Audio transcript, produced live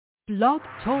Blog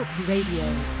Talk Radio.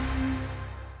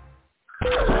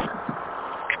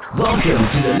 Welcome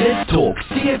to the Let's Talk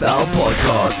CFL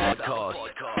podcast.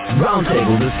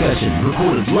 Roundtable discussion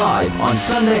recorded live on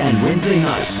Sunday and Wednesday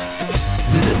nights.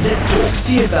 Visit Let's Talk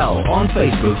CFL on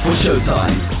Facebook for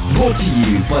showtimes. Brought to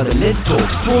you by the Let's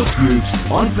Talk Sports Groups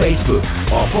on Facebook.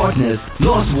 Our partners,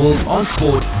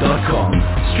 lastwordonsport.com.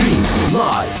 Stream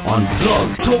live on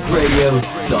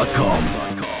blogtalkradio.com.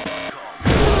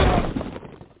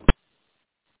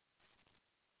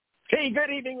 Hey, good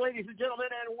evening, ladies and gentlemen,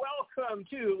 and welcome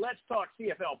to Let's Talk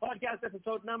CFL podcast,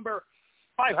 episode number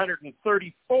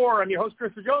 534. I'm your host,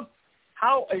 Chris Jones.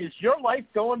 How is your life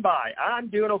going by? I'm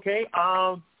doing okay.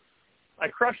 I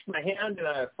crushed my hand in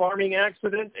a farming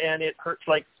accident, and it hurts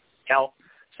like hell.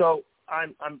 So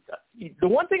I'm the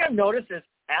one thing I've noticed is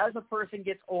as a person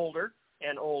gets older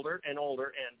and older and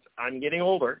older, and I'm getting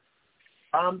older,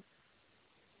 I'm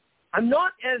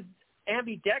not as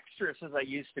ambidextrous as I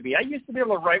used to be. I used to be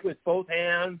able to write with both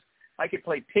hands. I could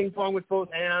play ping pong with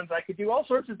both hands. I could do all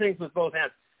sorts of things with both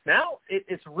hands. Now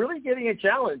it's really getting a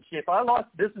challenge. If I lost,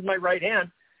 this is my right hand,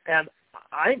 and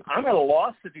I'm at a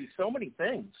loss to do so many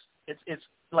things. It's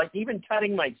like even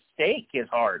cutting my steak is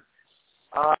hard.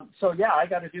 So yeah, I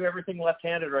got to do everything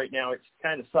left-handed right now. It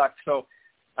kind of sucks. So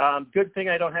good thing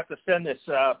I don't have to send this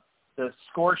the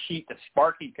score sheet to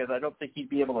Sparky, because I don't think he'd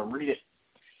be able to read it.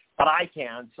 But I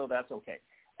can, so that's okay.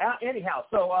 Anyhow,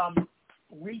 so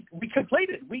we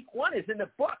completed. Week 1 is in the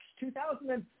books.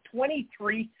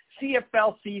 2023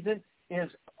 CFL season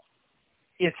is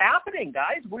happening,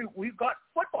 guys. We've got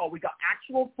football. We got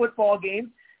actual football games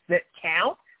that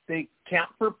count. They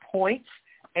count for points,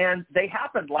 and they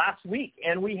happened last week.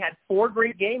 And we had 4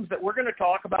 great games that we're going to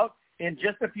talk about in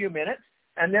just a few minutes,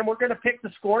 and then we're going to pick the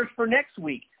scores for next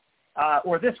week.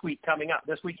 Or this weekend coming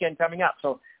up.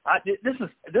 So this is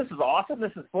awesome.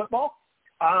 This is football.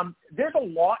 There's a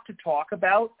lot to talk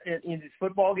about in these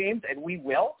football games, and we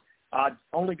will,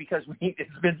 only because it's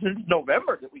been since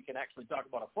November that we can actually talk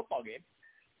about a football game.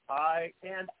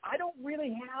 And I don't really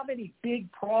have any big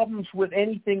problems with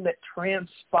anything that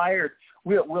transpired.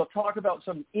 We'll talk about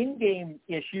some in-game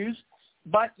issues,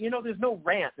 but there's no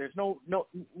rant. There's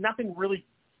nothing really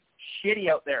shitty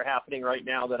out there happening right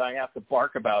now that I have to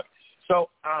bark about.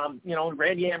 So,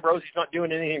 Randy Ambrosie's not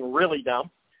doing anything really dumb.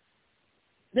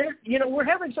 We're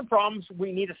having some problems.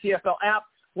 We need a CFL app.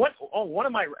 One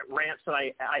of my rants that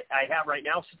I have right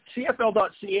now,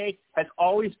 CFL.ca has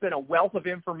always been a wealth of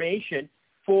information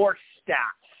for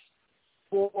stats,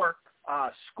 for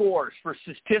scores, for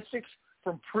statistics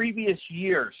from previous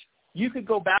years. You could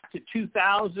go back to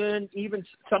 2000,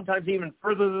 sometimes even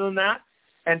further than that,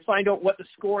 and find out what the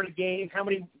score in a game, how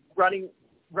many running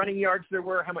yards there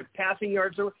were, how much passing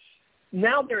yards there were.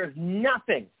 Now there is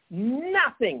nothing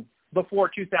before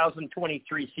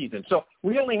 2023 season. So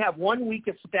we only have 1 week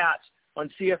of stats on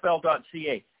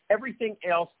CFL.ca. Everything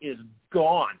else is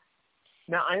gone.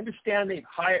 Now I understand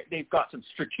they've got some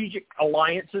strategic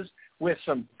alliances with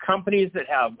some companies that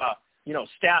have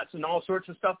stats and all sorts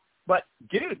of stuff. But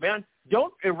dude, man,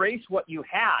 don't erase what you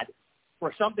had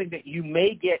for something that you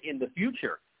may get in the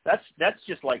future. That's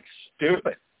just like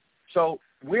stupid. So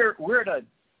we're at a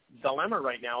dilemma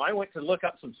right now. I went to look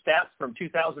up some stats from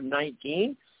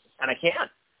 2019, and I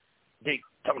can't. They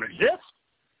don't exist.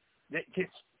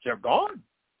 They're gone.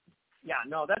 Yeah,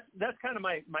 no, that's kind of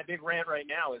my big rant right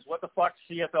now is what the fuck's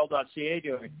CFL.ca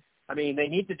doing? I mean, they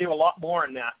need to do a lot more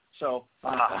in that. So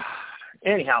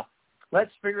anyhow,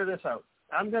 let's figure this out.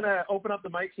 I'm going to open up the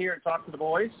mics here and talk to the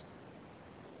boys,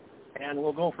 and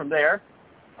we'll go from there.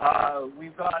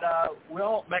 We've got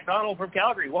Will McDonald from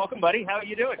Calgary. Welcome, buddy. How are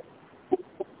you doing?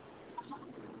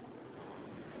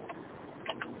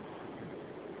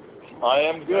 I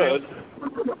am good.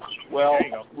 Well,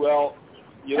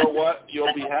 you know what?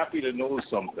 You'll be happy to know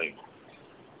something.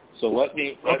 So let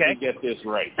me get this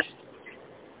right.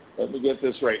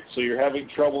 So you're having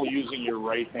trouble using your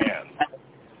right hand,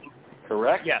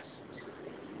 correct? Yes.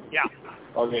 Yeah.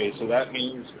 Okay, so that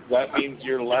means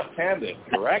you're left-handed,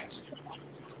 correct?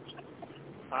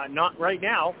 Not right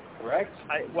now. Correct?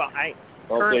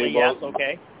 Currently, yes,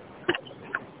 okay.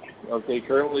 Okay,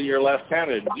 currently you're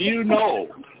left-handed. Do you know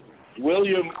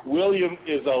William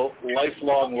is a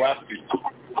lifelong lefty?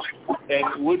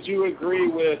 And would you agree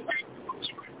with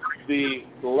the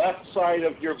left side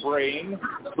of your brain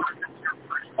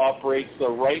operates the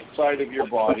right side of your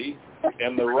body,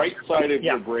 and the right side of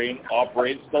your brain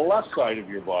operates the left side of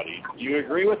your body? Do you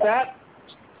agree with that?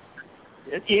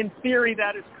 In theory,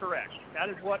 that is correct. That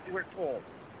is what we're told.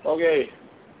 Okay,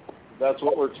 that's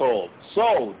what we're told.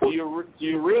 So, do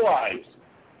you realize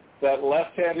that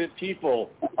left-handed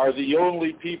people are the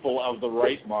only people of the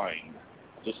right mind.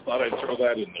 Just thought I'd throw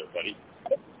that in there, buddy.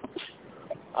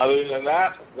 Other than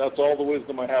that, that's all the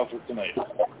wisdom I have for tonight.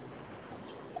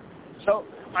 So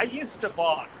I used to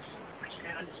box,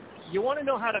 and you want to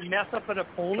know how to mess up an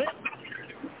opponent?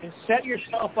 And set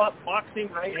yourself up boxing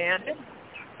right-handed,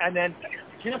 and then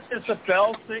just as the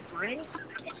bell rings,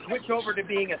 switch over to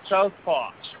being a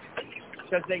southpaw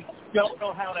because they don't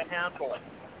know how to handle it.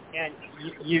 And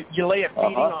you lay a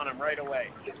beating on them right away.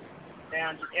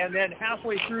 And then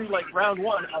halfway through, like round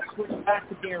one, I'll switch back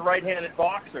to being a right-handed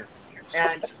boxer.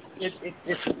 And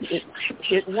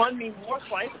it won me more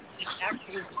fights than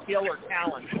actually skill or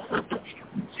talent.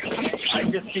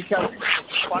 Just because it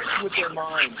fucks with their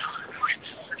mind.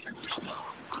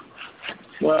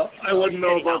 Well, I wouldn't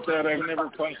know about that. I've never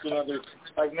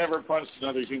punched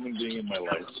another human being in my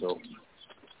life, so.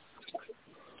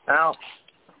 Now,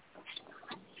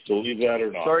 believe that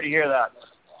or not. Sorry to hear that.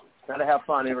 Gotta have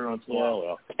fun every once in a while.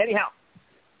 Well. Anyhow.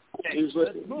 Okay,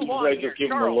 let's move on. I just give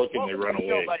them a look and they run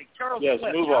away. Yes,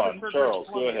 move on. Charles,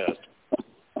 go ahead.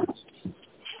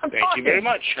 Thank you very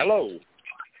much. Hello.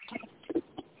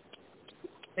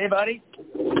 Hey, buddy.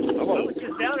 Hello. I was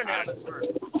just down in Abbotsford.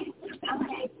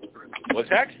 What's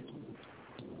that?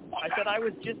 I said I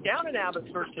was just down in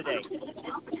Abbotsford today.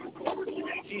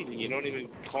 Gee, you don't even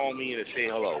call me to say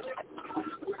hello.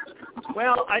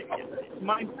 Well,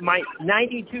 my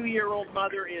 92-year-old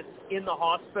mother is in the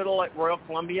hospital at Royal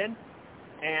Columbian,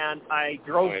 and I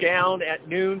drove down at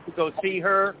noon to go see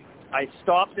her. I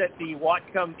stopped at the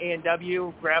Whatcom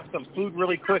A&W, grabbed some food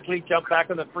really quickly, jumped back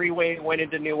on the freeway, and went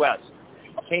into New West.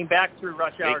 Came back through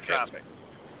rush hour traffic.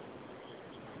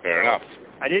 Fair enough.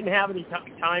 I didn't have any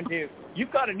time to.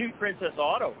 You've got a new Princess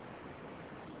Auto.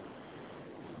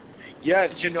 Yeah,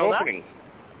 it's just opening.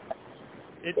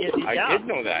 I did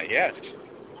know that, yes.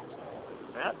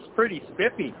 That's pretty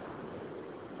spiffy.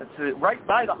 It's right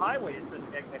by the highway.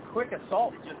 It's a quick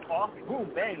assault. Just off, boom,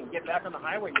 bang, and get back on the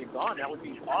highway and you're gone. That would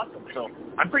be awesome. So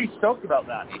I'm pretty stoked about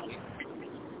that.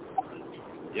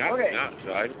 Yeah, okay. Yeah,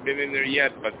 so I haven't been in there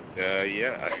yet, but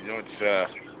yeah, I know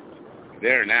it's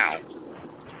there now.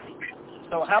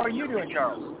 So how are you doing,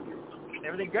 Charles?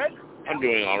 Everything good? I'm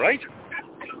doing all right.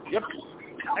 Yep.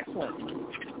 Excellent.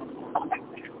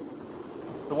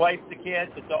 The wife, the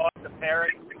kids, the dog, the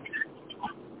parrot.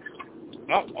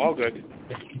 Oh, all good.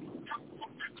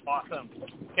 Awesome.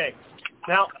 Okay.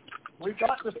 Now, we've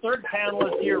got the third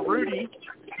panelist here, Rudy.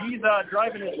 He's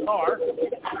driving his car.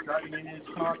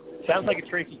 Sounds like a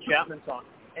Tracy Chapman song.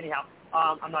 Anyhow,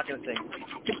 I'm not going to sing.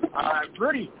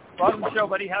 Rudy, welcome to the show,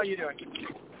 buddy. How are you doing?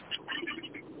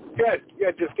 Good.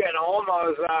 Just getting home. I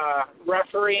was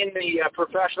refereeing the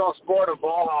professional sport of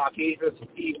ball hockey this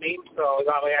evening, so I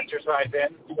got my exercise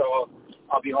in. So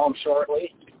I'll be home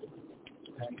shortly,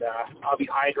 and I'll be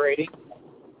hydrating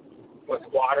with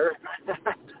water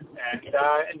and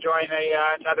enjoying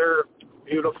another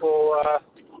beautiful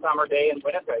summer day in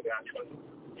Winnipeg, actually.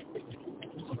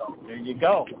 So there you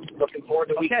go. Looking forward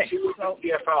to week 2 of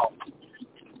CFL.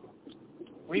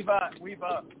 We've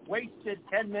wasted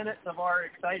 10 minutes of our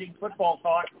exciting football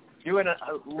talk doing a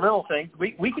little things.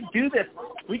 We could do this.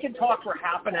 We can talk for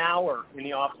half an hour in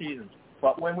the off season,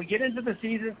 but when we get into the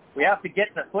season, we have to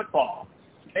get to football.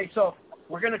 Okay, so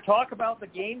we're going to talk about the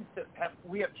games that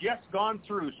we have just gone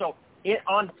through. So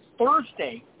on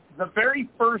Thursday, the very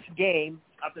first game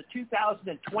of the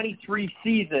 2023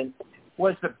 season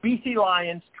was the BC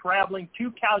Lions traveling to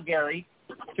Calgary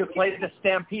to play the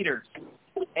Stampeders.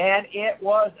 And it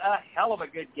was a hell of a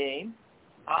good game.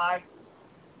 I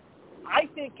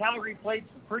think Calgary played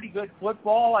some pretty good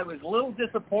football. I was a little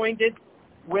disappointed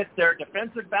with their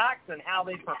defensive backs and how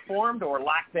they performed or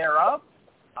lack thereof.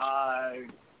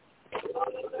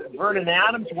 Vernon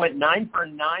Adams went 9 for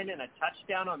 9 and a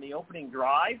touchdown on the opening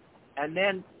drive, and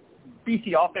then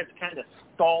BC offense kind of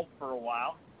stalled for a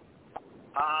while.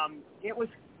 It was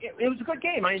a good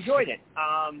game. I enjoyed it.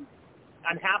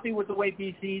 I'm happy with the way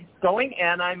BC's going,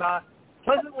 and I'm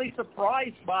pleasantly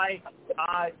surprised by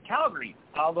Calgary.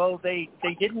 Although they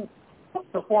didn't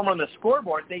perform on the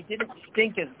scoreboard, they didn't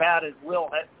stink as bad as Will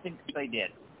thinks they did,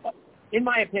 in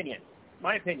my opinion.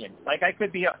 Like, I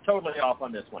could be totally off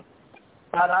on this one.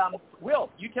 But, Will,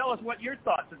 you tell us what your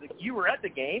thoughts are. You were at the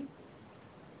game.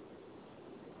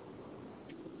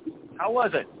 How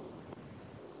was it?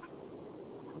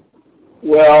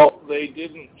 Well, they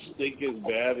didn't stink as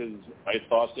bad as I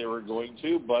thought they were going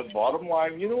to, but bottom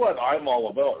line, you know what I'm all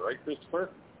about, right,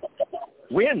 Christopher?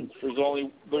 Wins. There's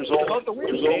only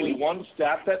one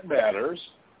stat that matters,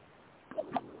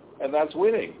 and that's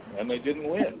winning. And they didn't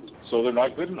win, so they're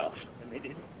not good enough. And they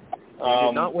did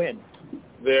not win.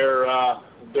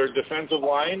 their defensive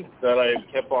line that I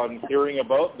kept on hearing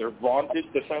about, their vaunted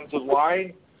defensive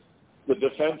line, the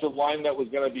defensive line that was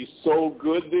going to be so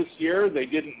good this year, they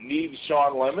didn't need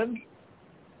Sean Lemon,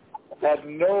 had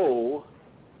no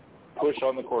push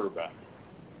on the quarterback.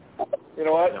 You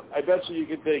know what? I bet you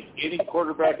could take any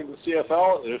quarterback in the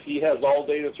CFL, and if he has all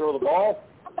day to throw the ball,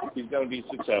 he's going to be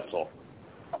successful.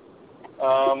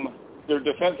 Their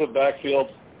defensive backfield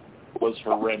was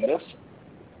horrendous.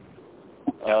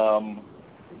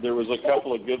 There was a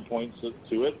couple of good points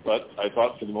to it, but I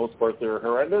thought for the most part they were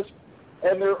horrendous.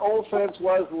 And their offense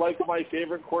was, like my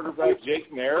favorite quarterback,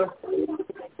 Jake Mayer,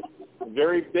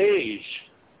 very beige.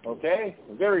 Okay?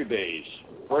 Very beige.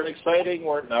 Weren't exciting,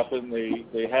 weren't nothing.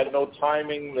 They had no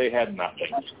timing. They had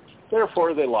nothing.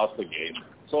 Therefore, they lost the game.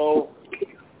 So,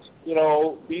 you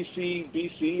know,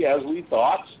 BC as we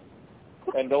thought.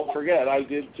 And don't forget, I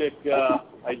did pick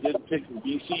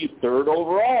BC third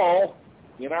overall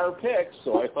in our picks,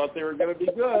 so I thought they were going to be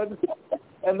good,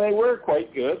 and they were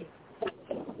quite good.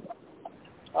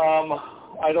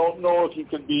 I don't know if you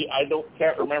could be.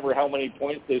 Can't remember how many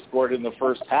points they scored in the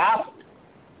first half,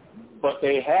 but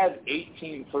they had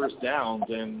 18 first downs,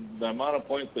 and the amount of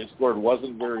points they scored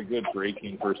wasn't very good for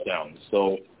 18 first downs.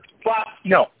 So, but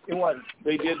no, it wasn't.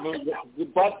 They did move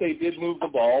the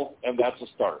ball, and that's a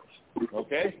start.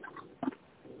 Okay.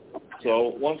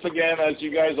 So once again, as you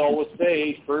guys always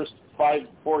say, first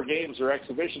 4 games are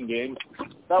exhibition games.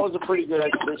 That was a pretty good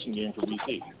exhibition game for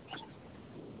BC.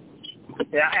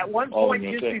 Yeah, at one point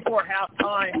just before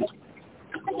halftime,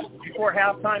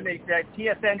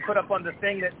 TSN put up on the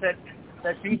thing that said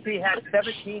that BC had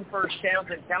 17 first downs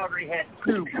and Calgary had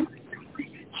 2.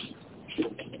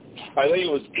 I think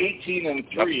it was 18 and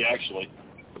 3 actually.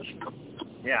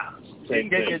 Yeah,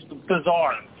 it's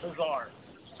bizarre.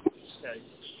 Okay.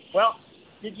 Well,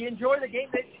 did you enjoy the game?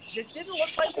 It didn't look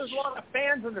like there was a lot of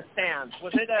fans in the stands.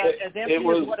 Was it as empty as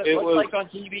what it looked like on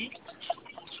TV?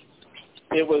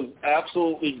 It was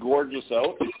absolutely gorgeous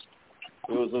out.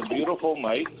 It was a beautiful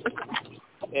night.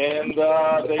 And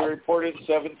they reported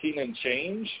 17 and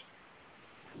change.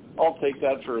 I'll take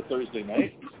that for a Thursday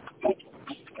night.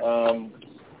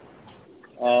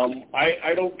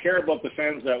 I don't care about the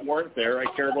fans that weren't there. I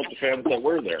care about the fans that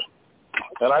were there.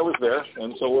 And I was there,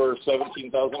 and so were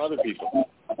 17,000 other people.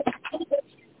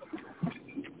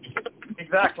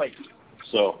 Exactly.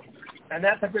 So. And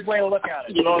that's a good way to look at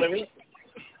it. You know what I mean?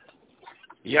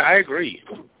 Yeah, I agree.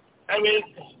 I mean,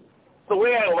 the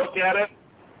way I look at it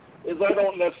is I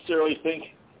don't necessarily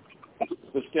think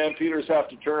the Stampeders have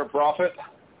to turn a profit.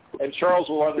 And Charles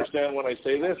will understand when I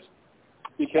say this,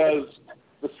 because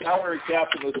the salary cap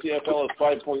in the CFL is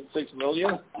 $5.6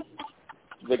 million.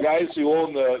 The guys who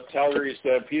own the Calgary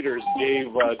Stampeders gave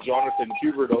Jonathan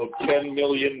Huberdeau $10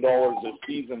 million a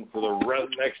season for the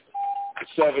next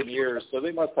 7 years, so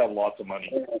they must have lots of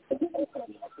money. That's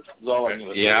all I'm going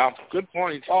to say. Yeah, good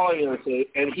point. All I'm going to say,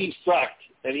 and he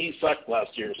sucked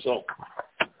last year, so,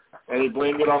 and he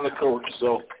blamed it on the coach,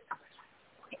 so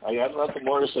I got nothing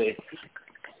more to say.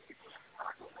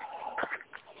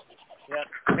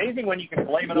 Yeah, amazing when you can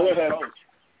blame it on the coach.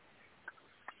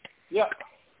 Yeah.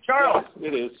 Charles, yeah,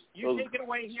 it is. You take it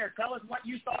away here. Tell us what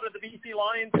you thought of the BC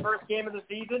Lions' first game of the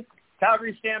season,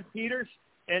 Calgary Stampeders,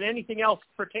 and anything else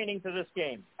pertaining to this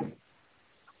game.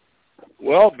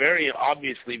 Well,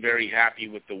 obviously very happy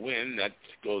with the win. That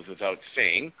goes without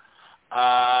saying.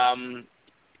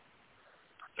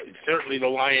 Certainly the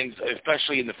Lions,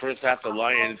 especially in the first half, the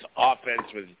Lions'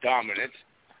 offense was dominant.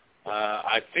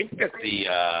 I think that the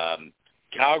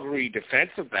Calgary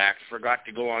defensive backs forgot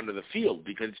to go onto the field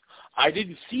because I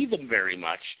didn't see them very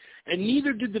much, and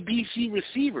neither did the BC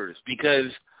receivers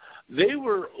because they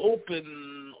were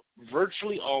open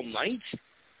virtually all night.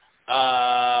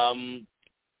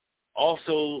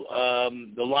 Also,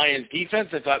 the Lions defense,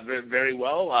 I thought very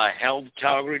well, held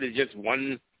Calgary to just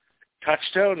 1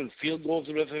 touchdown and field goals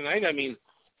the rest of the night. I mean,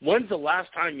 when's the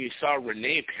last time you saw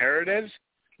Rene Paredes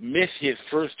miss his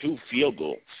first 2 field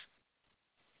goals?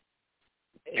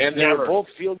 And they were both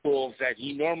field goals that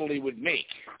he normally would make.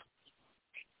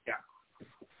 Yeah.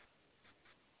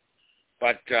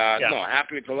 But, no,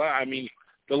 happy with the Lions. I mean,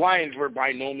 the Lions were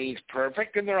by no means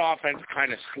perfect, and their offense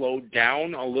kind of slowed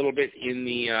down a little bit in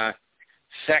the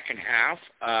second half.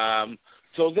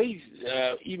 So they,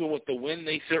 even with the win,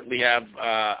 they certainly have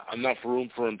enough room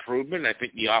for improvement. I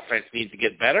think the offense needs to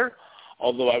get better,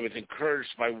 although I was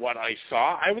encouraged by what I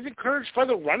saw. I was encouraged by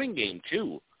the running game,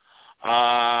 too.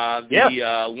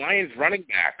 Lions running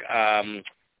back,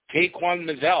 Taquan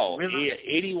Mazzell,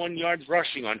 81 yards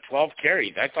rushing on 12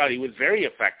 carries. I thought he was very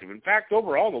effective. In fact,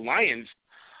 overall, the Lions,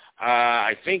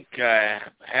 I think,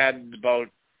 had about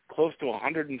close to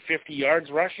 150 yards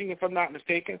rushing, if I'm not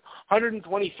mistaken,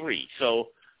 123. So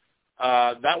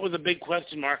that was a big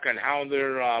question mark on how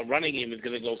their running game is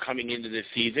going to go coming into this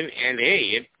season. And,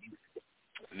 hey,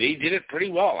 they did it pretty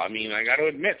well. I mean, I got to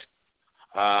admit,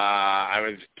 I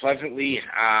was pleasantly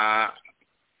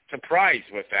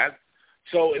surprised with that.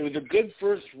 So it was a good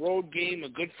first road game, a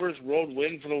good first road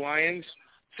win for the Lions.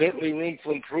 Certainly room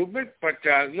for improvement, but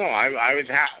no, I was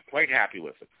quite happy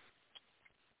with it.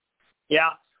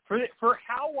 Yeah, for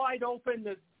how wide open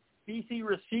the BC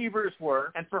receivers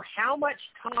were, and for how much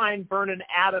time Vernon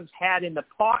Adams had in the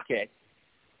pocket,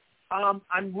 I'm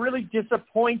really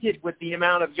disappointed with the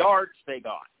amount of yards they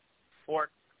got, or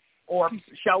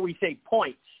shall we say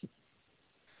points.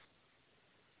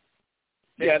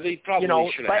 Yeah, they probably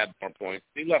should have had more points.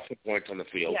 They left the points on the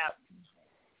field. Yeah,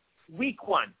 week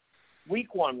one.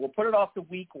 We'll put it off to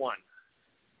week one.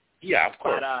 Yeah, of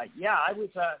course. But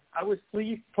I was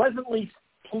pleasantly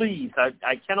pleased.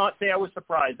 I cannot say I was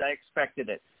surprised. I expected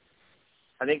it.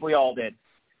 I think we all did.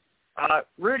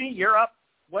 Rudy, you're up.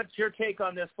 What's your take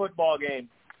on this football game?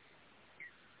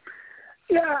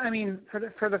 Yeah, I mean, for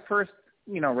the first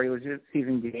regular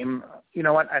season game, you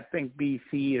know what? I think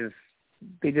BC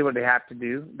they did what they have to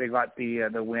do. They got the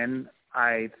win.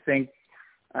 I think,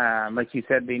 like you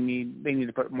said, they need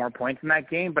to put more points in that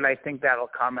game, but I think that'll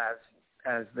come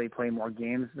as they play more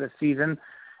games this season,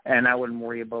 and I wouldn't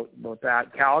worry about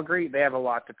that. Calgary, they have a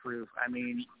lot to prove. I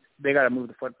mean, they got to move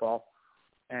the football,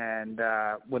 and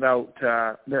without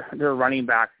their running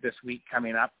back this week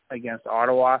coming up against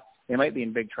Ottawa, they might be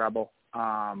in big trouble.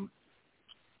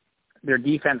 Their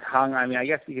defense hung. I mean, I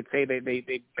guess you could say they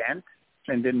bent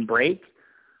and didn't break.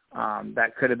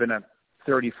 That could have been a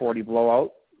 30-40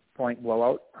 point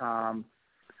blowout.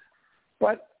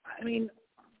 But, I mean,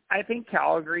 I think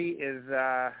Calgary is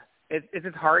it's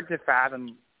just hard to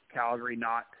fathom Calgary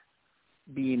not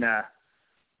being a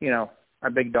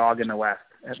big dog in the West.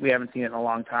 We haven't seen it in a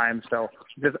long time, so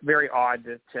it's just very odd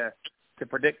to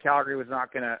predict Calgary was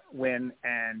not going to win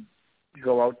and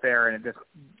go out there, and it just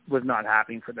was not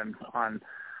happening for them on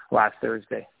last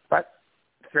Thursday. But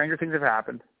stranger things have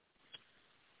happened.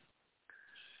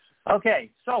 Okay,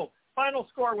 so final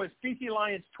score was BC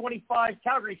Lions 25,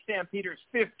 Calgary Stampeders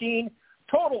 15.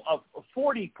 Total of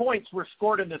 40 points were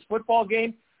scored in this football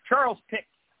game. Charles picked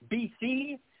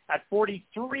BC at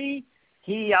 43.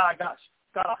 He got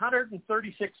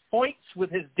 136 points with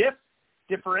his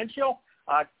differential.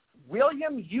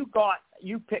 William,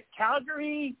 you picked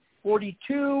Calgary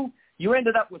 42. You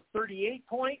ended up with 38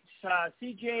 points.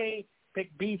 CJ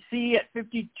picked BC at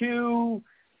 52.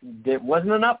 There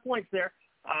wasn't enough points there.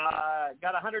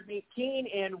 Got 118,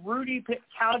 and Rudy picked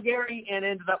Calgary and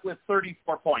ended up with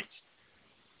 34 points.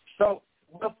 So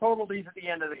we'll total these at the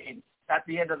end of the game, at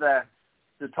the end of the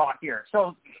talk here.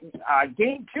 So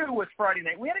game 2 was Friday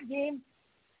night. We had a game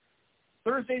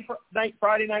Thursday night,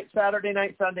 Friday night, Saturday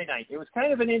night, Sunday night. It was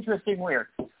kind of an interesting,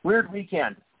 weird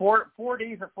weekend. 4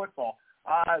 days of football.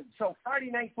 So Friday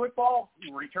night football,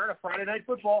 return of Friday night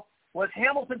football, was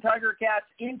Hamilton Tiger Cats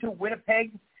into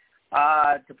Winnipeg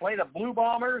to play the Blue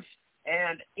Bombers,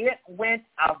 and it went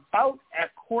about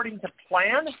according to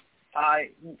plan. I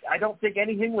don't think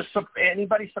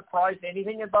anybody surprised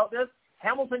anything about this.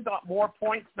 Hamilton got more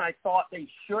points than I thought they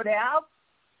should have,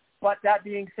 but that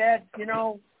being said,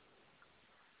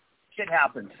 shit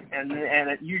happens, and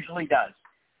it usually does.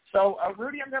 So,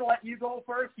 Rudy, I'm going to let you go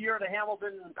first. You're the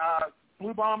Hamilton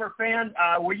Blue Bomber fan.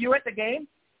 Were you at the game?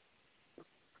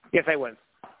 Yes, I was.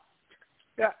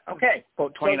 Yeah. Okay.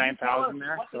 About 29,000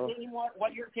 there.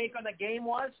 What your take on the game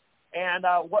was, and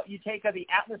what you take of the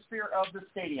atmosphere of the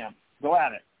stadium. Go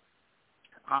at it.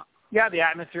 Yeah, the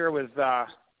atmosphere was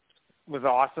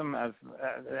awesome, as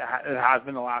it has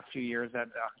been the last few years at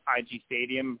IG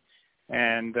Stadium,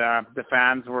 and the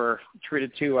fans were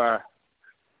treated to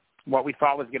what we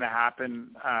thought was going to happen.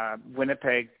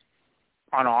 Winnipeg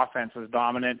on offense was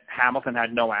dominant. Hamilton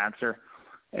had no answer.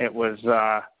 It was,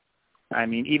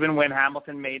 even when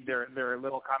Hamilton made their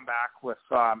little comeback with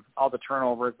all the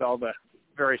turnovers, all the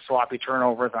very sloppy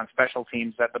turnovers on special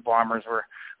teams that the Bombers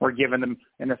were giving them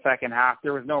in the second half,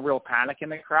 there was no real panic in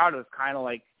the crowd. It was kind of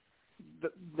like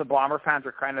the Bomber fans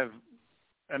were kind of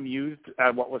amused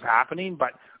at what was happening,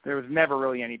 but there was never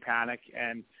really any panic.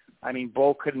 And,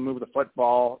 Bo couldn't move the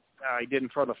football. He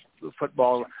didn't throw the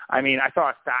football. I saw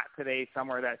a stat today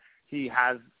somewhere that he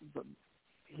has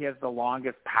the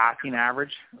longest passing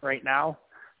average right now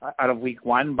out of week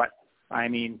 1, but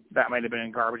that might have been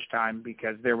in garbage time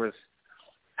because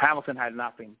Hamilton had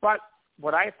nothing. But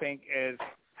what I think is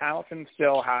Hamilton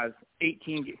still has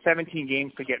 17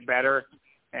 games to get better,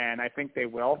 and I think they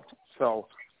will. So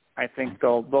I think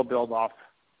they'll build off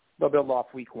they'll build off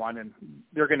week one, and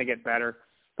they're going to get better.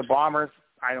 The Bombers,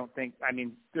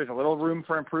 there's a little room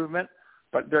for improvement,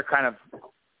 but they're kind of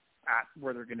at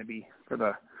where they're going to be for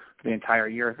the entire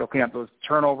year. They'll clean up those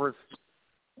turnovers,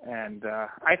 and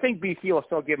I think BC will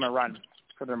still give them a run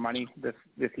for their money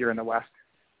this year in the West.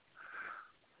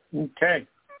 Okay.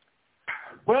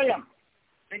 William,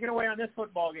 take it away on this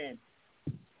football game.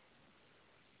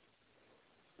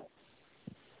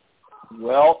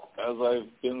 Well, as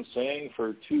I've been saying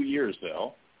for 2 years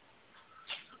now,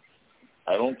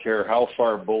 I don't care how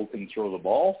far Bo can throw the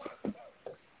ball.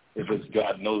 If it's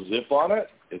got no zip on it,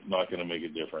 it's not going to make a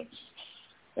difference.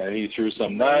 And he threw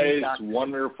some nice,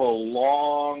 wonderful,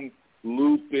 long,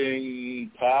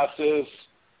 looping passes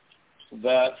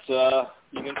that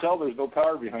you can tell there's no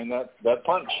power behind that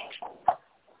punch.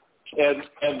 And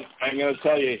I'm going to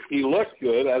tell you, he looked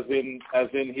good, as in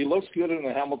he looks good in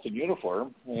a Hamilton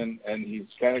uniform, and he's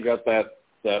kind of got that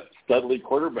Studley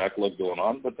quarterback look going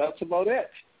on, but that's about it.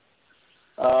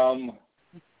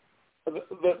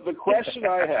 The question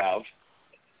I have,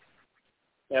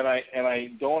 and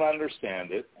I don't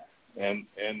understand it, and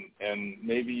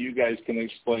maybe you guys can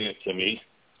explain it to me.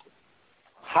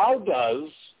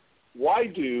 Why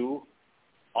do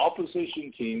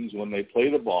opposition teams, when they play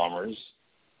the Bombers,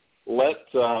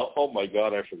 oh my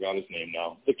God, I forgot his name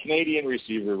now. The Canadian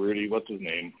receiver, Rudy, what's his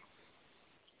name?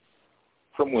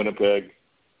 From Winnipeg.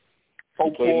 He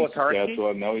played in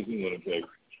Saskatchewan, now he's in Winnipeg.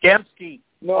 Dembski.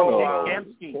 No.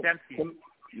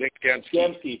 Nick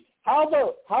Dembski. How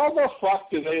the fuck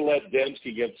do they let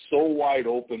Dembski get so wide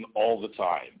open all the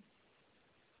time?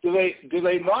 Do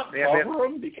they not cover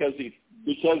him because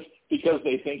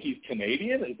they think he's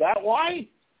Canadian? Is that why?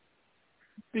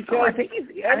 Because I think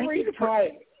every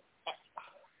time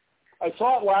I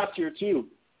saw it last year too.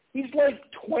 He's like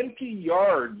 20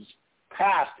 yards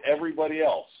past everybody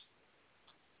else.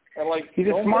 And he's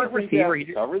a smart receiver. He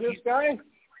cover this guy.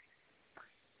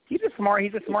 He's a smart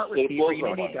receiver. You know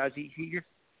what he does?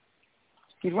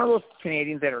 He's one of those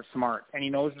Canadians that are smart, and he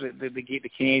knows the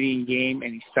Canadian game,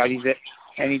 and he studies it,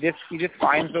 and he just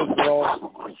finds those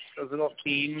little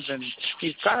themes, and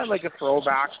he's kind of like a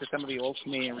throwback to some of the old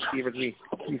Canadian receivers we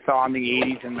saw in the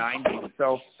 80s and 90s.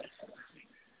 So,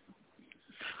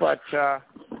 but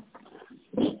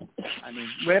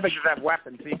Winnipeg does have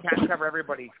weapons, so you can't cover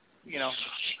everybody.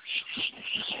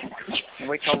 And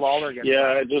wait till Lawler gets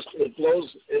back.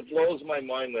 It blows my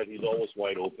mind that he's always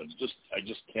wide open. I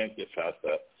just can't get past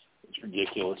that. It's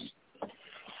ridiculous.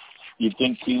 You'd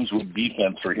think teams would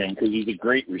defense for him because he's a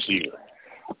great receiver.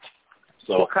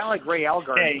 So kind of like Ray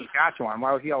Elgar in Saskatchewan.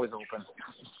 Why was he always open?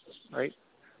 Right?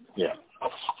 Yeah.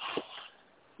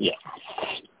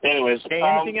 Anyways,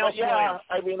 anything else? Yeah,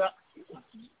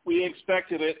 we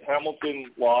expected it.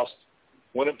 Hamilton lost.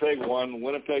 Winnipeg won.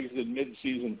 Winnipeg's in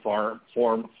mid-season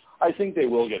form. I think they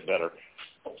will get better.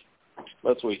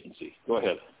 Let's wait and see. Go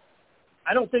ahead.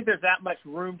 I don't think there's that much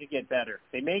room to get better.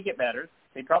 They may get better.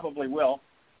 They probably will.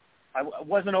 I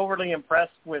wasn't overly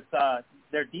impressed with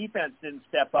their defense didn't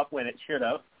step up when it should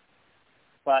have.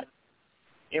 But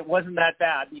it wasn't that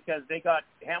bad because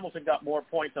Hamilton got more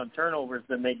points on turnovers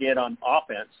than they did on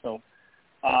offense. So,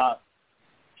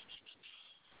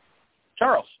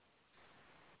 Charles.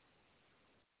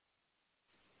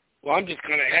 Well, I'm just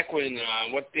kind of echoing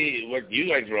what you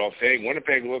guys were all saying.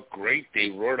 Winnipeg looked great. They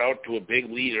roared out to a big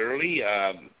lead early.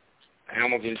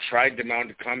 Hamilton tried to mount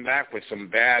a comeback with some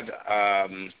bad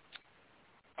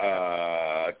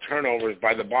turnovers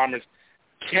by the Bombers.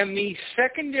 Can the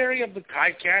secondary of the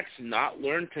Ticats not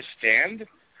learn to stand?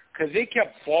 Because they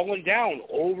kept falling down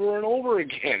over and over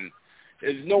again.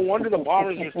 It's no wonder the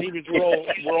Bombers receivers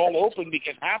were all open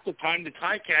because half the time the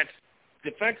Ticats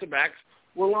defensive backs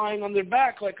were lying on their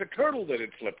back like a turtle that had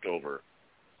flipped over.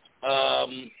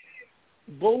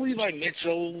 Bo Levi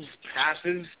Mitchell's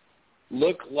passes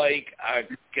look like a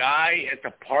guy at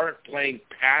the park playing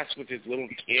pass with his little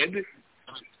kid,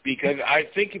 because I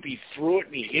think if he threw it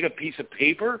and he hit a piece of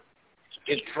paper,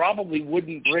 it probably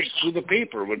wouldn't break through the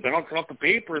paper. It would bounce off the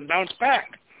paper and bounce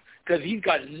back, because he's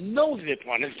got no zip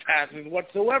on his passes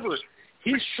whatsoever.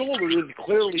 His shoulder is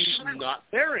clearly not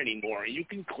there anymore. You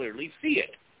can clearly see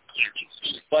it.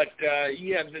 But,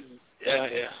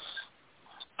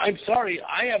 I'm sorry,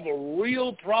 I have a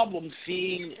real problem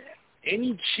seeing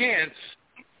any chance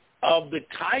of the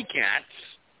Ticats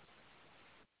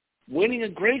winning a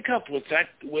Grey Cup with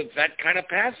that kind of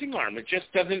passing arm. It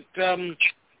just doesn't.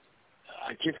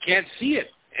 I just can't see it.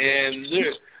 And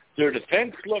their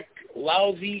defense looked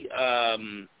lousy.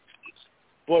 The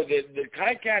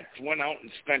Ticats went out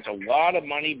and spent a lot of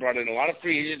money, brought in a lot of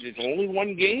free agents. It's only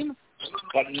one game,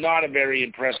 but not a very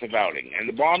impressive outing. And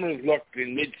the Bombers looked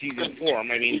in mid-season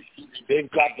form. I mean, they've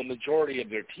got the majority of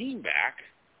their team back,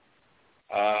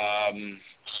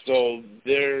 so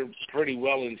they're pretty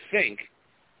well in sync.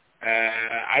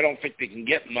 I don't think they can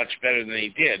get much better than they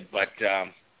did, but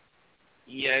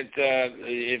yet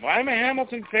if I'm a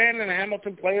Hamilton fan and a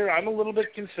Hamilton player, I'm a little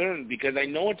bit concerned because I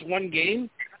know it's one game,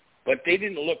 but they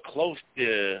didn't look close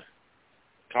to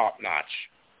top-notch.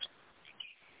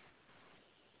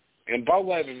 And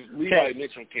Levi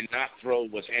Mitchell cannot throw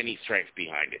with any strength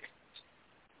behind it.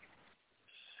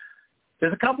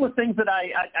 There's a couple of things that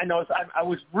I noticed. I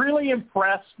was really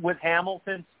impressed with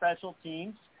Hamilton's special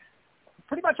teams.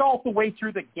 Pretty much all the way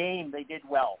through the game, they did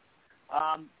well.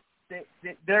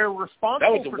 They're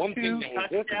responsible for 2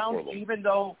 touchdowns, even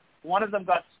though one of them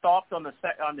got stopped on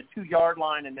the 2-yard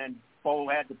line, and then Bo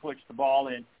had to push the ball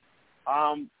in.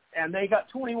 And they got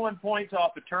 21 points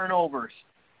off the turnovers.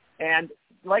 And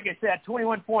like I said,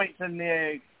 21 points, and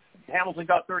Hamilton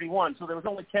got 31, so there was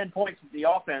only 10 points that the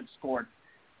offense scored.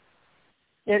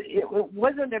 It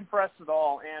wasn't impressed at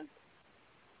all. And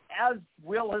as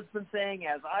Will has been saying,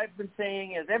 as I've been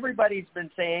saying, as everybody's been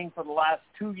saying for the last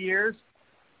 2 years,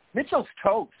 Mitchell's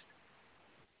toast.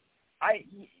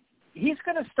 He's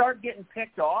going to start getting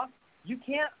picked off. You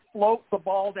can't float the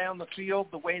ball down the field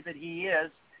the way that he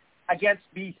is against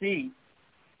BC.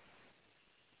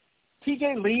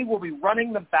 T.J. Lee will be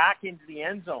running them back into the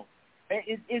end zone.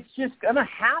 It's just going to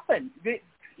happen.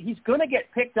 He's going to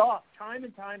get picked off time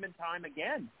and time and time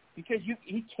again because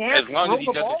he can't. As long as he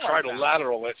doesn't try to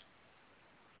lateral it.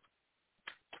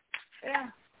 Yeah.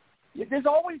 There's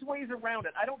always ways around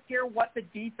it. I don't care what the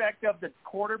defect of the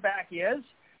quarterback is.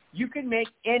 You can make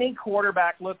any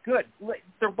quarterback look good.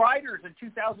 The Riders in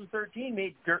 2013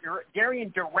 made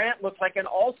Darian Durant look like an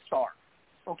all-star.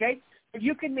 Okay?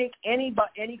 You can make any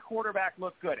quarterback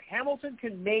look good. Hamilton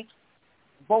can make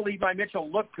Levi Mitchell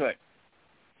look good.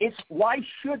 It's why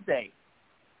should they?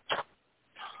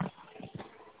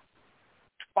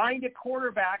 Find a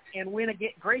quarterback and win a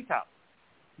Grey Cup.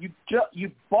 You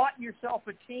bought yourself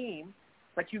a team,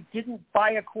 but you didn't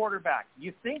buy a quarterback.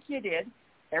 You think you did.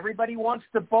 Everybody wants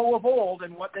the Bo of old,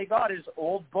 and what they got is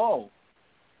old Bo.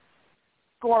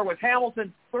 Score was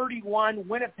Hamilton 31,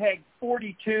 Winnipeg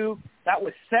 42. That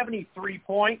was 73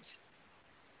 points.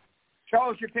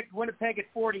 Charles, you picked Winnipeg at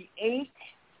 48.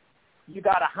 You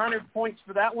got 100 points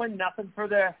for that one, nothing for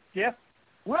the diff.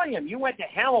 William, you went to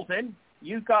Hamilton.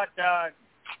 You got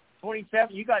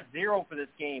 27. You got 0 for this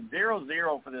game.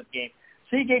 0-0 for this game.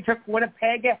 CJ took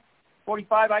Winnipeg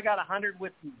 45. I got 100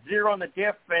 with 0 on the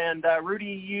diff. And Rudy,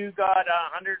 you got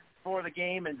 100 for the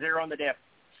game and 0 on the diff.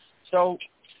 So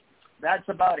that's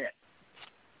about it.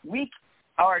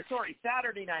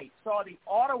 Saturday night saw the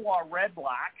Ottawa Red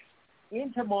Blacks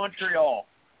into Montreal.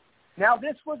 Now,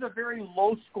 this was a very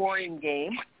low-scoring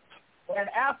game, and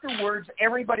afterwards,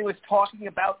 everybody was talking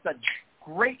about the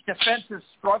great defensive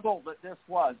struggle that this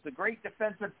was, the great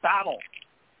defensive battle.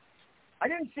 I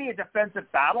didn't see a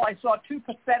defensive battle. I saw 2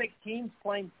 pathetic teams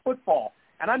playing football,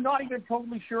 and I'm not even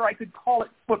totally sure I could call it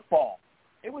football.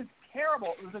 It was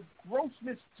terrible. It was a gross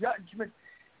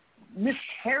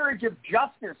miscarriage of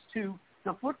justice to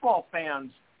the football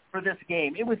fans for this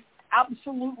game. It was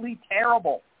absolutely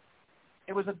terrible.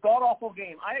 It was a god-awful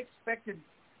game. I expected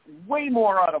way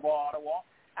more out of Ottawa,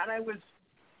 and I was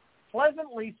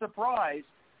pleasantly surprised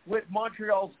with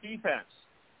Montreal's defense.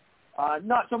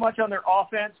 Not so much on their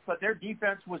offense, but their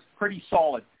defense was pretty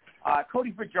solid.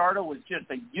 Cody Fajardo was just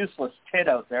a useless kid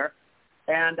out there,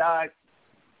 and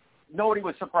nobody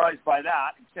was surprised by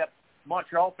that, except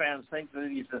Montreal fans think that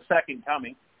he's the second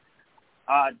coming.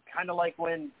 Kind of like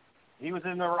when he was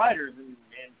in the Riders, and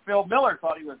Phil Miller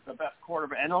thought he was the best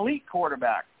quarterback, an elite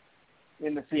quarterback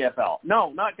in the CFL.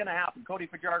 No, not going to happen. Cody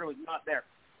Fajardo is not there.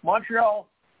 Montreal,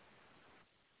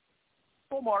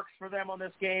 full marks for them on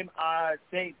this game.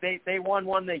 They won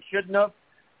one they shouldn't have,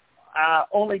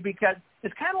 only because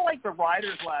it's kind of like the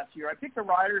Riders last year. I picked the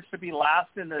Riders to be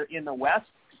last in the West,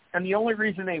 and the only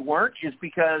reason they weren't is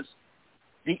because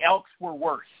the Elks were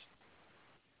worse.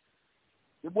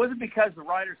 It wasn't because the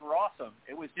Riders were awesome.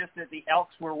 It was just that the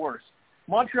Elks were worse.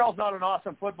 Montreal's not an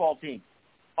awesome football team.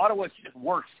 Ottawa's just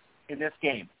worse in this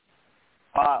game.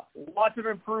 Lots of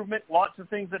improvement, lots of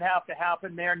things that have to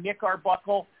happen there. Nick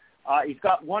Arbuckle, he's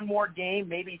got one more game,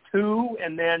 maybe 2,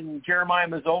 and then Jeremiah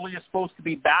Mazzoli is supposed to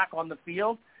be back on the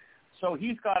field. So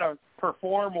he's got to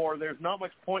perform, or there's not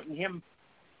much point in him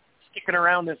sticking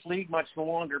around this league much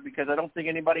longer, because I don't think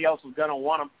anybody else is going to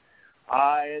want him.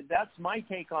 That's my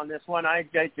take on this one.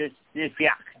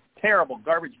 Terrible,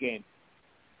 garbage game.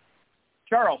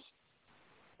 Charles,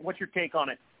 what's your take on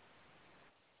it?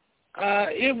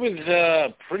 It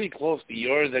was pretty close to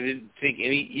yours. I didn't think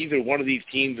either one of these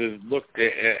teams has looked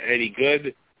any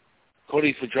good.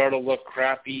 Cody Fajardo looked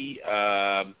crappy.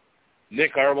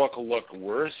 Nick Arbuckle looked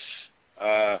worse.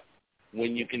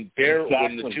 When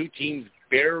the two teams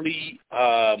barely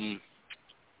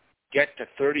get to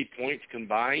 30 points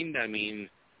combined, I mean,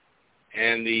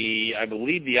 and I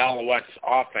believe the Alouettes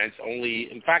offense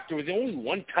there was only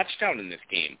one touchdown in this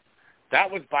game. That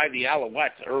was by the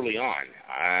Alouettes early on.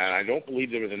 I don't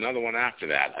believe there was another one after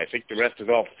that. I think the rest was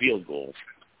all field goals.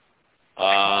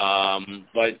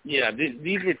 But, yeah,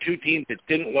 these were two teams that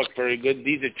didn't look very good.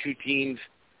 These are two teams.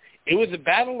 It was a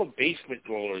battle of basement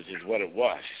dwellers is what it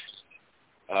was,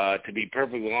 to be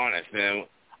perfectly honest. Now,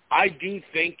 I do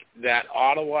think that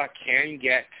Ottawa can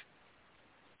get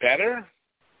better,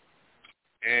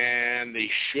 and they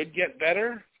should get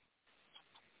better.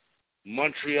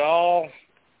 Montreal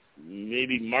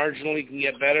maybe marginally can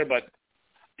get better, but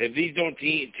if these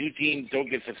two teams don't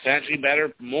get substantially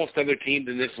better, most other teams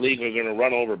in this league are going to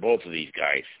run over both of these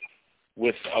guys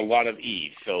with a lot of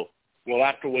ease. So we'll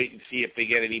have to wait and see if they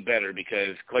get any better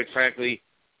because, quite frankly,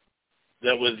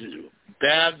 that was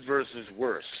bad versus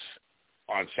worse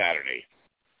on Saturday.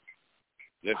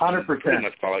 That's 100%. Pretty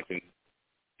much all I can.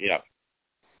 Yeah.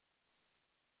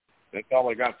 That's all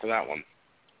I got for that one.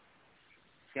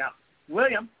 Yeah.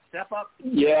 William, step up.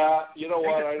 Yeah, you know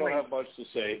what? I don't have much to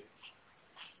say.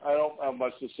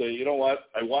 You know what?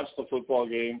 I watched the football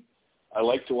game. I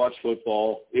like to watch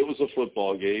football. It was a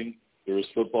football game. There was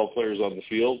football players on the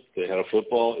field. They had a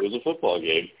football. It was a football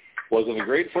game. Wasn't a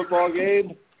great football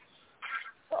game.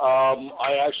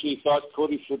 I actually thought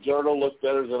Cody Fajardo looked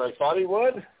better than I thought he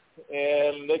would,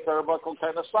 and Nick Arbuckle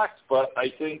kind of sucked. But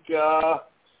I think,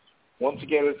 once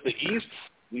again, it's the East.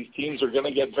 These teams are going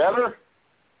to get better,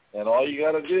 and all you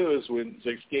got to do is win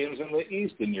 6 games in the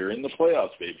East, and you're in the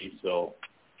playoffs, baby. So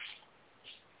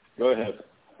go ahead.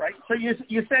 Right. So you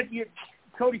said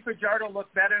Cody Fajardo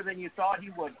looked better than you thought he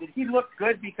would. Did he look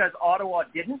good because Ottawa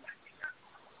didn't?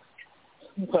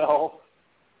 Well,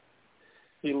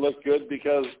 he looked good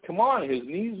because, come on, his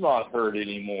knee's not hurt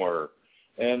anymore,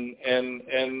 and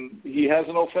he has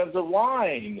an offensive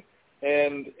line,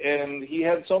 and he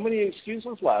had so many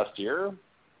excuses last year,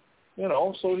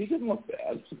 so he didn't look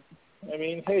bad. I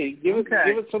mean, hey, give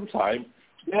it some time.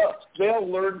 They'll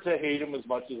learn to hate him as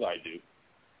much as I do.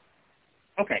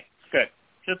 Okay, good.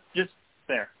 Just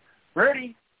there.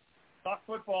 Rudy, talk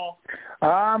football.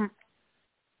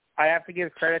 I have to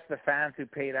give credit to the fans who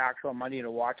paid actual money to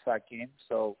watch that game,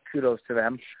 so kudos to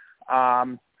them.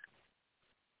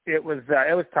 It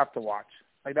was tough to watch.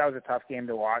 Like, that was a tough game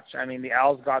to watch. I mean, the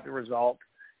Owls got the result,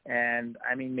 and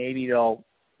I mean, maybe they'll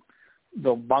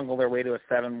bungle their way to a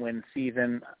 7-win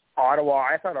season. Ottawa,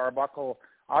 I thought Arbuckle,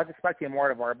 I was expecting more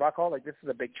out of Arbuckle. Like, this is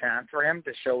a big chance for him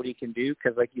to show what he can do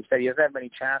because, like you said, he doesn't have many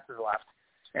chances left,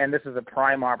 and this is a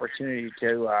prime opportunity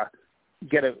to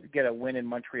get a win in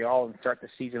Montreal and start the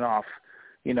season off,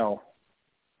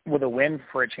 with a win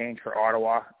for a change for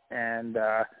Ottawa, and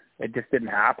it just didn't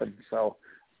happen. So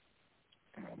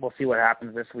we'll see what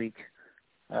happens this week.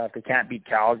 If they can't beat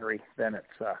Calgary, then it's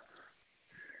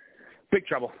big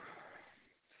trouble.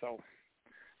 So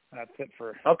that's it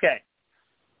for... Okay.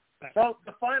 So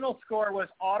the final score was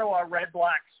Ottawa Red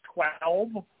Blacks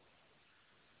 12,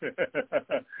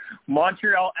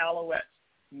 Montreal Alouettes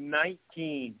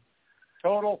 19.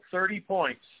 Total 30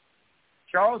 points.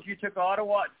 Charles, you took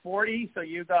Ottawa at 40, so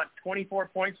you got 24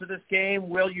 points for this game.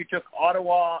 Will, you took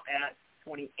Ottawa at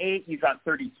 28. You got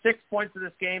 36 points for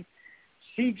this game.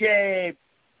 CJ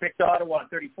picked Ottawa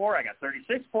at 34. I got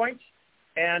 36 points.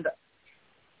 And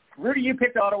Rudy, you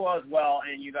picked Ottawa as well,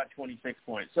 and you got 26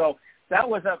 points. So that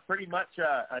was pretty much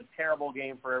a terrible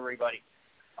game for everybody.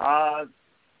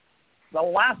 The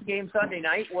last game Sunday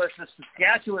night was the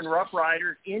Saskatchewan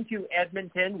Roughriders into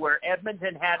Edmonton, where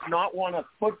Edmonton had not won a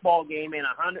football game in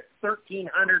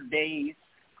 1,300 days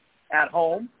at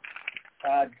home,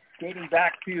 dating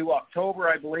back to October,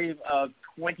 I believe, of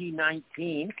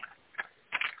 2019.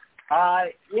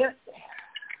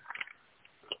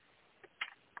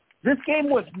 This game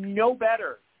was no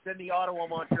better than the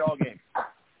Ottawa-Montreal game.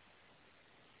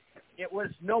 It was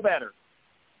no better.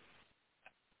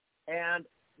 And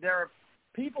there are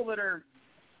people that are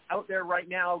out there right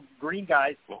now, green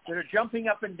guys, that are jumping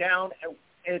up and down.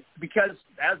 It's because,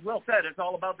 as Will said, it's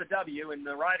all about the W, and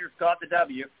the Riders got the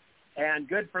W, and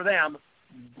good for them.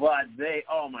 But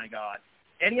oh my God.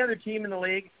 Any other team in the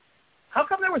league? How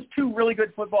come there was 2 really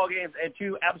good football games and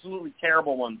 2 absolutely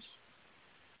terrible ones?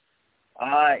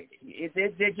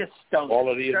 They just stunk.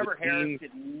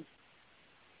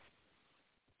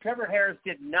 Trevor Harris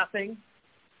did nothing.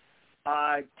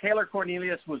 Taylor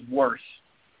Cornelius was worse.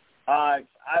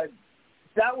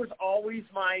 That was always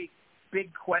my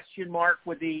big question mark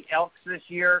with the Elks this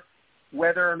year,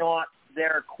 whether or not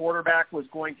their quarterback was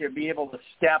going to be able to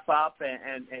step up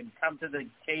and come to the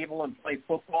table and play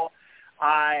football.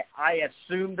 I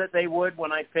assumed that they would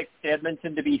when I picked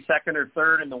Edmonton to be second or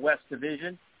third in the West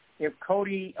Division. If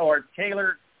Cody or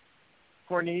Taylor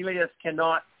Cornelius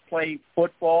cannot play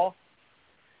football,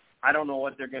 I don't know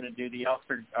what they're going to do. The Elks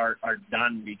are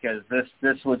done, because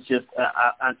this was just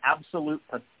an absolute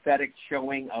pathetic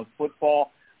showing of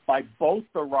football by both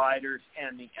the Riders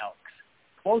and the Elks.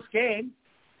 Close game.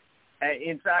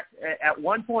 In fact, at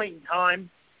one point in time,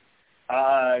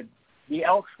 the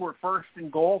Elks were first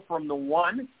and goal from the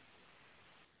 1.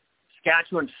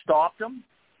 Saskatchewan stopped them.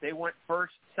 They went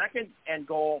second and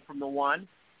goal from the 1.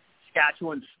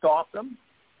 Saskatchewan stopped them.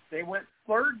 They went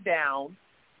third down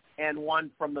and goal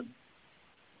from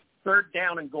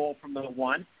the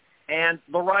 1, and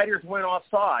the Riders went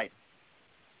offside,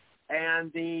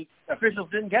 and the officials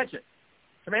didn't catch it.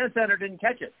 Command Center didn't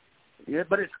catch it,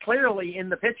 but it's clearly in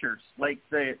the pictures. Like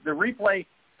the replay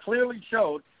clearly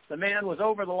showed the man was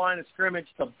over the line of scrimmage.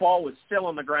 The ball was still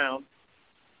on the ground.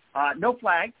 No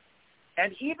flag,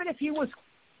 and even if he was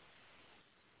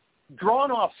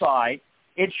drawn offside,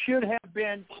 it should have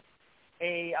been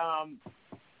a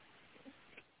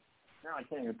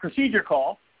procedure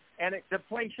call, and the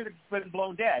play should have been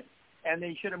blown dead, and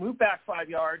they should have moved back 5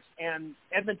 yards, and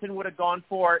Edmonton would have gone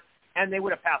for it, and they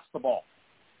would have passed the ball.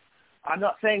 I'm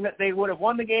not saying that they would have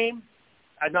won the game.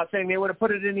 I'm not saying they would have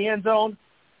put it in the end zone,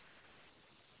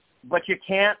 but you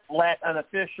can't let an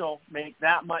official make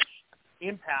that much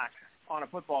impact on a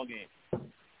football game.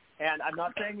 And I'm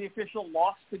not saying the official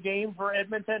lost the game for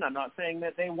Edmonton. I'm not saying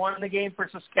that they won the game for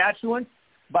Saskatchewan,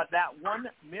 but that one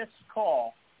missed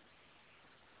call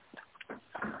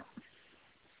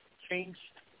changed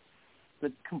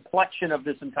the complexion of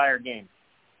this entire game,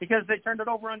 because they turned it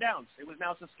over on downs. It was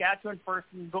now Saskatchewan first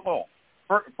and goal,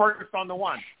 first on the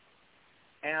 1.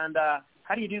 And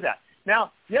how do you do that?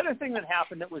 Now, the other thing that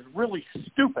happened that was really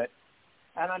stupid,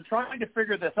 and I'm trying to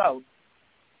figure this out,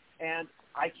 and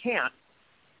I can't.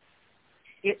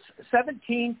 It's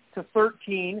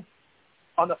 17-13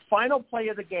 on the final play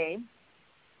of the game.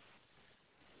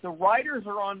 The Riders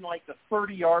are on like the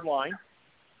 30-yard line.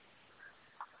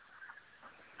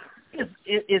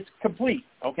 It's complete,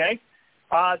 okay?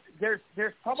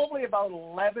 There's probably about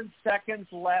 11 seconds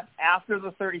left after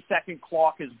the 30-second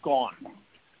clock is gone.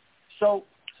 So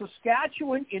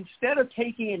Saskatchewan, instead of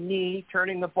taking a knee,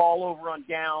 turning the ball over on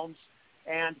downs,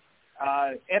 and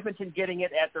Edmonton getting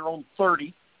it at their own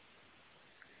 30,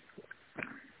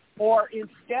 or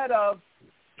instead of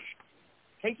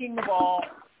taking the ball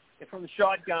from the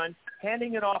shotgun,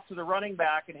 handing it off to the running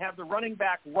back, and have the running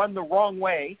back run the wrong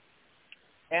way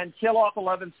and kill off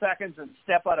 11 seconds and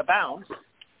step out of bounds,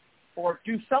 or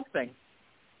do something,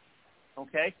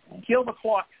 okay, kill the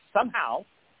clock somehow,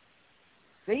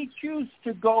 they choose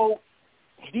to go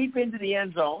deep into the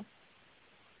end zone,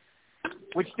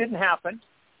 which didn't happen,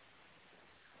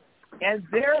 and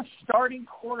their starting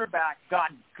quarterback got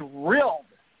drilled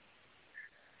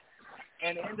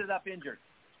and ended up injured,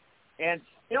 and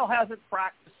still hasn't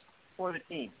practiced for the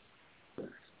team.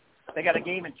 They got a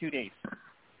game in 2 days.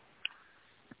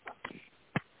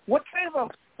 What kind of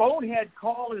a bonehead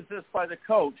call is this by the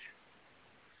coach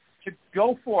to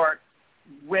go for it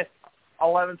with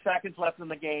 11 seconds left in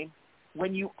the game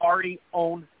when you already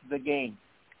own the game?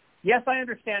 Yes, I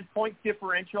understand point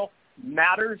differential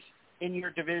matters in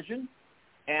your division,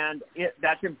 and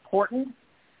that's important,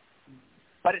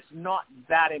 but it's not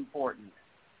that important.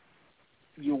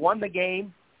 You won the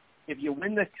game. If you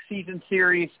win the season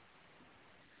series,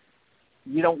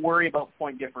 you don't worry about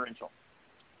point differential.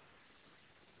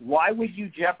 Why would you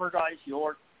jeopardize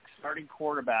your starting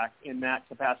quarterback in that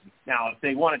capacity? Now, if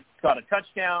they got a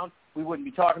touchdown, we wouldn't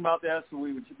be talking about this.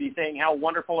 We would be saying how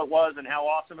wonderful it was and how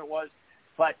awesome it was.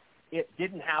 But it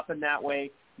didn't happen that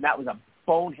way. That was a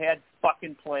bonehead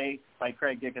fucking play by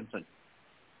Craig Dickinson.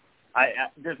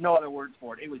 There's no other words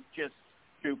for it. It was just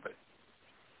stupid.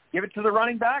 Give it to the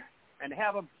running back and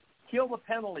have him kill the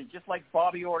penalty just like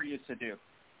Bobby Orr used to do.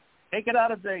 Take it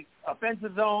out of the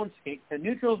offensive zone, skate to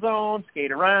neutral zone, skate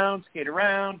around,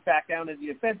 back down into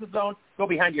the offensive zone, go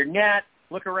behind your net,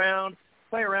 look around,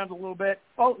 play around a little bit.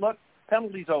 Oh, look,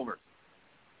 penalty's over.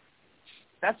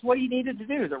 That's what he needed to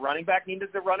do. The running back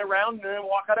needed to run around and then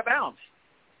walk out of bounds.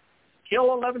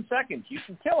 Kill 11 seconds. You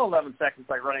can kill 11 seconds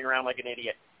by running around like an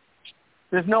idiot.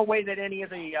 There's no way that any of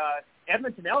the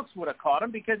Edmonton Elks would have caught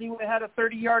him, because he would have had a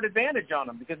 30-yard advantage on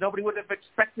him, because nobody would have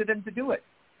expected him to do it.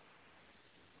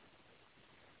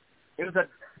 It was a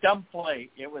dumb play.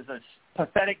 It was a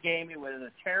pathetic game. It was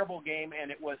a terrible game,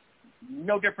 and it was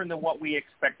no different than what we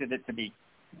expected it to be.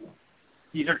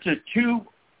 These are just two,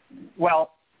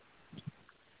 well,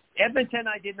 Edmonton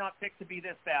I did not pick to be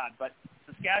this bad, but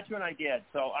Saskatchewan I did.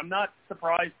 So I'm not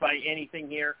surprised by anything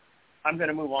here. I'm going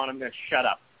to move on. I'm going to shut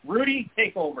up. Rudy,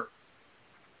 take over.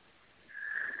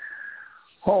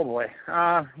 Oh, boy.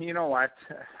 You know what?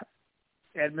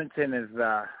 Edmonton's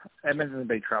in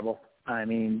big trouble. I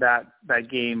mean, that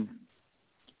game,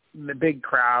 the big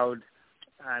crowd,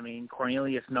 I mean,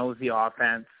 Cornelius knows the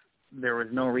offense. There was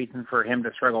no reason for him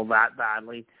to struggle that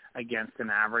badly against an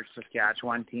average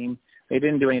Saskatchewan team. They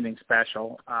didn't do anything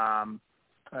special,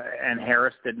 and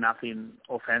Harris did nothing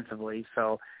offensively.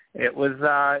 So it was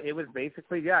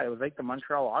basically, it was like the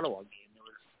Montreal-Ottawa game. It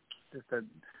was just a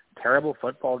terrible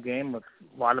football game with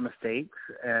a lot of mistakes,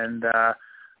 and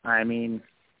I mean,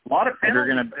 a lot of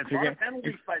penalties. If you're gonna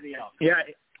penalties by the Elks. Yeah,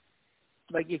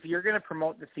 like if you're going to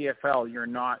promote the CFL, you're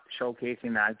not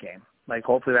showcasing that game. Like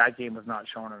hopefully that game was not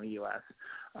shown in the U.S.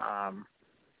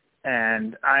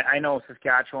 And I know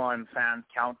Saskatchewan fans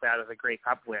count that as a Grey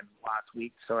Cup win last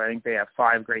week, so I think they have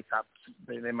 5 Grey Cups.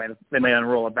 They might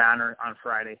unroll a banner on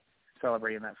Friday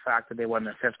celebrating that fact that they won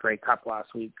their 5th Grey Cup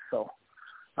last week. So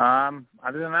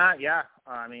other than that,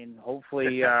 I mean,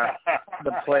 hopefully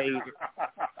the play.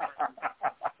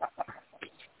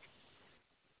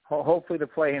 Hopefully the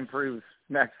play improves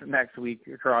next week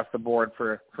across the board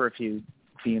for a few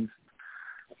teams.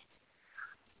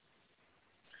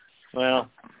 Well,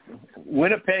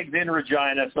 Winnipeg's in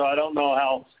Regina, so I don't know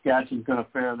how Saskatchewan's going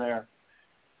to fare there.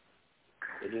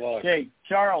 Good luck. Okay,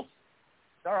 Charles,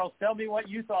 tell me what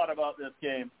you thought about this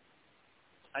game.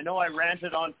 I know I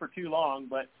ranted on for too long,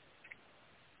 but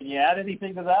can you add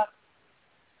anything to that?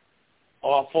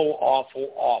 Awful,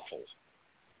 awful, awful.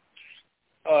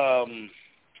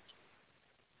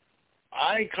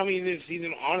 I, coming into this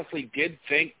season, honestly did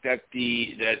think that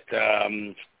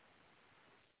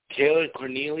Taylor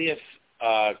Cornelius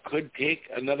could take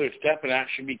another step and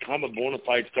actually become a bona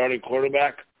fide starting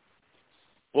quarterback.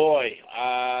 Boy,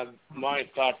 my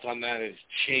thoughts on that has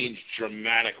changed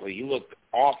dramatically. He looked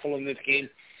awful in this game.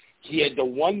 He had the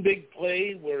one big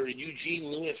play where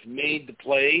Eugene Lewis made the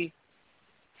play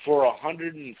for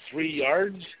 103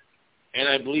 yards, and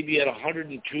I believe he had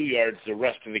 102 yards the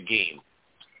rest of the game.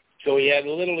 So he had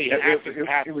literally half his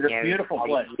passing yards on beautiful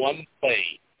play. One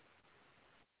play.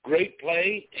 Great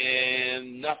play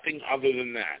and nothing other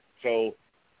than that. So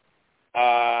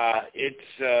it's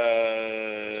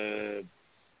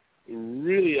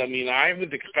really, I mean, I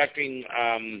was expecting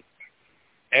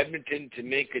Edmonton to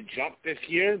make a jump this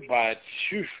year, but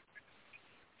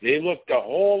they looked a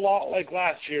whole lot like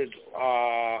last year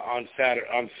on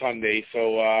Sunday.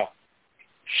 So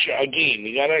again,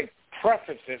 we got to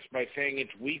preface this by saying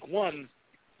it's week 1,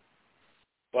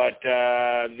 but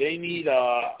they need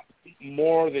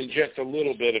more than just a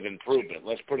little bit of improvement.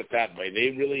 Let's put it that way.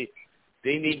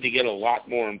 They need to get a lot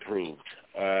more improved.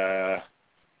 And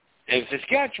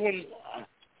Saskatchewan,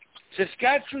 the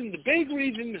big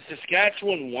reason that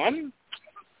Saskatchewan won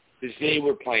is they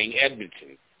were playing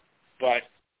Edmonton. But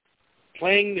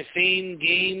playing the same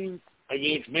game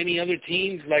against many other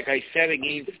teams, like I said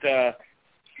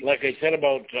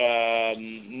about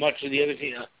much of the other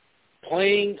teams,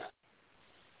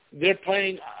 they're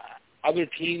playing other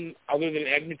team other than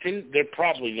Edmonton, they're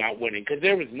probably not winning because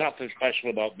there was nothing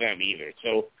special about them either.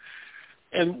 So,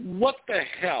 and what the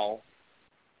hell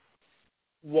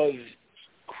was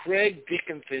Craig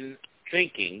Dickinson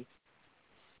thinking?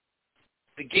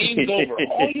 The game's over.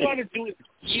 All you ought to do is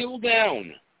kneel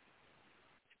down.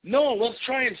 No, let's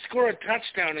try and score a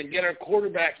touchdown and get our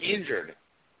quarterback injured.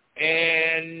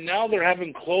 And now they're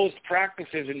having closed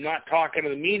practices and not talking to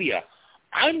the media.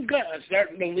 I'm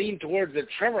starting to lean towards that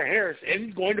Trevor Harris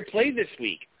isn't going to play this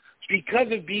week because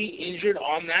of being injured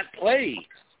on that play.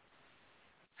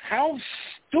 How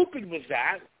stupid was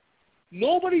that?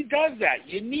 Nobody does that.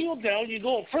 You kneel down, you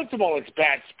go. First of all, it's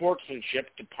bad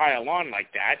sportsmanship to pile on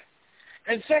like that.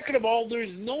 And second of all,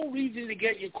 there's no reason to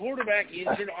get your quarterback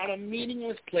injured on a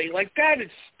meaningless play like that.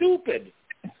 It's stupid.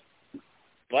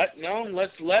 But no,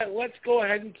 let's go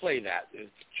ahead and play that. It's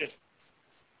just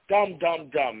dumb.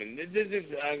 And this is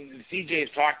CJ has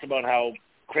talked about how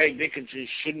Craig Dickinson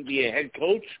shouldn't be a head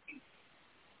coach.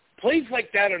 Plays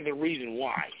like that are the reason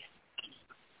why.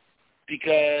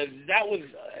 Because that was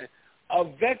a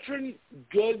veteran,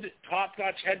 good,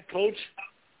 top-notch head coach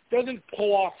doesn't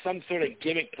pull off some sort of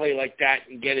gimmick play like that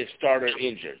and get his starter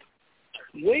injured.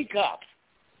 Wake up.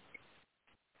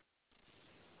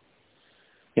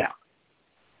 Yeah.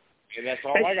 And that's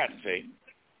all I got to say.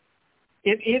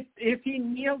 If he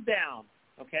kneeled down,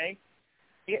 okay?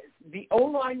 The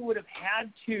O-line would have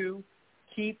had to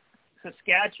keep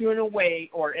Saskatchewan away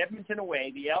or Edmonton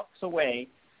away, the Elks away,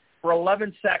 for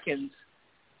 11 seconds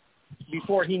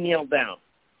before he kneeled down,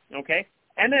 okay?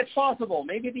 And that's possible.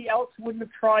 Maybe the Elks wouldn't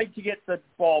have tried to get the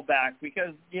ball back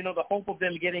because, the hope of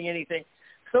them getting anything.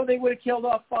 So they would have killed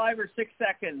off 5 or 6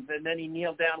 seconds, and then he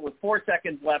kneeled down with 4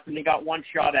 seconds left, and they got one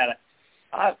shot at it.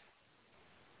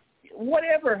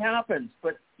 Whatever happens,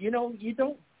 but, you don't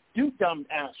do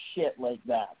dumb-ass shit like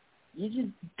that. You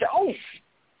just don't.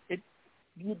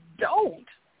 You don't.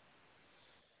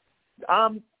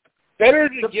 Better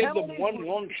to give them one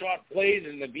long-shot play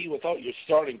than to be without your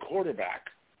starting quarterback.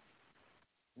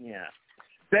 Yeah.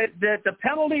 The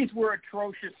penalties were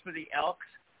atrocious for the Elks.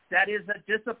 That is a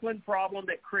discipline problem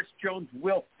that Chris Jones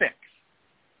will fix.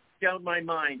 Down my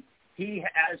mind. He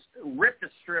has ripped a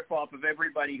strip off of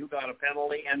everybody who got a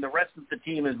penalty and the rest of the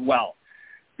team as well.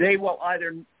 They will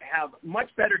either have much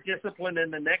better discipline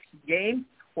in the next game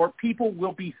or people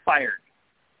will be fired.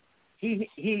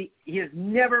 He has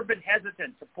never been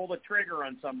hesitant to pull the trigger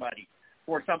on somebody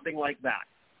for something like that.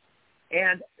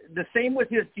 And the same with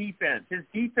his defense. His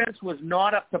defense was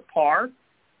not up to par,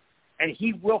 and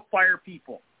he will fire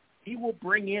people. He will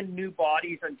bring in new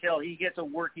bodies until he gets a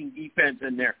working defense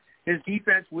in there. His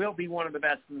defense will be one of the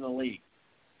best in the league.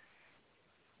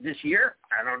 This year,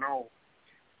 I don't know.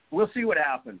 We'll see what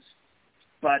happens.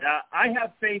 But I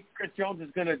have faith Chris Jones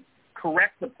is going to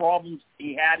correct the problems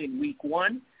he had in week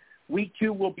 1. Week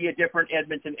 2 will be a different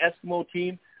Edmonton Eskimo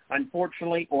team,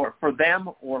 unfortunately, or for them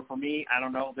or for me, I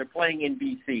don't know. They're playing in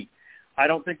BC. I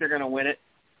don't think they're going to win it,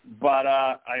 but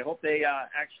I hope they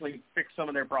actually fix some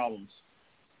of their problems.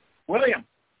 William,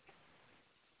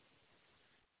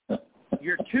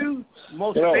 your two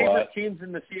most favorite teams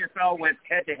in the CFL went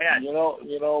head-to-head. You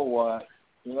know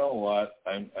what?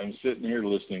 I'm sitting here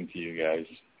listening to you guys,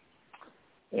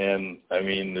 and, I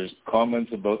mean, there's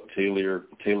comments about Taylor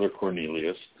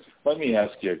Cornelius. Let me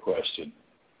ask you a question.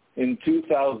 In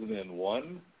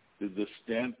 2001, did the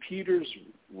Stampeders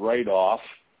write off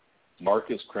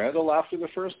Marcus Crandall after the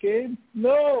first game?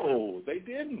 No, they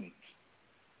didn't.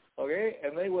 Okay?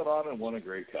 And they went on and won a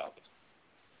Grey Cup.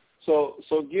 So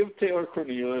give Taylor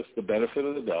Cornelius the benefit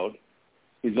of the doubt.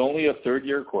 He's only a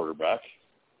third-year quarterback.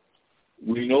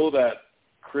 We know that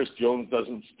Chris Jones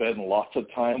doesn't spend lots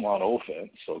of time on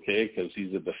offense, okay, because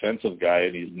he's a defensive guy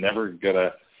and he's never going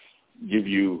to give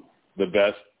you the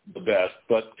best.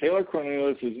 But Taylor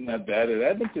Cornelius isn't that bad, and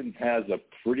Edmonton has a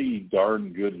pretty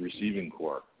darn good receiving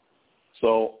core.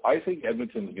 So I think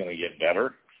Edmonton's going to get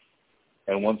better.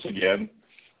 And once again,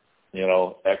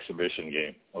 exhibition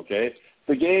game, okay?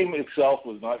 The game itself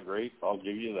was not great, I'll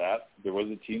give you that. There was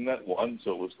a team that won,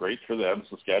 so it was great for them.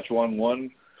 Saskatchewan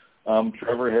won.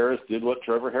 Trevor Harris did what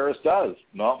Trevor Harris does,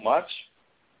 not much.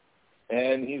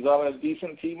 And he's on a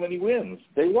decent team and he wins.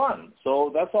 They won,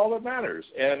 so that's all that matters.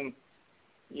 And,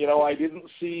 I didn't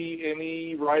see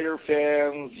any Rider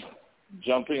fans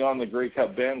jumping on the Grey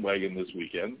Cup bandwagon this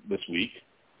week,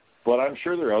 but I'm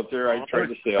sure they're out there. I tried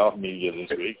to stay off media this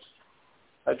week.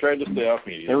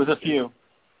 There was a few.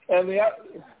 And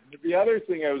the other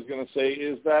thing I was going to say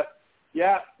is that,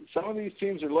 some of these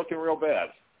teams are looking real bad,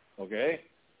 okay?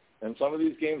 And some of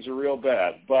these games are real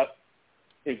bad. But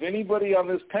if anybody on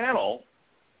this panel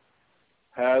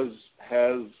has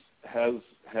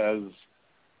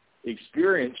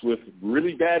experience with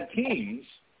really bad teams,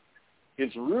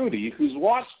 it's Rudy, who's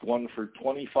watched one for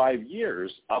 25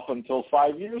 years up until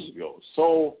 5 years ago.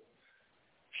 So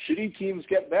shitty teams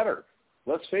get better.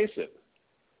 Let's face it.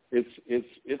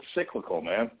 It's cyclical,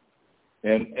 man.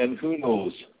 And who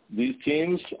knows? These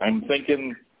teams, I'm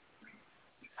thinking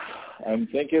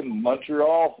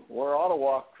Montreal or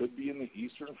Ottawa could be in the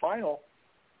Eastern Final.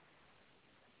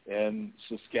 And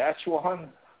Saskatchewan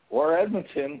or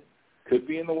Edmonton could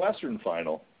be in the Western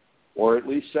Final, or at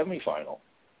least semifinal.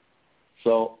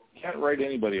 So can't write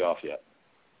anybody off yet.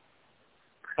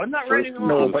 I'm not writing them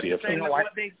off, but saying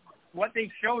what they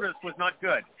showed us was not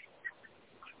good.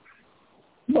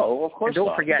 No, of course don't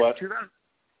not. Forget,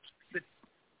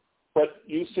 but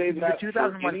you say that the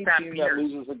for any team that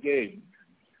loses a game.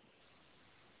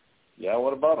 Yeah,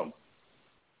 what about them?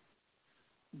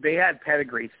 They had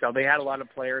pedigree still. They had a lot of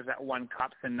players that won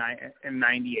cups in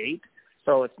 98.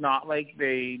 So it's not like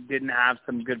they didn't have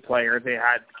some good players. They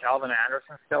had Calvin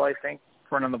Anderson still, I think,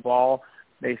 running the ball.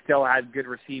 They still had good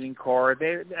receiving core.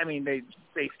 They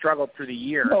struggled through the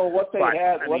year. No, what they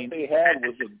had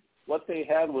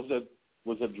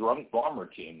was a drunk Bomber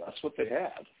team. That's what they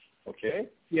had. Okay.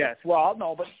 Yes. Well,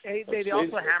 no, but they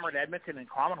also hammered Edmonton and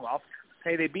Commonwealth.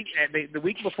 Hey, they beat the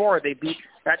week before. They beat.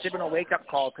 That should have been a wake-up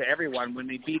call to everyone when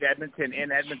they beat Edmonton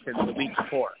in Edmonton the week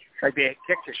before. Like, they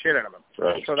kicked the shit out of them.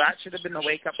 Right. So that should have been the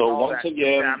wake-up so call. Once that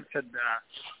again, Sam should,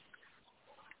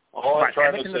 all I'm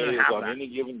trying Edmonton to say is on that. any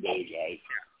given day, guys.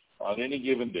 Yeah. On any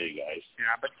given day, guys.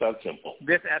 Yeah, but it's that simple.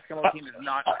 This Eskimo team is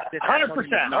not. This 100%. Eskimo team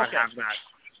does not Okay. have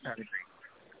that.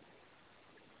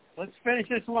 Let's finish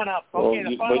this one up. Okay,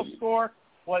 the final score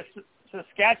was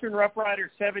Saskatchewan Roughriders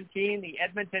 17, the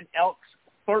Edmonton Elks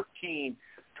 13.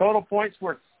 Total points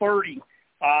were 30.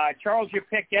 Charles, you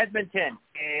picked Edmonton.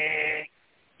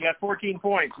 You got 14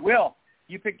 points. Will,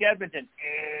 you picked Edmonton.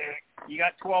 You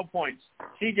got 12 points.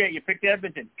 CJ, you picked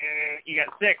Edmonton. You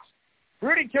got 6.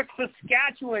 Rudy took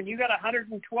Saskatchewan. You got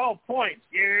 112 points.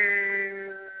 Yeah,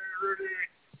 Rudy.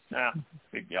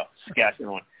 Big deal.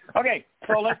 Saskatchewan won. Okay,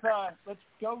 so let's go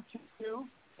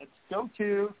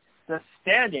to the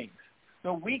standings.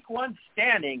 The Week 1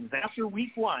 standings. After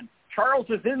Week 1, Charles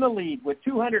is in the lead with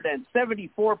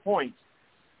 274 points,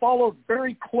 followed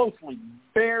very closely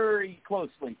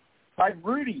by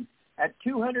Rudy at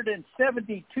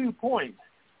 272 points,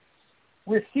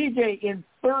 with CJ in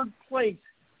third place,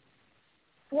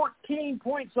 14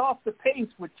 points off the pace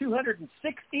with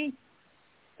 260,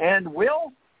 and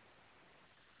Will,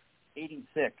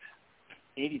 86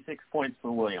 points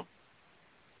for William.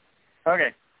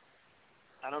 Okay.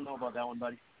 I don't know about that one,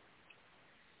 buddy.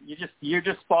 You're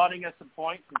just spotting us some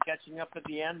points and catching up at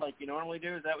the end like you normally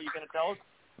do. Is that what you're going to tell us?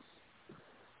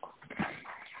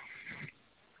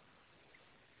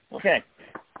 Okay.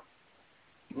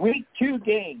 Week 2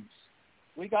 games.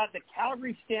 We got the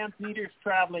Calgary Stampeders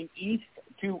traveling east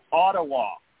to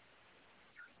Ottawa.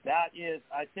 That is,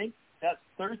 I think that's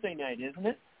Thursday night, isn't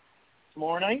it?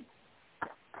 Tomorrow night?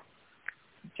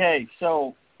 Okay,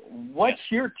 so what's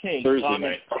your take Thursday on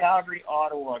night. the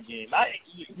Calgary-Ottawa game? I'm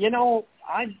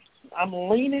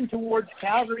leaning towards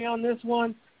Calgary on this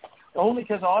one, only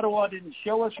because Ottawa didn't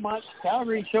show us much.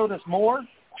 Calgary showed us more.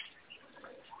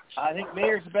 I think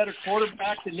Mayer's a better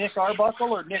quarterback than Nick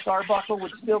Arbuckle, or Nick Arbuckle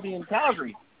would still be in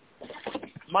Calgary.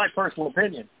 My personal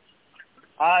opinion.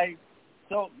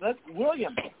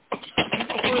 William, you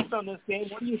go first on this game.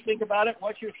 What do you think about it?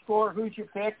 What's your score? Who's your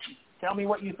pick? Tell me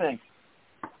what you think.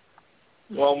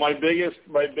 Well, my biggest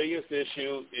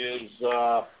issue is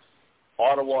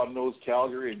Ottawa knows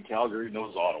Calgary and Calgary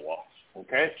knows Ottawa.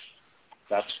 Okay,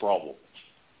 that's the problem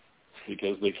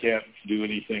because they can't do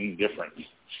anything different,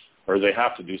 or they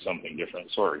have to do something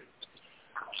different. Sorry.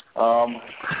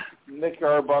 Nick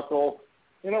Arbuckle,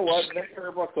 you know what? Nick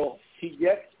Arbuckle, he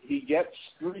gets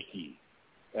streaky,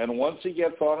 and once he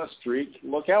gets on a streak,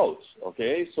 look out.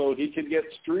 Okay, so he could get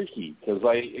streaky because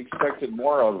I expected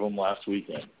more out of him last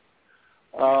weekend.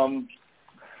 Of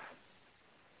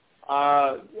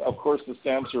course, the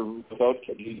Stamps are without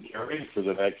Carey for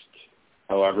the next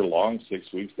however long,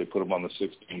 6 weeks. They put him on the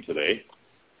 16 today,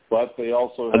 but they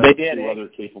also have other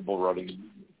capable running.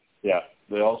 Yeah,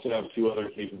 they also have 2 other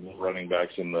capable running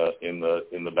backs in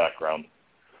the background.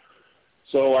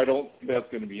 So I don't think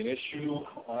that's going to be an issue.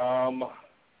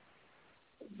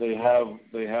 They have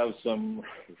some.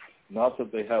 Not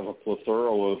that they have a plethora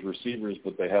of receivers,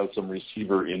 but they have some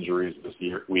receiver injuries this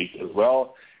week as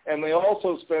well. And they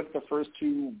also spent the first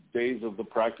 2 days of the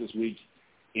practice week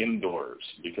indoors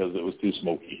because it was too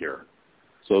smoky here.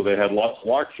 So they had lots of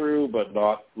walkthrough, but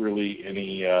not really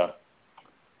any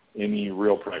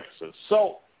real practices.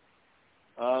 So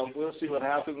we'll see what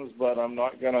happens, but I'm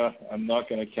not gonna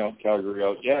count Calgary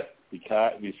out yet.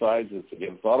 Besides, it's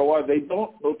against Ottawa. They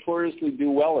don't notoriously do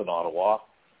well in Ottawa.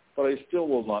 But I still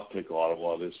will not pick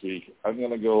Ottawa this week. I'm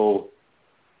going to go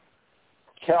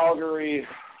Calgary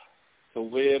to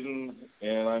win,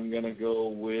 and I'm going to go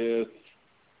with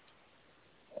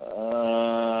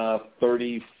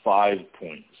 35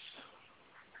 points.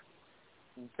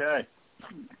 Okay.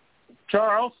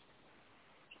 Charles?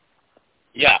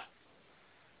 Yeah.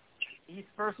 East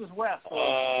versus West.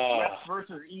 West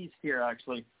versus East here,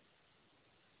 actually.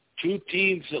 2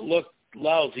 teams that looked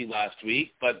lousy last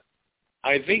week, but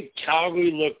I think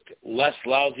Calgary looked less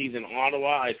lousy than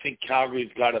Ottawa. I think Calgary's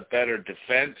got a better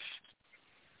defense.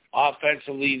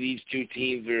 Offensively, these 2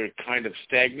 teams are kind of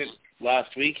stagnant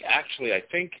last week. Actually, I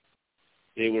think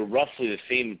they were roughly the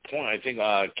same point. I think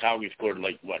Calgary scored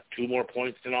 2 more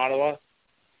points than Ottawa.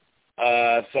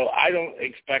 So I don't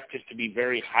expect this to be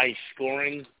very high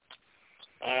scoring.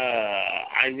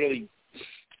 I really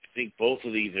think both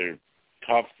of these are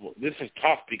tough. This is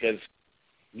tough because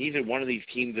neither one of these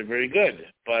teams are very good,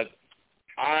 but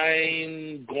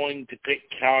I'm going to pick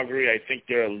Calgary. I think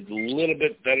they're a little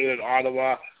bit better than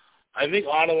Ottawa. I think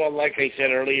Ottawa, like I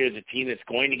said earlier, is a team that's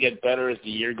going to get better as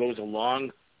the year goes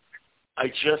along. I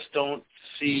just don't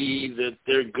see that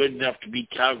they're good enough to beat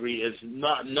Calgary. As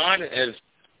not as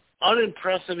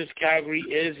unimpressive as Calgary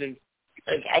is, and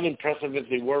as unimpressive as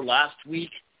they were last week.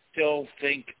 Still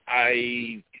think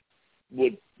I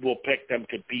will pick them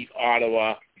to beat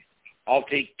Ottawa. I'll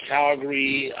take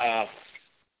Calgary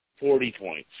 40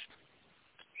 points.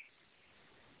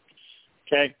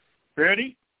 Okay.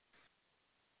 Ready?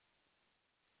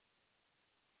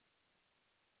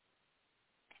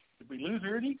 Did we lose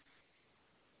Rudy?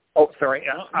 Oh, sorry.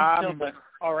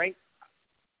 All right.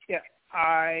 Yeah,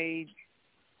 I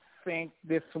think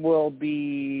this will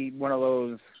be one of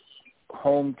those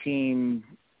home team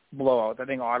blowouts. I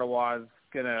think Ottawa's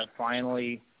going to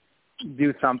finally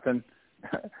do something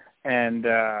and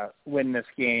win this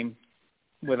game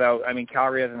without,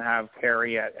 Calgary doesn't have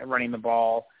Terry at running the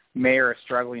ball. Mayer is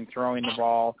struggling throwing the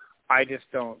ball. I just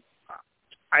don't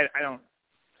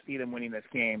see them winning this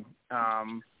game.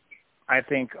 I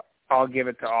think I'll give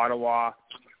it to Ottawa.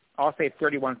 I'll say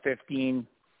 31-15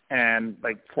 and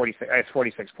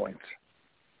 46 points.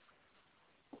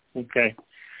 Okay.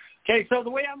 Okay, so the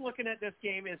way I'm looking at this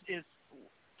game is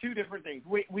two different things.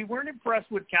 We weren't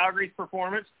impressed with Calgary's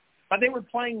performance, but they were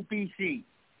playing BC.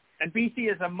 And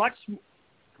BC is a much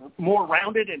more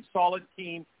rounded and solid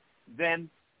team than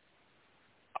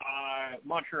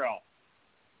Montreal.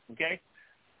 Okay?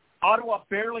 Ottawa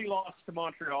barely lost to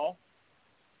Montreal.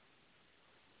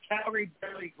 Calgary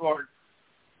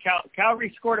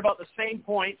scored about the same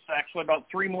points, actually about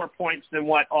 3 more points than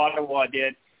what Ottawa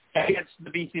did against the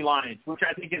BC Lions, which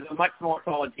I think is a much more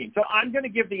solid team. So I'm going to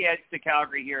give the edge to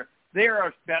Calgary here. They're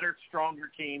a better, stronger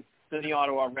team than the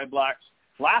Ottawa Redblacks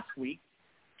last week.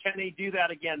 Can they do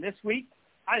that again this week?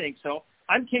 I think so.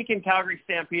 I'm taking Calgary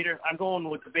Stampeders. I'm going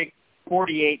with the big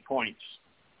 48 points.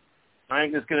 I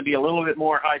think it's going to be a little bit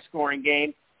more high-scoring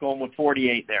game, going with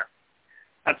 48 there.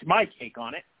 That's my take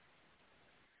on it.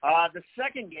 The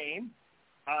second game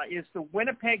is the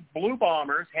Winnipeg Blue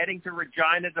Bombers heading to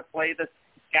Regina to play the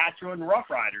Saskatchewan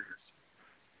Roughriders.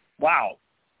 Wow.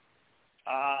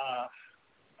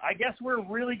 I guess we're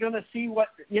really going to see what,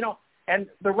 and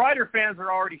the Rider fans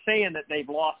are already saying that they've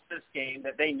lost this game,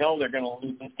 that they know they're going to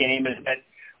lose this game, and that,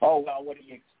 what do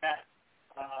you expect?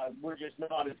 We're just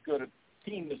not as good a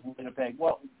team as Winnipeg.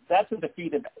 Well, that's a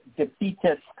defeatist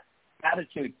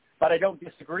attitude, but I don't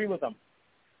disagree with them.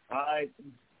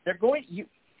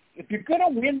 If you're going to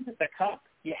win the cup,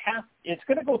 it's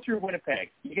going to go through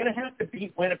Winnipeg. You're going to have to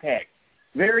beat Winnipeg.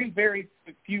 Very, very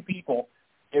few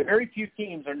very few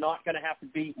teams are not going to have to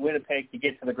beat Winnipeg to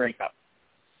get to the Grey Cup.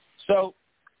 So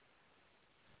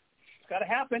it's got to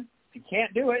happen. If you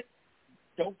can't do it,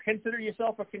 don't consider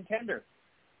yourself a contender.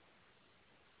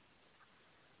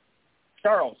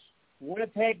 Charles,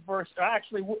 Winnipeg versus,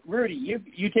 actually, Rudy,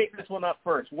 you take this one up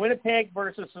first. Winnipeg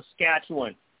versus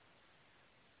Saskatchewan.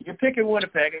 You're picking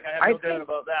Winnipeg. I have no doubt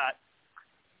about that.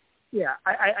 Yeah,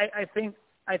 I think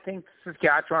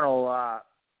Saskatchewan will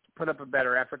put up a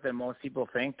better effort than most people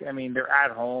think. They're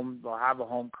at home. They'll have a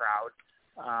home crowd.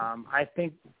 I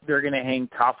think they're going to hang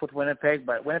tough with Winnipeg,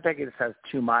 but Winnipeg just has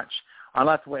too much.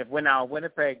 Unless if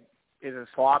Winnipeg is as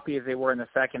sloppy as they were in the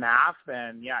second half,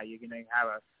 then, yeah, you're going to have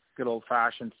a good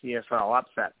old-fashioned CFL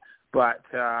upset. But,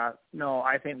 no,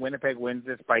 I think Winnipeg wins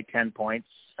this by 10 points,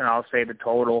 and I'll say the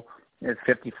total is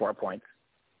 54 points.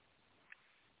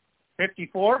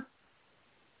 54?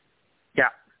 Yeah.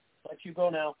 Let you go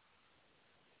now.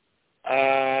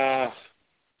 I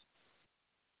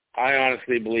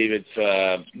honestly believe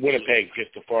it's Winnipeg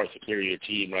just a far superior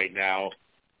team right now.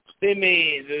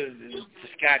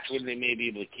 Saskatchewan, they may be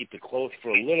able to keep it close for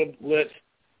a little bit,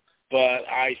 but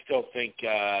I still think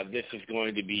this is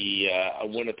going to be a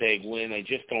Winnipeg win. I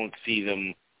just don't see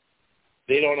them.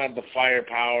 They don't have the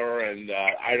firepower, and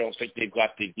I don't think they've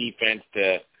got the defense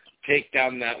to take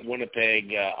down that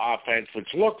Winnipeg offense,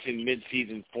 which looks in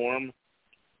mid-season form.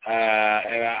 And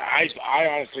I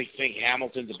honestly think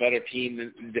Hamilton's a better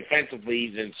team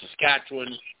defensively than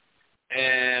Saskatchewan,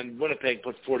 and Winnipeg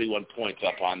put 41 points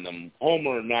up on them. Home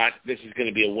or not, this is going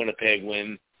to be a Winnipeg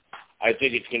win. I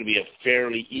think it's going to be a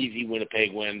fairly easy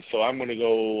Winnipeg win, so I'm going to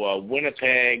go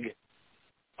Winnipeg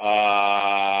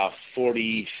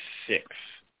 46.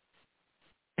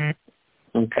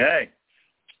 Okay.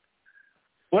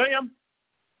 William?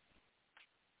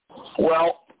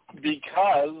 Well,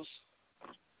 because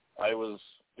I was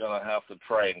going to have to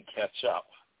try and catch up,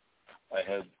 I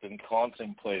had been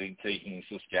contemplating taking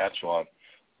Saskatchewan,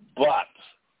 but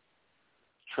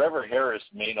Trevor Harris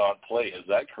may not play. Is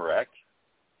that correct?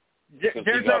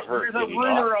 There's a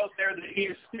rumor out there that he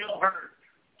is still hurt.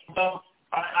 So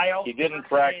I also he didn't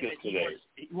practice today.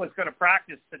 He was going to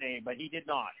practice today, but he did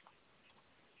not.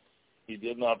 He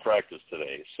did not practice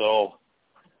today. So,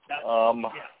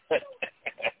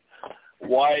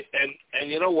 why? And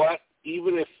you know what?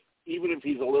 Even if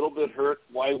he's a little bit hurt,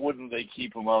 why wouldn't they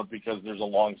keep him out? Because there's a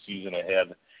long season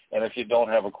ahead, and if you don't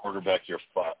have a quarterback, you're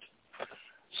fucked.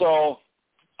 So,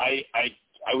 I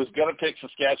was going to pick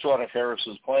Saskatchewan if Harris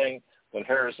was playing, but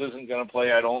Harris isn't going to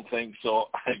play, I don't think. So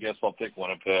I guess I'll pick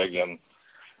Winnipeg. And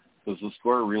does the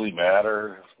score really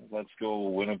matter? Let's go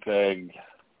Winnipeg.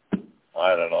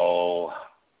 I don't know.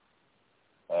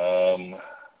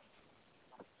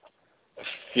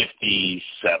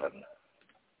 57.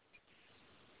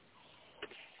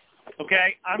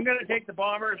 Okay, I'm going to take the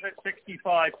Bombers at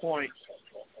 65 points.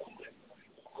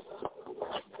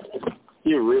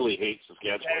 You really hate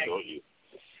Saskatchewan, don't you?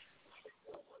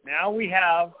 Now we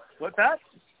have, what's that?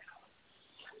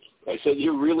 I said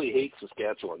you really hate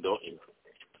Saskatchewan, don't you?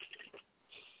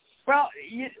 Well,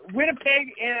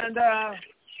 Winnipeg and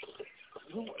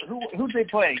who'd they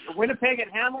play? Winnipeg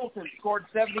and Hamilton scored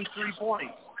 73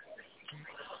 points.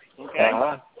 Okay?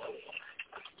 Uh-huh.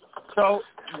 So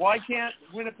why can't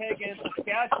Winnipeg and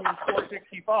Saskatchewan score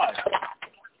 65?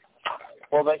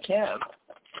 Well, they can.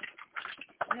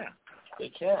 Yeah. They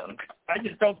can. I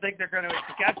just don't think they're going to.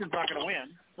 Saskatchewan's not going to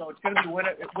win, so it's going to be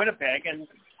Winnipeg, and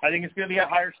I think it's going to be a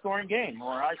higher scoring game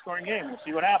or a high scoring game. We'll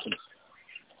see what happens.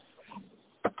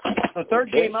 The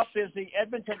third game up is the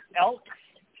Edmonton Elks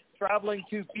traveling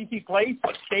to BC Place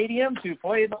Stadium to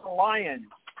play the Lions.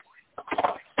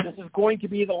 This is going to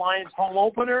be the Lions' home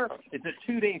opener. It's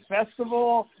a 2-day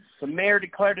festival. The mayor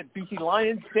declared it BC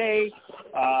Lions Day.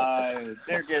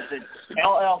 There's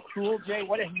LL Cool J.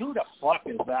 Who the fuck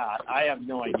is that? I have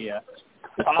no idea.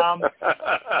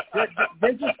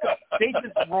 They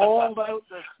just rolled out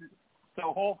the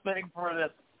whole thing for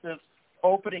this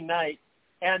opening night,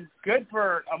 and good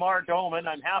for Amar Doman.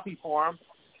 I'm happy for him.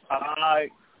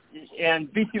 And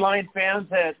BC Lions fans,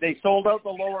 they sold out the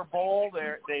lower bowl.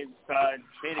 They've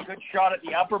made a good shot at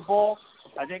the upper bowl.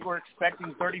 I think we're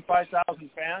expecting 35,000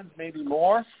 fans, maybe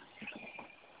more.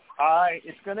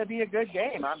 It's going to be a good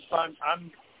game. I'm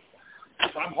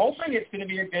hoping it's going to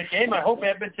be a good game. I hope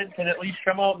Edmonton can at least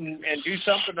come out and do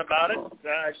something about it.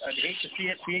 I'd hate to see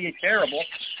it be terrible.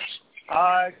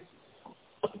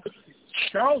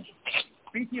 Charles,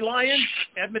 BC Lions,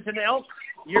 Edmonton Elks,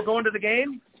 you're going to the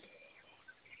game?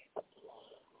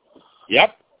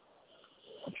 Yep.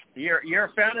 You're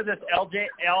a fan of this LL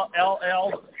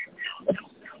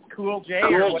Cool J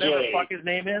or whatever the fuck his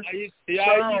name is? I used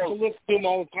to look to him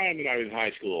all the time when I was in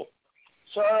high school.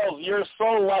 Charles, you're so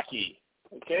lucky.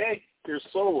 Okay? You're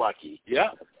so lucky. Yeah.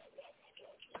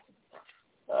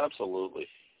 Absolutely.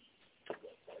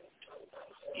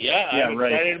 Yeah, I'm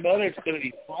excited about it. It's going to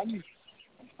be fun.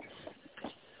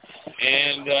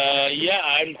 And,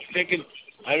 I'm thinking,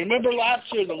 I remember last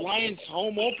year, the Lions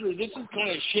home opener, this is kind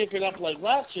of shaping up like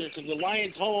last year, because the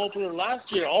Lions home opener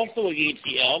last year also against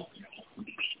the Elks.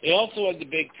 They also had the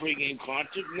big pregame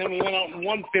concert, and then we went out and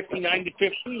won 59-15.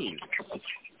 Is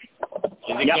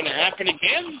it going to happen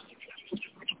again?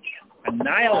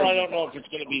 Annihilate. Well, I don't know if it's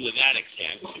going to be to that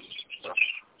extent.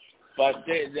 But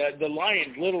the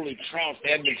Lions literally trounced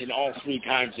Edmonton all 3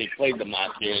 times they played them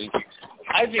last year. And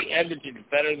I think Edmonton's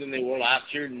better than they were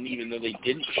last year, and even though they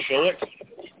didn't show it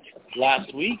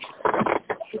last week,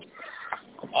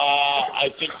 I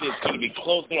think it's going to be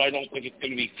closer. I don't think it's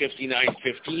going to be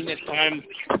 59-15 this time,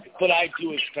 but I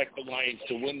do expect the Lions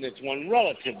to win this one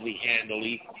relatively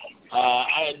handily.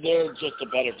 They're just a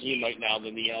better team right now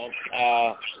than the Elks.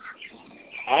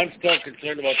 I'm still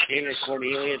concerned about Tanner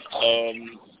Cornelius.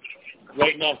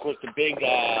 Right now, of course, the big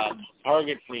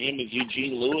target for him is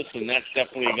Eugene Lewis, and that's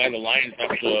definitely a guy the Lions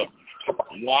have to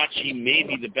watch. He may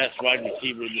be the best wide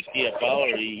receiver in the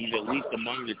CFL, or he's at least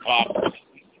among the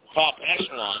top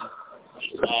echelon.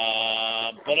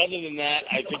 But other than that,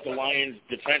 I think the Lions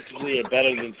defensively are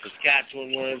better than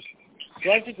Saskatchewan was.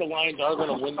 So I think the Lions are going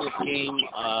to win this game.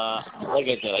 Like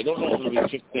I said, I don't know if it'll be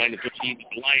 59-15, but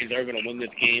the Lions are going to win this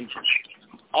game.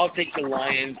 I'll take the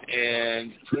Lions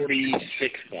and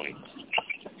 46 points.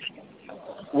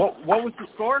 What was the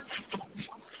score?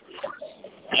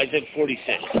 I said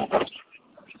 46.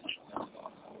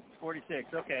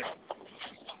 46, okay.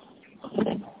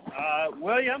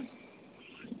 William?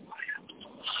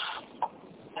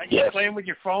 Are you playing with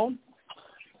your phone?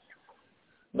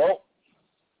 Nope.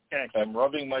 Okay. I'm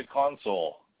rubbing my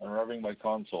console.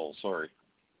 Sorry.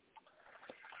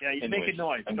 Yeah, you're making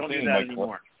noise. Don't do that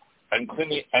anymore. I'm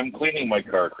cleaning my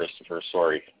car, Christopher.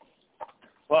 Sorry.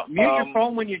 Well, mute your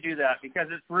phone when you do that because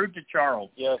it's rude to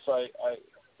Charles. Yes,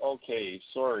 okay,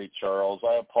 sorry, Charles.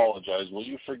 I apologize. Will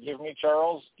you forgive me,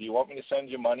 Charles? Do you want me to send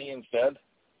you money instead?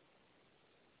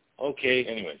 Okay.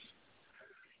 Anyways.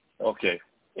 Okay.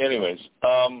 Anyways,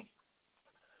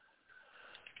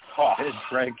 It's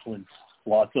Franklin.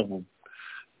 Lots of them.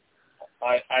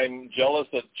 I'm jealous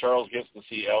that Charles gets to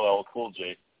see LL Cool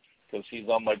J because he's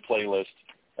on my playlist,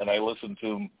 and I listen to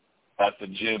him at the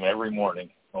gym every morning.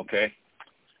 Okay.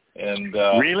 And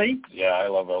Really? Yeah, I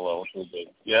love LL Cool J.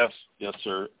 Yes,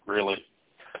 sir. Really.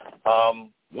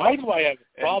 Why do I have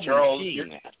a problem Charles, seeing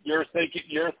that? You're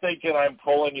thinking I'm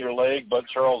pulling your leg, but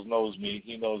Charles knows me.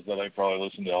 He knows that I probably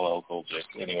listen to LL Cool J.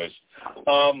 Anyways,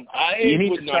 you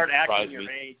need to start acting your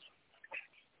age.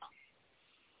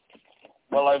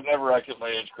 Well, I've never acted my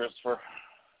age, Christopher.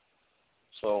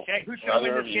 So okay, who's going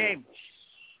to win this game?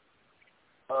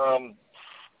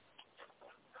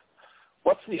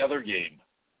 What's the other game?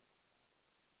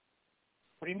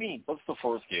 What do you mean? What's the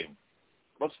fourth game?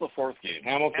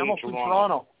 Hamilton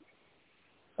Toronto.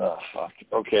 Oh, fuck.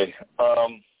 Okay. I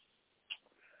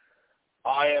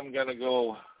am going to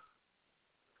go.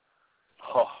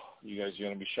 Oh, you guys are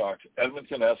going to be shocked.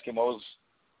 Edmonton Eskimos.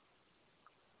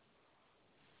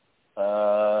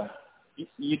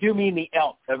 You do mean the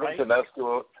Elks, Edmonton right?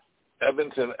 Eskimo.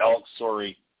 Edmonton Elks,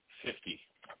 50.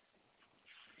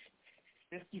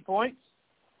 50 points?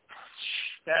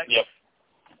 Yep.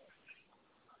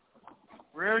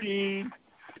 Rudy.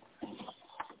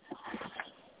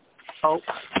 Oh.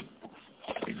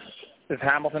 Is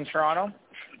Hamilton Toronto?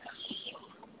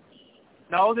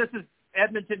 No, this is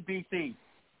Edmonton, BC.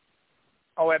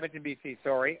 Oh, Edmonton, BC.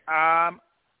 Sorry. I'm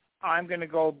going to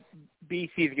go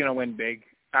BC's going to win big.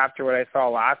 After what I saw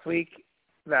last week,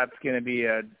 that's going to be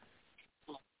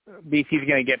BC's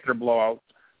going to get their blowout.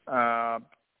 I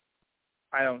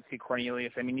don't see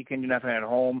Cornelius. I mean, you can do nothing at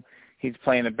home. He's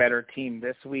playing a better team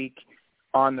this week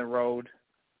on the road.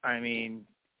 I mean,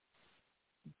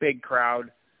 big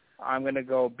crowd. I'm going to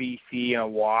go BC in a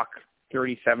walk,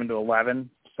 37-11.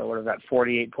 So what is that,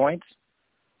 48 points?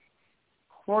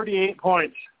 48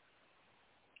 points.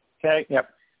 Okay. Yep.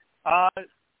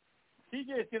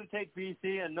 CJ is going to take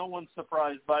BC, and no one's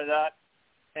surprised by that.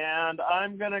 And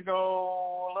I'm going to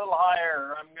go a little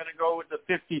higher. I'm going to go with the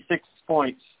 56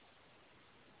 points.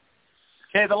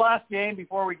 Okay, the last game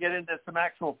before we get into some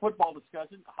actual football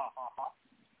discussion.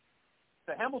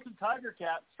 The Hamilton Tiger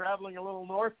Cats traveling a little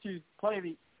north to play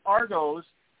the Argos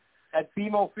at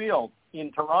BMO Field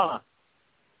in Toronto.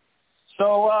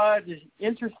 So,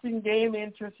 interesting game,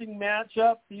 interesting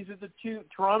matchup. These are the two.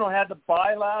 Toronto had to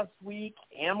bye last week.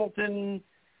 Hamilton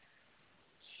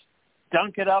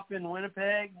dunk it up in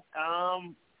Winnipeg.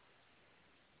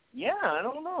 Yeah, I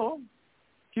don't know.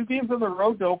 2 games on the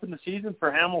road to open the season for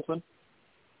Hamilton.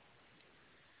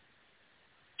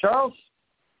 Charles,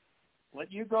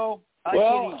 let you go.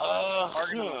 So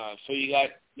you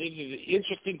got, this is an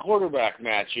interesting quarterback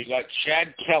match. You got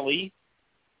Chad Kelly,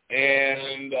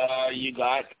 and you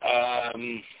got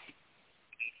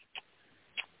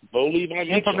Bo Levi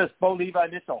Mitchell. Infamous Bo Levi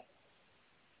Mitchell.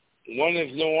 One has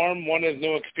no arm, one has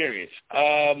no experience.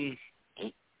 Well,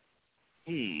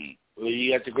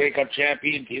 you got the Grey Cup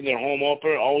champions in their home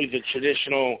opener, always a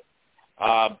traditional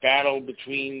battle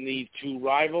between these two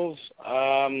rivals.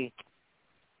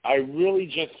 I really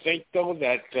just think, though,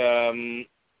 that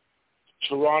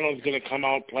Toronto's going to come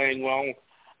out playing well.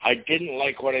 I didn't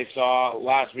like what I saw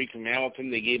last week from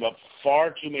Hamilton. They gave up far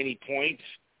too many points.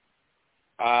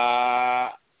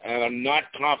 And I'm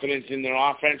not confident in their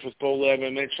offense with Bo Levi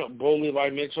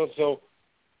Mitchell. So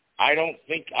I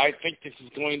think this is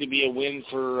going to be a win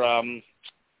for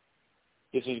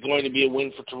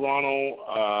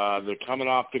Toronto. They're coming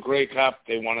off the Grey Cup.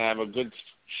 They want to have a good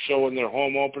show in their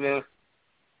home opener.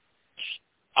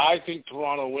 I think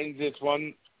Toronto wins this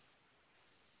one.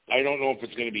 I don't know if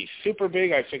it's going to be super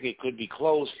big. I think it could be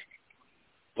close.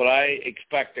 But I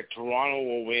expect that Toronto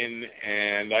will win,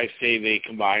 and I say they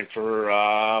combine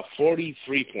for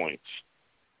 43 points.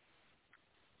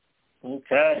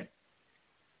 Okay.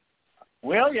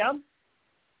 William?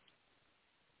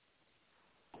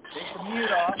 Take the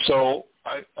mute off. So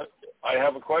I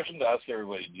have a question to ask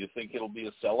everybody. Do you think it'll be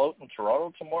a sellout in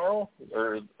Toronto tomorrow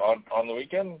or on the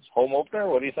weekend? Home opener?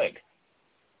 What do you think?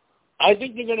 I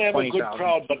think they're going to have a good 20,000.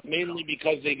 crowd, but mainly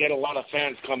because they get a lot of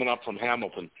fans coming up from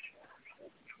Hamilton.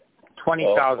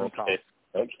 20,000 okay.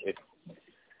 Okay.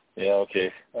 Yeah,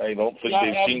 okay. I don't think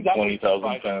they've seen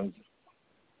 20,000 fans.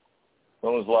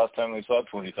 When was the last time they saw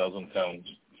 20,000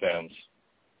 fans?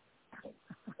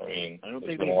 I mean, I don't it's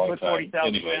think been they a long put time.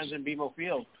 40,000 Anyways. fans in BMO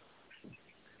Field.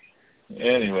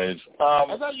 Anyways.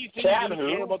 I thought you said Chad you didn't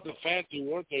who? care about the fans who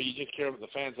weren't there. You just care about the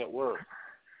fans that were.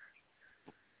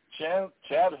 Chad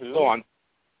who? Go on.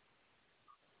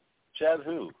 Chad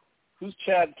who? Who's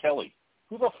Chad Kelly?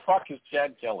 Who the fuck is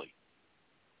Chad Kelly?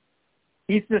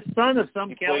 He's the son of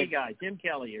some Kelly guy, Tim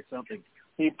Kelly or something.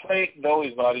 He played. No,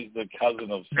 he's not. He's the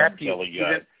cousin of some Kelly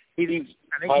guy. He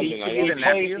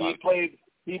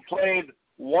played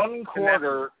one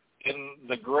quarter in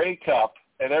the Grey Cup,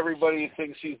 and everybody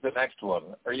thinks he's the next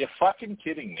one. Are you fucking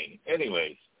kidding me?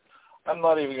 Anyways, I'm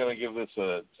not even going to give this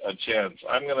a chance.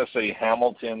 I'm going to say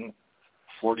Hamilton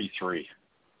 43.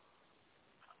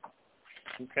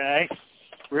 Okay.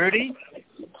 Rudy?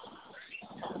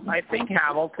 I think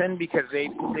Hamilton, because they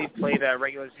played a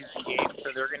regular season game,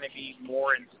 so they're going to be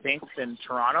more in sync than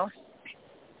Toronto.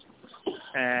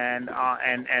 And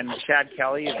Chad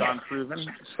Kelly is unproven,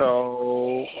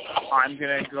 so I'm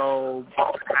going to go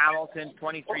Hamilton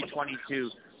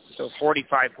 23-22, so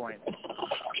 45 points.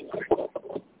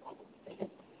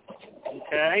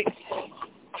 Okay.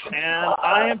 And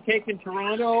I am taking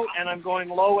Toronto, and I'm going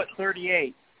low at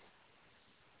 38.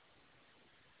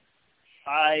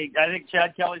 I think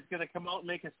Chad Kelly's going to come out and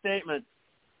make a statement.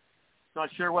 Not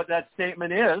sure what that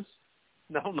statement is.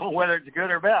 Don't know whether it's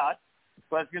good or bad,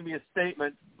 but it's going to be a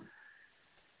statement.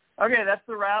 Okay, that's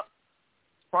the wrap.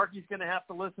 Sparky's going to have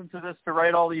to listen to this to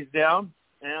write all these down.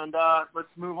 And let's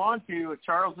move on to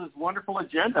Charles's wonderful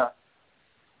agenda.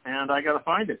 And I got to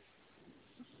find it.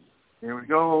 Here we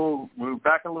go. Move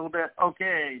back a little bit.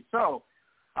 Okay, so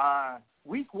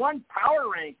week 1 power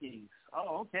rankings.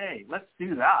 Oh, okay. Let's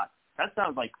do that. That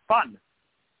sounds like fun.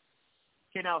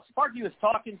 Okay, now Sparky was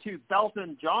talking to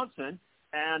Belton Johnson,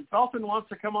 and Belton wants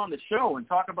to come on the show and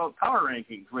talk about power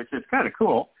rankings, which is kind of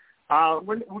cool.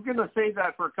 We're going to save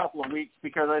that for a couple of weeks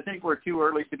because I think we're too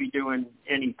early to be doing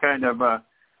any kind of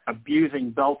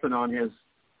abusing Belton on his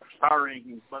power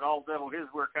rankings, but although his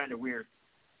were kind of weird.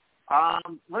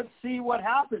 Let's see what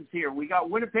happens here. We got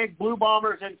Winnipeg Blue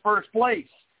Bombers in first place.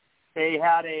 They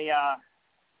had a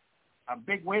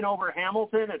big win over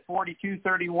Hamilton at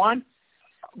 42-31.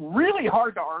 Really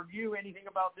hard to argue anything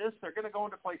about this. They're going to go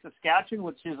into play Saskatchewan,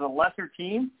 which is a lesser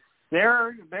team.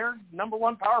 They're number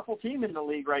 1 powerful team in the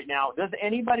league right now. Does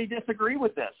anybody disagree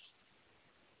with this?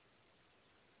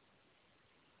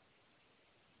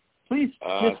 Please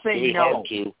just say really no. Hard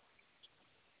to.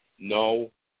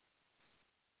 No.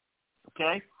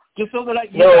 Okay, just so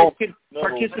that you guys can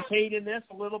participate in this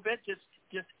a little bit. Just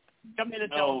come in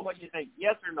and tell us what you think.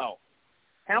 Yes or no?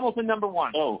 Hamilton number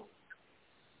 1. No.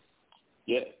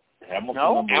 Yeah. Hamilton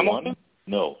no? number Hamilton? 1?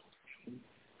 No.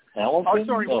 Hamilton? Oh,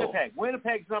 sorry, no. Winnipeg.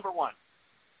 Winnipeg's number 1.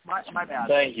 My bad.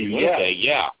 Thank you. Winnipeg,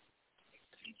 yeah.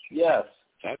 Yes.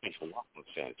 That makes a lot more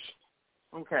sense.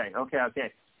 Okay.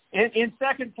 In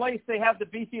second place, they have the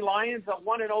BC Lions, a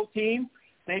 1-0 team.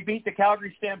 They beat the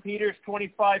Calgary Stampeders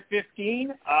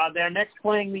 25-15. They're next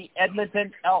playing the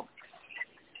Edmonton Elks.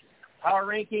 Power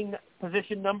ranking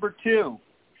position number 2.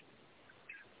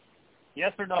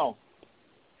 Yes or no?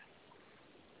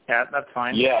 Yeah, that's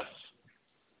fine. Yes.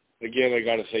 Again, I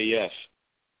got to say yes.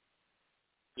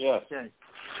 Yes. Okay.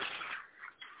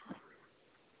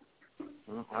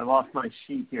 I lost my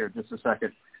sheet here. Just a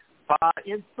second.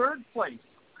 In third place,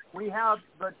 we have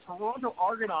the Toronto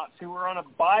Argonauts, who were on a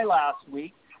bye last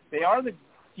week. They are the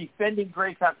defending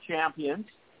Grey Cup champions.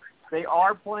 They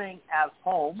are playing at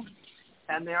home,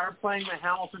 and they are playing the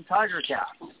Hamilton Tiger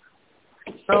Cats.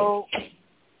 So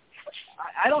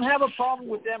I don't have a problem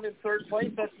with them in third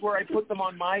place. That's where I put them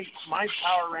on my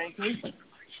power rankings.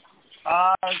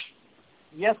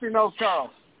 Yes or no,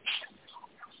 Charles?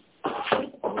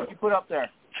 What did you put up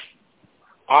there?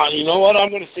 You know what? I'm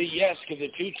going to say yes because the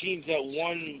two teams that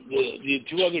won, the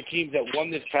two other teams that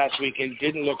won this past weekend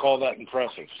didn't look all that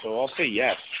impressive. So I'll say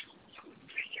yes.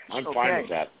 I'm fine with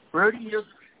that. Rudy,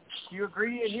 you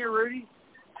agree in here, Rudy?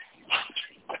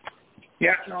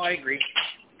 Yeah, no, I agree.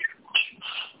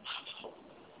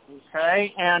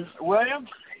 Okay, and William?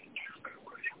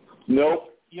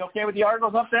 Nope. You okay with the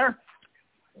Argos up there?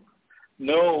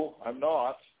 No, I'm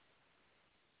not.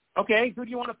 Okay, who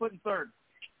do you want to put in third?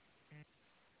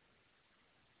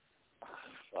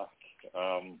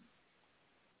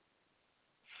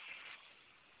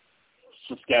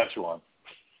 Saskatchewan.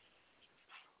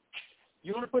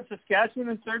 You want to put Saskatchewan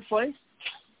in third place?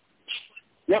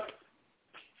 Yep.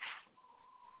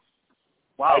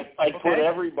 Wow. I put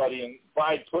everybody in.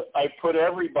 I put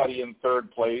everybody in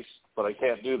third place, but I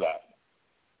can't do that.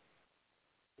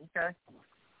 Okay.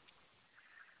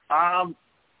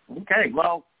 Okay.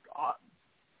 Well,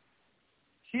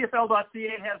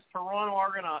 CFL.ca has Toronto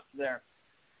Argonauts there.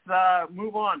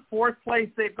 Move on. Fourth place,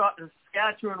 they've got the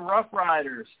Saskatchewan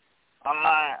Roughriders.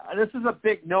 This is a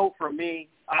big note for me.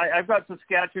 I've got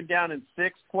Saskatchewan down in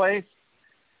sixth place.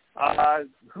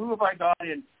 Who have I got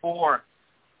in fourth?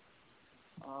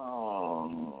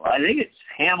 I think it's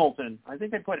Hamilton. I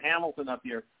think I put Hamilton up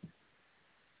here.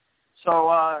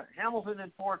 So Hamilton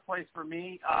in fourth place for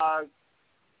me,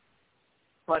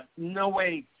 but no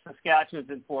way Saskatchewan's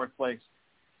in fourth place.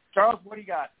 Charles, what do you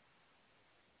got?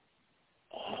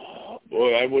 Oh,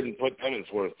 boy, I wouldn't put them in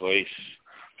fourth place.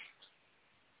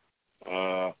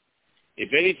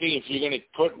 If anything, if you're going to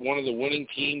put one of the winning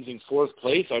teams in fourth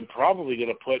place, I'm probably going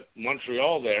to put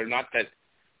Montreal there. Not that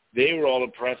they were all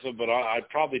impressive, but I'd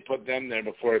probably put them there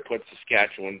before I put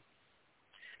Saskatchewan,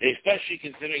 especially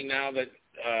considering now that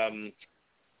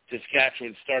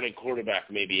Saskatchewan's starting quarterback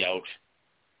may be out.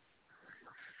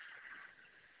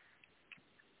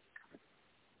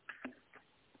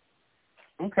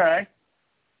 Okay.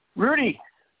 Rudy,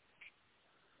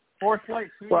 fourth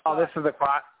place. Well, this is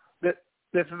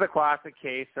a classic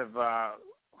case of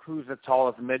who's the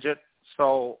tallest midget.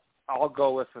 So I'll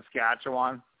go with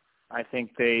Saskatchewan. I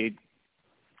think they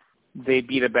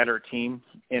beat a better team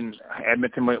in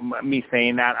Edmonton. Me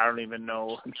saying that, I don't even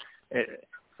know.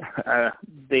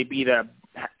 They beat a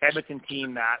Edmonton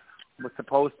team that was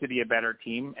supposed to be a better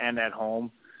team, and at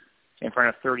home in front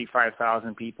of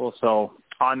 35,000 people. So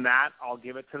on that, I'll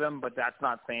give it to them, but that's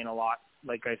not saying a lot.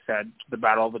 Like I said, the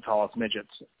battle of the tallest midgets.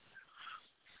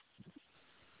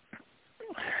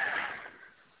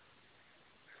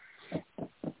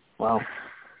 Wow.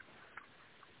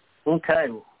 Okay.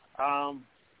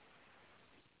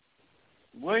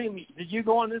 William, did you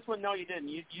go on this one? No, you didn't.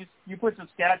 You put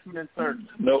Saskatchewan in third.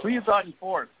 Nope. Who you thought in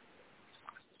fourth?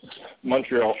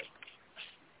 Montreal.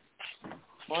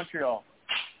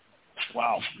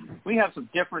 Wow. We have some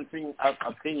different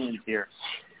opinions here.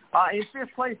 In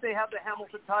fifth place, they have the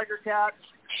Hamilton Tiger Cats.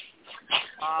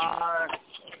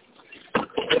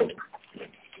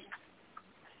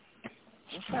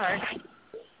 Okay.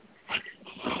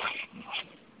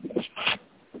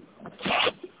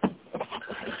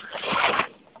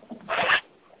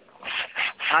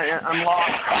 I'm lost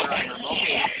where I am.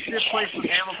 Okay, fifth place with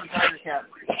Hamilton Tiger Cats.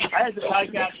 I had the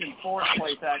Tiger Cats in fourth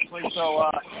place, actually, so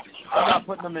I'm not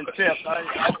putting them in fifth.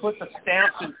 I put the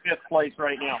Stamps in fifth place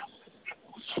right now.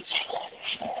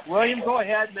 William, go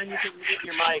ahead, and then you can mute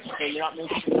your mic so you're not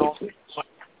making you know.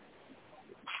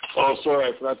 Oh, sorry,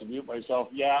 I forgot to mute myself.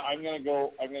 Yeah, I'm gonna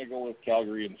go with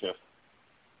Calgary in fifth.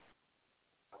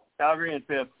 Calgary in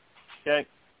fifth. Okay.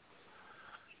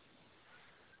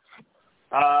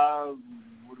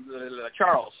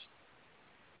 Charles.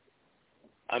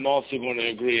 I'm also going to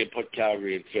agree and put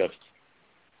Calgary in fifth.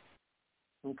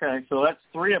 Okay, so that's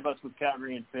three of us with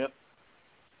Calgary in fifth.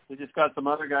 We just got some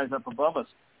other guys up above us.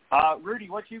 Rudy,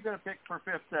 what you going to pick for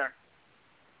fifth there?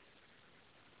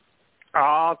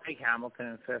 I'll take Hamilton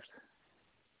in fifth.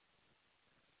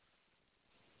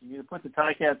 You need to put the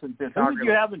Ticats in fifth. Who did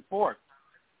you have in fourth?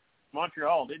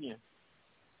 Montreal, didn't you?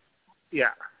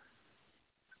 Yeah.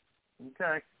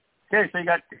 Okay. Okay, so you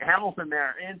got Hamilton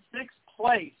there. In sixth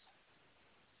place,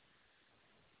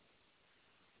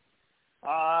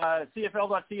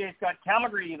 CFL.CA's got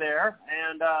Calgary there,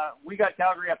 and we got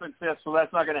Calgary up in fifth, so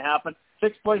that's not going to happen.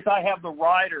 Sixth place, I have the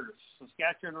Riders.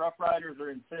 Saskatchewan Roughriders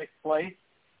are in sixth place.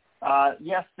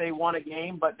 Yes, they won a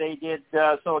game, but they did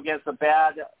so against a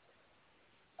bad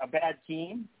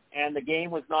team, and the game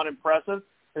was not impressive.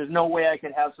 There's no way I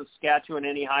could have Saskatchewan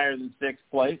any higher than sixth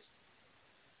place,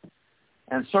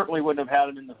 and certainly wouldn't have had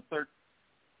them in the third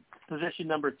position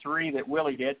number 3 that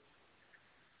Willie did.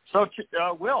 So,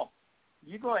 Will,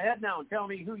 you go ahead now and tell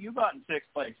me who you got in sixth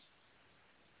place.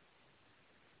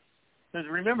 Because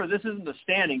remember, this isn't the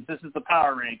standings. This is the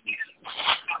power rankings.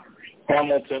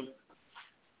 Hamilton.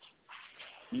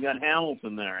 You got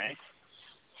Hamilton there, eh?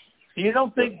 So you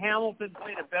don't think Hamilton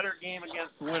played a better game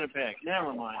against Winnipeg?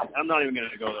 Never mind. I'm not even going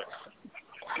to go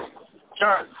there.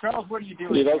 Charles, what are you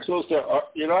doing? You're not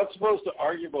supposed to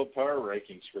argue about power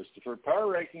rankings, Christopher. Power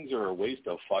rankings are a waste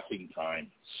of fucking time.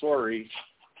 Sorry.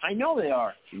 I know they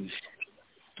are.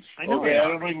 I don't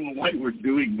even know why we're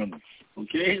doing them.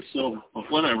 Okay, so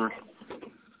whatever.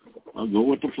 I'll go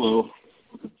with the flow.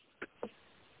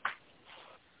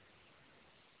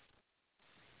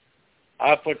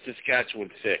 I'll put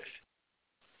Saskatchewan 6th.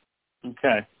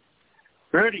 Okay.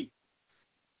 Rudy.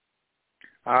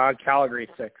 Calgary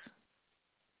 6.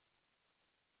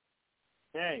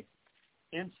 Okay.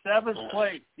 In 7th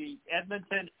place, the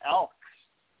Edmonton Elks.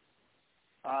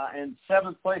 In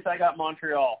 7th place, I got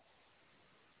Montreal.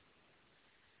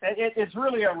 It's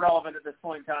really irrelevant at this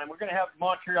point in time. We're going to have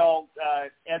Montreal,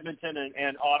 Edmonton,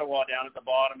 and Ottawa down at the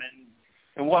bottom, and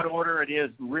in what order it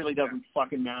is really doesn't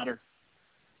fucking matter.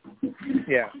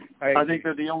 Yeah. I think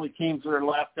they're the only teams that are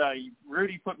left.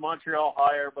 Rudy put Montreal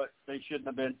higher, but they shouldn't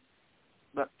have been.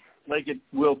 But like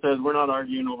Will says, we're not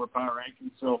arguing over power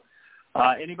rankings. So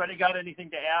anybody got anything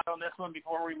to add on this one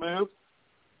before we move?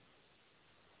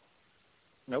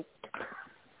 Nope.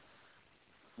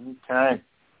 Okay.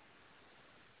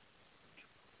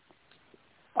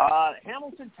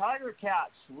 Hamilton Tiger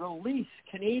Cats release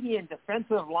Canadian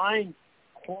defensive line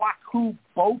Kwaku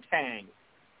Boateng.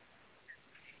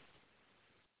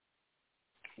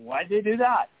 Why'd they do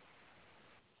that?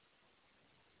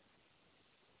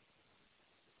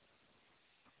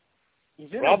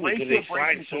 Probably because they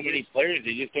signed so many players,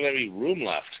 they just don't have any room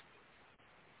left.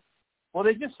 Well,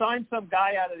 they just signed some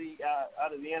guy out of the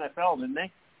NFL, didn't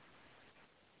they?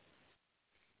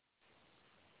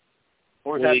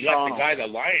 Or well, they got the guy the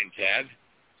Lions had.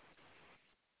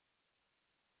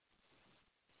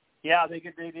 Yeah, they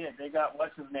did. They got,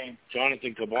 what's his name?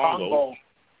 Jonathan Kongbo.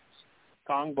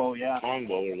 Kongbo, yeah.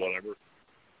 Kongbo or whatever.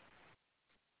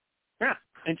 Yeah,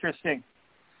 interesting.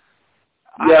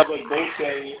 Yeah, but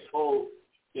Boateng, so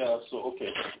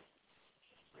okay.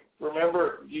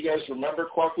 Do you guys remember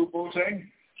Kwaku Boateng?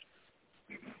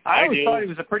 I always thought he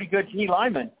was a pretty good D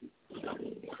lineman.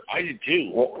 I did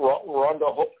too.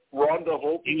 Rhonda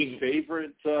Holt's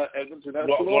favorite Edmonton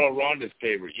Eskimo? One of Rhonda's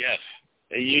favorite, yes.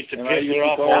 They used to piss her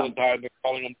off all the time. They're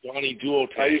calling him Johnny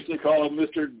Duotang. I used to call him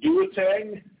Mr.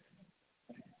 Duotang.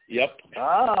 Yep.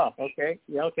 Ah, okay.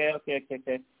 Yeah, okay.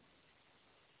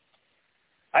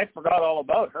 I forgot all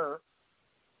about her.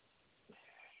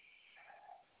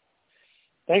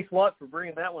 Thanks a lot for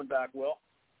bringing that one back, Will.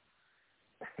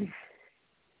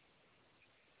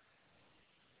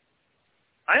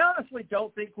 I honestly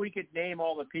don't think we could name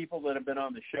all the people that have been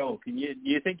on the show. Do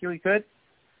you think we could?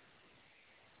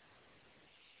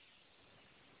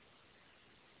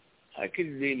 I could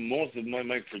name most of them. I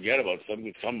might forget about some.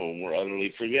 Some of them were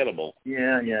utterly forgettable.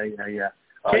 Yeah.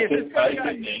 Hey, is this guy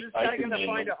going to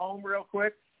find a home real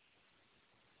quick?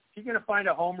 Is he going to find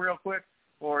a home real quick,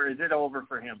 or is it over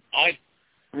for him? I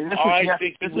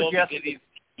think he will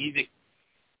because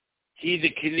he's a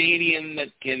Canadian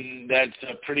that's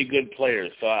a pretty good player.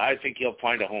 So I think he'll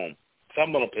find a home.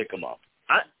 Someone will pick him up.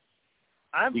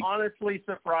 I'm honestly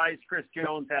surprised Chris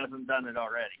Jones hasn't done it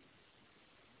already.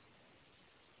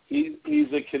 He's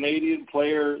a Canadian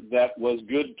player that was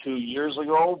good 2 years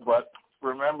ago, but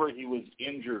remember he was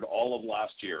injured all of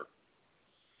last year.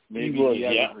 Maybe he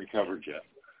hasn't recovered yet.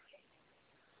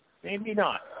 Maybe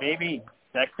not. Maybe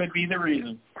that could be the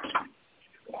reason.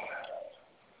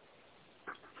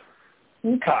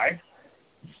 Okay.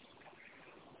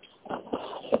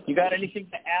 You got anything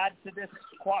to add to this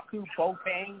Kwaku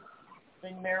Boateng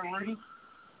thing there, Rudy?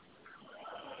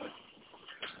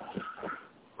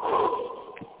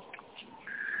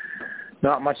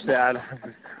 Not much to add.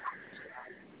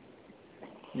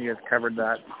 You guys covered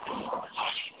that.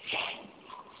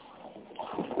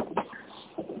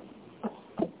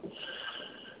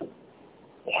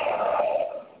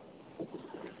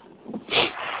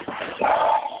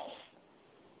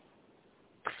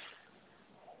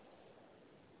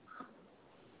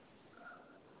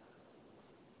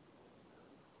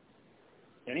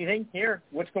 Anything here?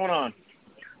 What's going on?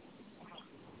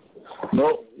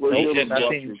 No, we're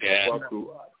nothing.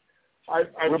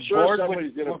 I'm sure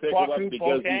somebody's going to pick it up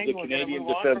because he's a Canadian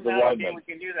defensive lineman. Okay, we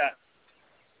can do that.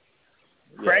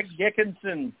 Yes. Craig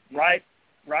Dickinson,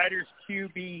 Riders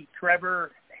QB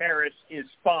Trevor Harris is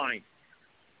fine.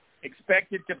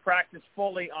 Expected to practice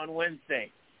fully on Wednesday.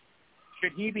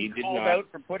 Should he be called out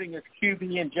for putting his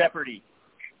QB in jeopardy?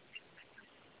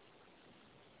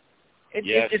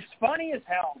 It's funny as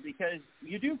hell because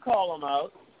you do call him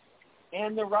out,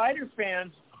 and the Rider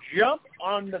fans jump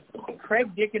on the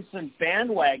Craig Dickinson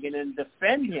bandwagon and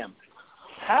defend him.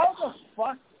 How the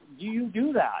fuck do you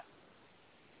do that?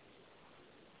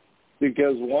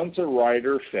 Because once a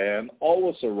Rider fan,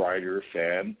 always a Rider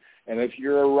fan, and if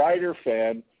you're a Rider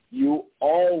fan, you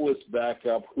always back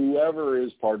up whoever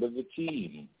is part of the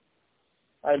team.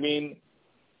 I mean,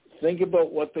 think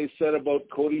about what they said about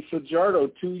Cody Fajardo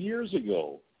 2 years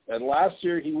ago. And last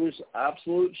year he was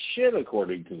absolute shit,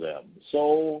 according to them.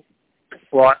 So,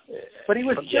 what? But he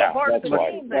was part of the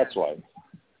team. That's why.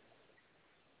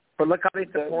 But look how they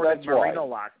supported Marino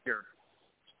last year.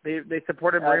 They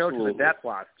supported Marino to the death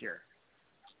last year.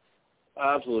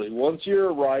 Absolutely. Once you're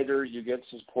a Rider, you get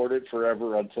supported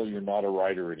forever until you're not a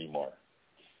Rider anymore.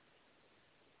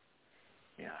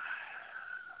 Yeah.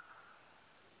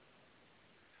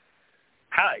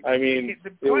 I mean,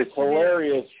 it was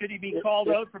hilarious. Should he be called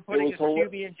out for putting his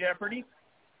QB in jeopardy?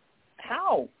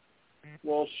 How?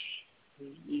 Well,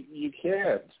 you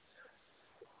can't.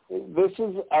 This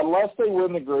is, unless they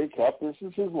win the Grey Cup, this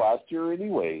is his last year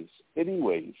anyways.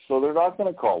 So they're not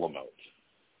going to call him out.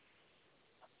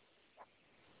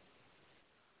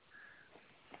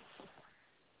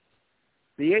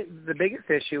 The biggest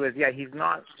issue is, he's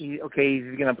not – he's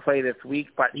going to play this week,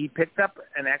 but he picked up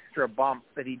an extra bump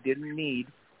that he didn't need.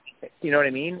 You know what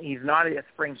I mean? He's not a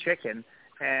spring chicken.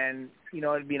 And,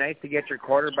 it'd be nice to get your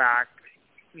quarterback,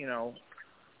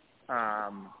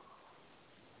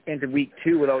 into week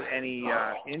 2 without any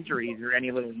injuries or any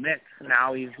little nicks.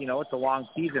 Now he's, it's a long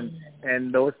season,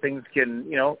 and those things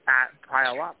can,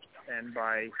 pile up. And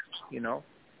by,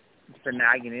 just a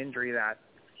nagging injury that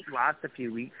lasts a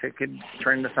few weeks, it could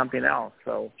turn into something else.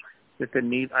 So just a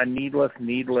needless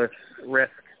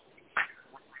risk.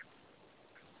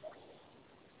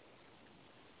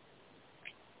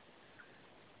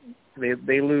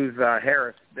 They lose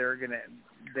Harris,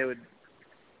 they would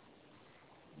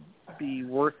be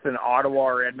worse than Ottawa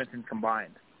or Edmonton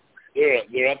combined.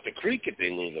 They're up the creek if they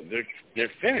lose them.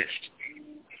 They're finished.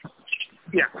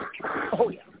 Yeah. Oh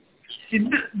yeah.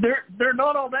 They're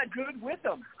not all that good with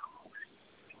them.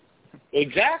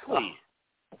 Exactly.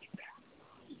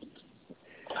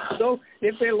 So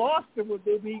if they lost them, would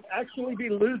they actually be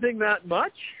losing that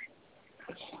much?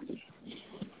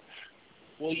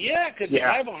 Well, yeah, because the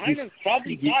guy behind him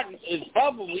is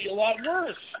probably a lot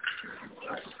worse.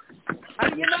 How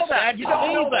do you know that? You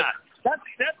don't know that.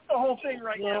 That's the whole thing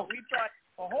right now. We've got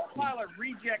a whole pile of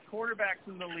reject quarterbacks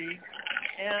in the league,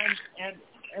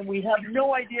 and we have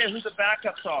no idea who the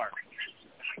backups are.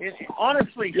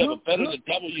 Honestly, yeah, but better the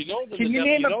devil you know than can the you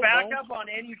devil name you a don't backup know? on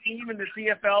any team in the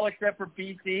CFL except for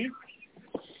BC?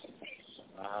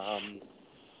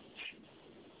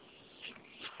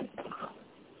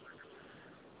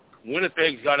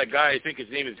 Winnipeg's got a guy, I think his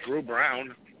name is Drew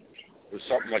Brown, or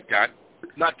something like that.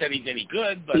 Not that he's any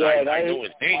good, but I know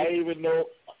his name.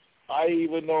 I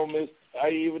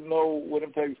even know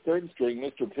Winnipeg's third string,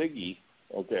 Mr. Piggy.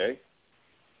 Okay.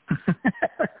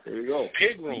 There you go.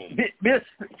 Pig room. Miss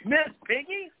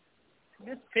Piggy?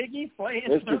 Miss Piggy playing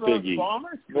for those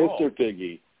Bombers? Mr.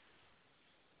 Piggy.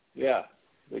 Yeah.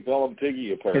 They call him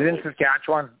Piggy, apparently. Is in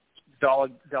Saskatchewan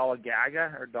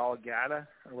Dalagaga or Dalagata,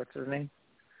 or what's his name?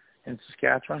 In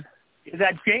Saskatchewan? Is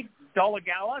that Jake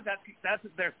Dalagala? That's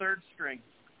their third string.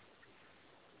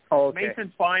 Oh, okay.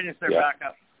 Mason Fine is their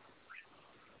backup.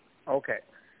 Okay.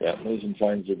 Yeah, Mason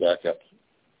Fine's their backup.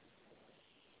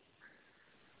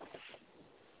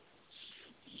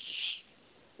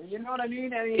 You know what I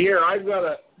mean? Here, I've got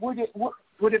a... Would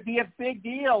it be a big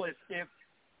deal if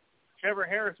Trevor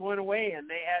Harris went away and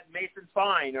they had Mason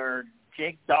Fine or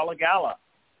Jake Dalagala?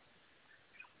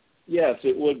 Yes,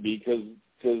 it would be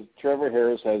because Trevor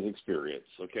Harris has experience.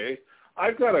 Okay,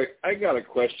 I got a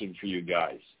question for you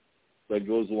guys that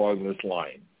goes along this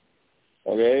line.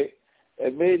 Okay,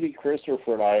 and maybe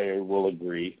Christopher and I will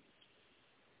agree.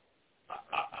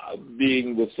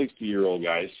 Being the 60-year-old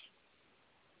guys,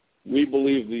 we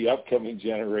believe the upcoming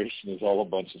generation is all a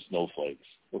bunch of snowflakes.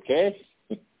 Okay.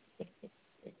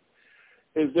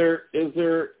 Is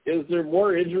there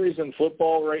more injuries in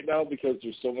football right now because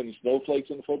there's so many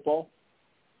snowflakes in football?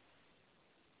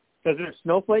 Because there's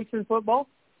snowflakes in football?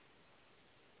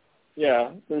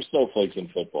 Yeah, there's snowflakes in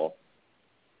football.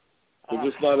 They're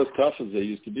just not as tough as they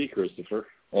used to be, Christopher.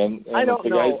 And I don't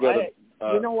know.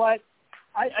 You know what?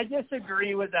 I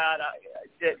disagree with that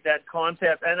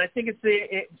concept, and I think it's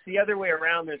the other way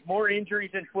around. There's more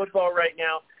injuries in football right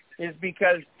now is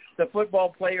because the football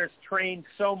players train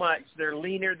so much. They're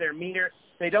leaner, they're meaner.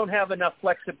 They don't have enough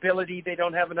flexibility. They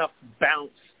don't have enough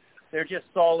bounce. They're just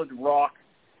solid rock,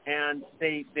 and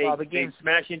they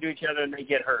smash into each other and they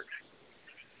get hurt.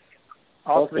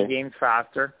 Also, the game's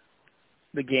faster.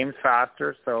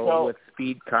 So with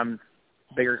speed comes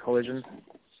bigger collisions.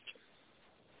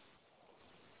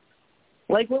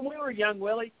 Like when we were young,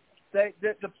 Willie,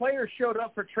 the players showed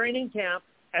up for training camp,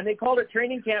 and they called it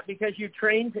training camp because you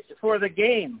trained for the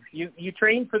game. You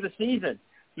trained for the season.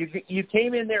 You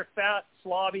came in there fat,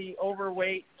 slobby,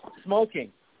 overweight,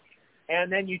 smoking.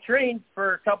 And then you trained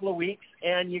for a couple of weeks,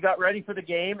 and you got ready for the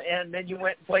game, and then you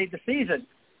went and played the season.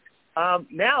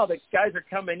 Now the guys are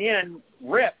coming in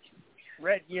ripped,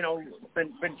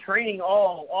 been training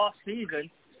all off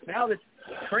season. Now the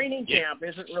training camp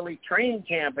isn't really training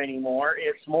camp anymore.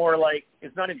 It's more like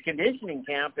it's not a conditioning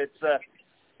camp.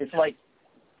 It's like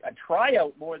a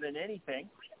tryout more than anything.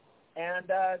 And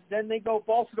then they go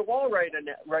balls to the wall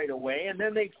right away. And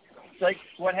then like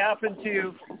what happened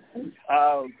to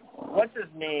what's his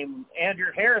name,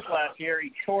 Andrew Harris last year.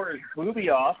 He tore his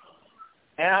boobie off,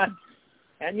 and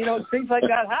things like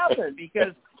that happen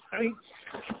because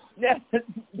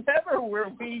never were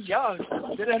we young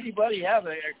did anybody have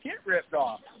their kit ripped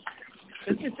off.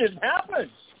 It just didn't happen.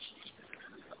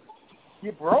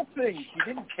 You broke things. You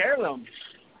didn't tear them.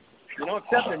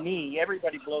 Except the knee.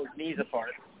 Everybody blows knees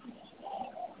apart.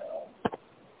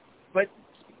 But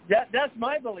that's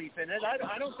my belief in it.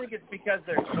 I don't think it's because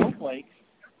they're snowflakes.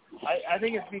 I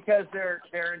think it's because they're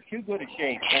in too good a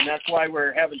shape, and that's why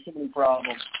we're having so many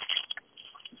problems.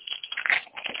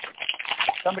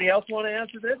 Somebody else want to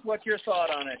answer this? What's your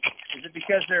thought on it? Is it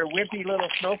because they're wimpy little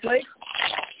snowflakes?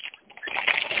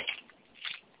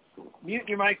 Mute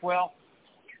your mic, Will.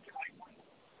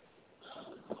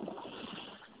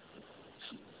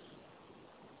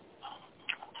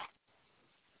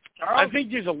 I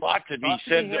think there's a lot to be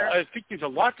said. I think there's a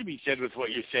lot to be said with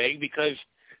what you're saying, because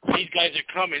these guys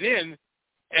are coming in,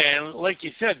 and like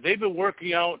you said, they've been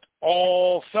working out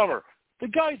all summer. The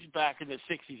guys back in the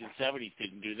 60s and 70s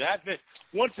didn't do that. But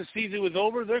once the season was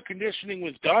over, their conditioning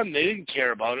was done. They didn't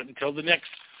care about it until the next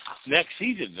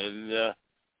season. And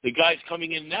the guys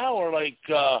coming in now are like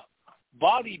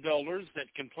bodybuilders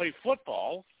that can play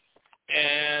football,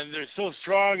 and they're so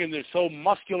strong and they're so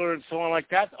muscular and so on like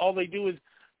that. All they do is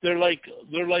they're like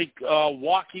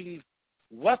walking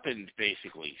weapons,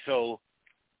 basically. So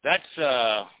that's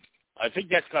I think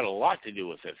that's got a lot to do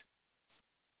with it.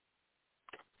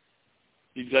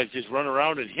 These guys just run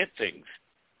around and hit things.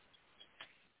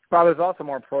 Well, there's also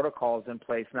more protocols in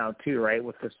place now too, right?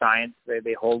 With the science,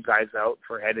 they hold guys out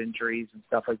for head injuries and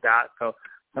stuff like that. So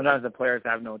sometimes the players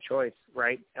have no choice,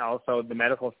 right? And also, the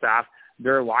medical staff,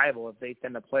 they're liable if they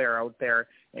send a player out there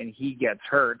and he gets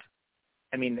hurt.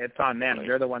 I mean, it's on them.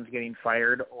 They're the ones getting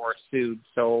fired or sued.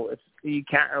 So you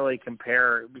can't really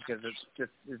compare, because it's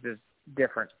just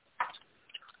different.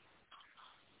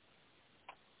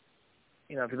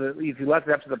 You know, if you left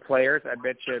it up to the players, I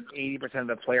bet you 80% of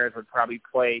the players would probably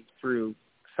play through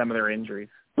some of their injuries.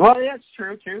 Well, that's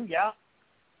true too. Yeah.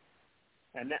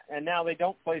 And now they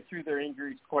don't play through their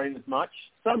injuries quite as much.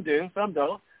 Some do, some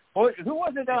don't. Well, who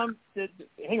was it?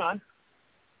 Hang on.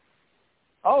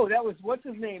 Oh, that was, what's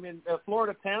his name, in the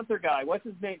Florida Panther guy? What's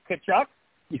his name? Kachuk?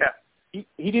 Yeah. He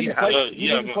didn't play. He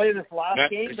didn't play this last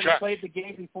game, Kachuk. but he played the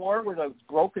game before with a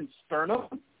broken sternum.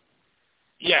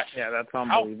 Yes. Yeah, that's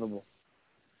unbelievable.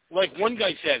 Like one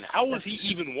guy said, how was he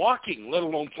even walking, let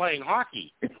alone playing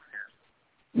hockey?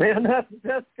 Man,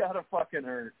 that's gotta fucking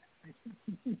hurt.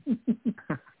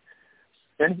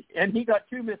 and he got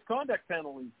 2 misconduct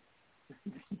penalties.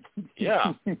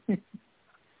 Yeah.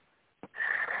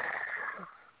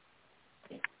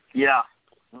 Yeah.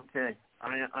 Okay.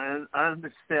 I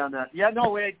understand that. Yeah,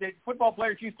 no, football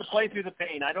players used to play through the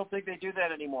pain. I don't think they do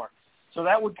that anymore. So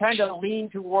that would kind of lean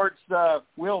towards the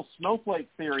Will Snowflake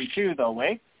theory too, though,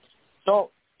 eh?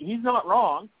 So he's not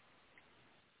wrong.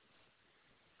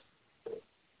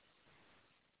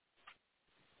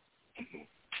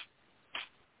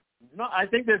 No, I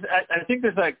think there's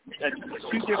like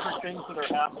 2 different things that are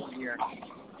happening here,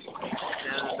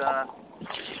 and I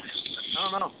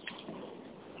don't know.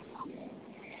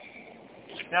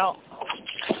 Now,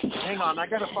 hang on, I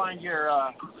gotta find your.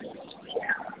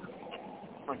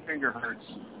 My finger hurts.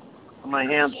 My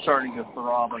hand's starting to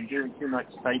throb. I'm doing too much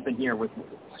typing here with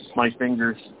my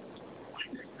fingers.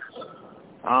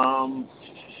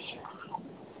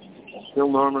 Still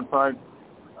Norman 5.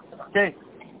 Okay.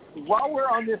 While we're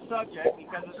on this subject,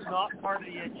 because it's not part of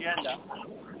the agenda,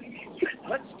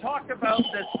 let's talk about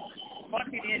this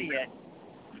fucking idiot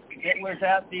that was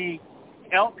at the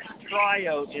Elks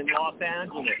tryout in Los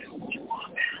Angeles.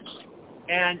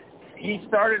 And he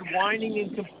started whining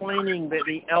and complaining that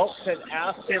the Elks had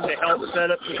asked him to help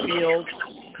set up the field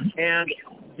and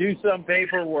do some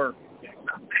paperwork.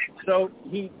 So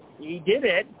he did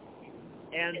it,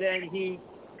 and then he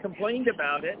complained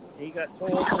about it. He got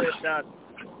told that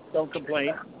don't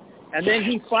complain. And then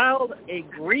he filed a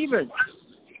grievance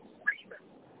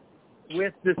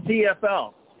with the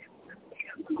CFL.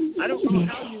 I don't know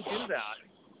how you do that.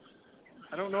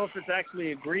 I don't know if it's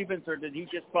actually a grievance or did he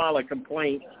just file a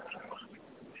complaint.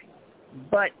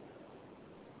 But,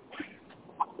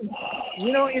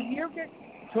 you know, if you're getting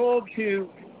told to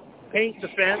paint the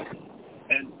fence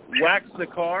and wax the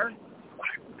car,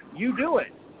 you do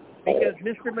it. Because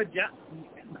Mr.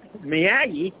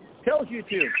 Miyagi tells you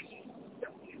to.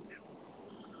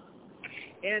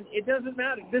 And it doesn't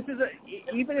matter.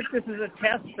 Even if this is a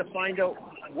test to find out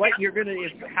what you're going to,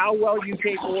 how well you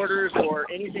take orders or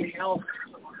anything else,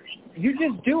 you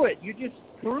just do it. You just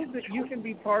prove that you can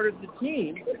be part of the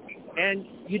team, and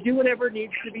you do whatever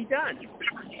needs to be done.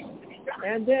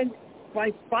 And then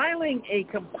by filing a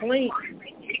complaint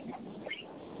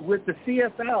with the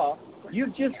CFL,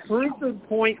 you've just proved the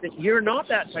point that you're not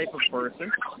that type of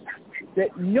person,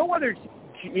 that no other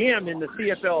GM in the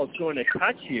CFL is going to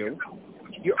touch you.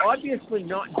 You're obviously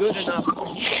not good enough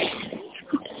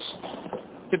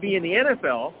to be in the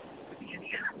NFL.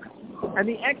 And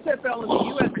the XFL and the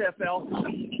USFL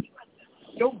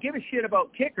don't give a shit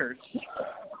about kickers.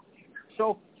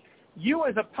 So you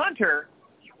as a punter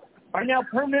are now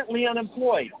permanently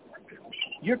unemployed.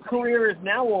 Your career is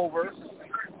now over.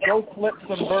 Go flip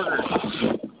some burgers.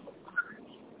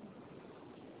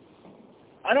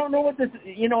 I don't know what this,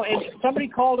 and somebody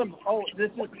called him, this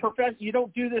is you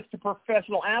don't do this to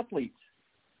professional athletes.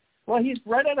 Well, he's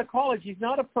right out of college. He's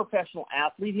not a professional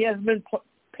athlete. He hasn't been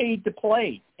paid to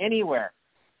play anywhere.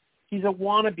 He's a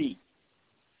wannabe.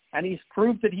 And he's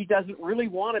proved that he doesn't really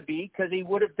want to be, because he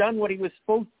would have done what he was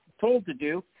told to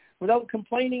do without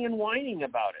complaining and whining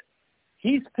about it.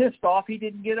 He's pissed off he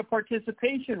didn't get a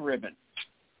participation ribbon.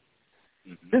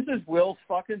 Mm-hmm. This is Will's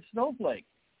fucking snowflake.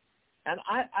 And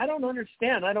I don't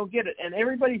understand. I don't get it. And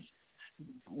everybody's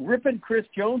ripping Chris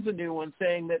Jones a new one,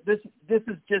 saying that this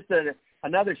is just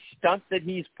another stunt that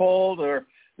he's pulled, or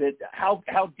that how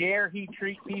dare he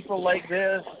treat people like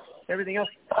this, everything else.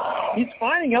 He's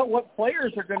finding out what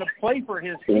players are going to play for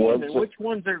his team and which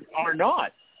ones are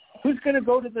not. Who's going to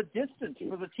go to the distance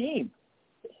for the team?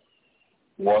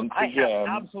 I have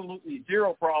absolutely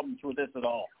zero problems with this at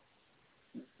all.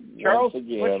 Charles,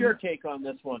 what's your take on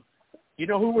this one? You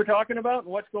know who we're talking about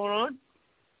and what's going on?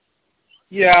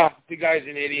 Yeah, the guy's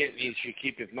an idiot and he should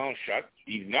keep his mouth shut.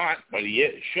 He's not, but he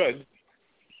should.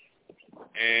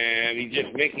 And he's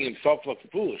just making himself look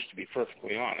foolish, to be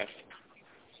perfectly honest.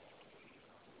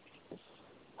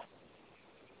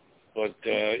 But,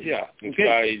 yeah, this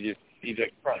guy, he's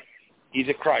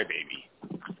a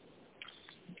crybaby.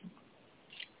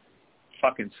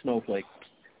 Fucking snowflake.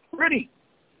 Pretty.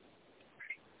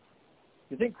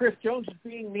 You think Chris Jones is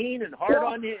being mean and hard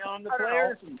on the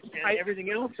players and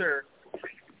everything else, or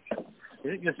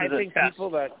you think this is I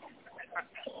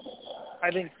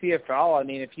think CFL. I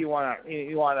mean, if you want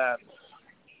to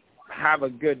have a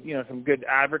good, some good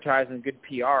advertising, good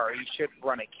PR, you should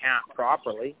run a camp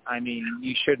properly. I mean,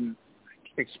 you shouldn't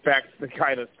expect the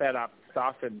guy to set up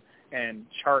stuff and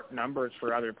chart numbers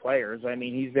for other players. I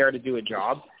mean, he's there to do a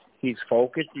job. He's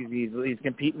focused. He's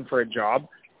competing for a job.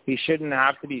 He shouldn't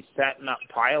have to be setting up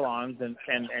pylons and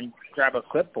grab a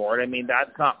clipboard. I mean,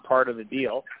 that's not part of the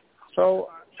deal. So,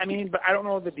 I mean, but I don't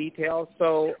know the details.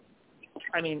 So,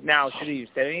 I mean, now, should he have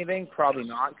said anything? Probably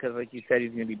not, because like you said,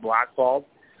 he's going to be blackballed.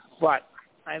 But,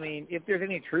 I mean, if there's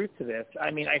any truth to this,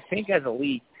 I mean, I think as a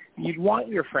league, you'd want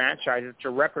your franchises to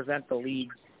represent the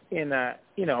league in a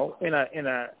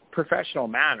professional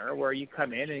manner, where you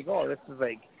come in and you go, this is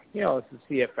like, this is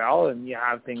CFL, and you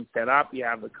have things set up, you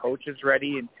have the coaches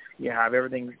ready, and you have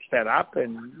everything set up,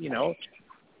 and,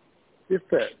 just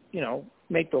to,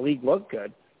 make the league look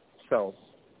good. So,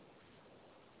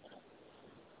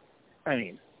 I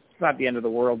mean, it's not the end of the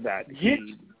world that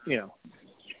he. Do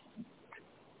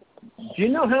you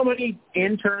know how many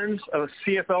interns a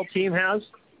CFL team has?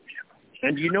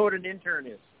 And do you know what an intern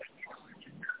is?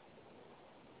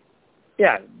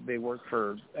 Yeah, they work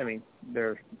for,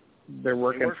 they're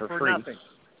working for free. Nothing.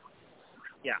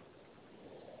 Yeah.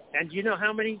 And do you know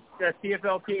how many the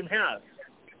CFL team has?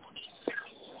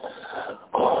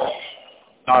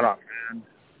 Not off, man.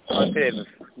 I'd say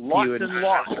lots and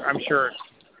lots. I'm sure.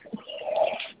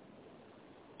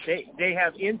 They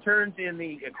have interns in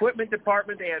the equipment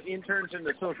department. They have interns in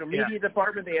the social media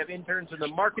department. They have interns in the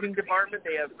marketing department.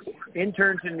 They have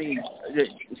interns in the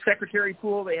secretary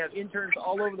pool. They have interns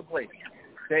all over the place.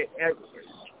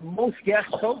 Most guest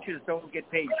coaches don't get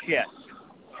paid shit.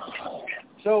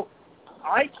 So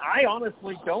I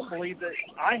honestly don't believe that.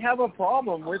 I have a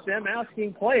problem with them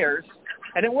asking players,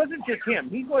 and it wasn't just him.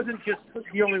 He wasn't just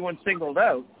the only one singled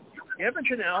out.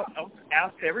 Edmonton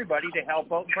asked everybody to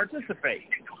help out and participate.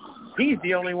 He's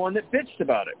the only one that bitched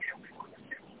about it.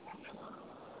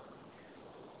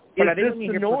 But I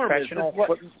think the norm professional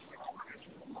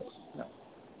No,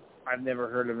 I've never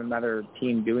heard of another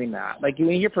team doing that. Like, when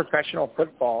you hear professional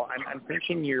football, I'm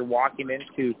thinking you're walking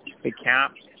into the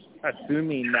camp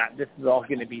assuming that this is all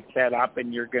going to be set up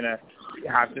and you're going to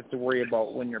have just to worry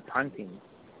about when you're punting.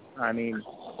 I mean,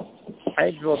 I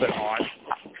think it's a little bit odd.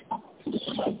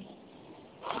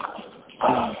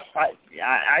 I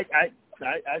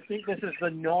think this is the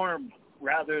norm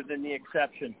rather than the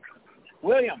exception.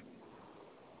 William.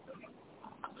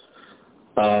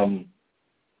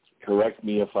 Correct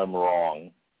me if I'm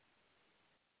wrong.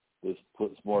 This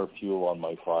puts more fuel on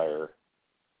my fire.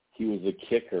 He was a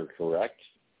kicker, correct?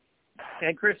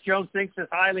 And Chris Jones thinks as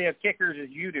highly of kickers as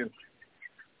you do.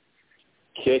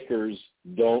 Kickers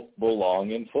don't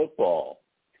belong in football.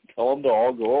 Tell them to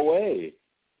all go away.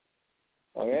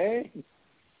 Okay?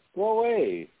 Go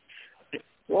away.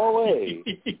 Go away.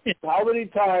 How many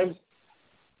times?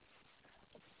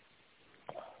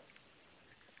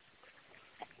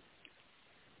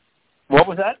 What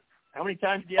was that? How many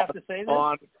times do you have to say this?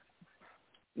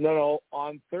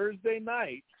 On Thursday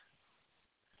night,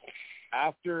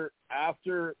 after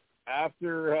the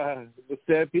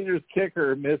St. Peter's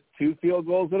kicker missed 2 field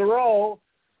goals in a row,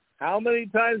 how many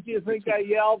times do you think I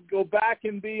yelled, "Go back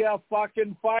and be a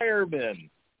fucking fireman"?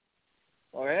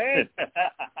 Okay?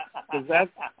 Because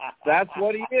that's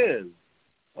what he is.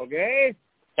 Okay?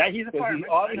 Yeah, he's a fireman. He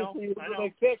obviously isn't a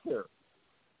kicker.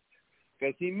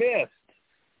 Because he missed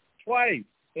twice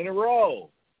in a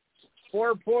row.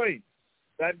 4 points.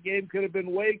 That game could have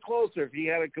been way closer if he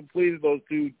hadn't completed those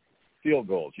 2 field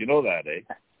goals. You know that, eh?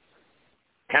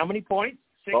 How many points?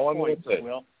 6 points,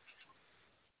 Will.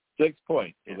 6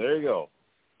 points. So there you go.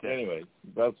 Anyway,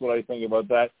 that's what I think about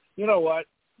that. You know what?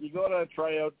 You go to a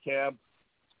tryout camp.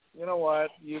 You know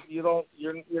what?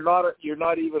 You're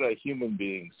not even a human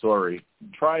being. Sorry.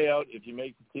 Try out. If you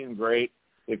make the team, great.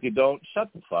 If you don't,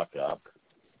 shut the fuck up.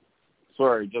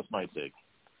 Sorry, just my take.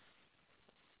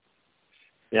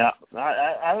 Yeah,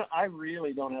 I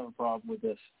really don't have a problem with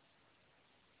this.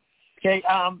 Okay,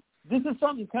 this is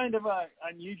something kind of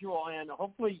unusual, and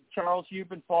hopefully, Charles, you've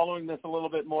been following this a little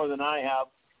bit more than I have.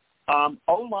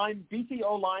 BC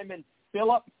O-lineman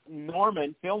Phil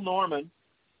Norman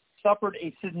suffered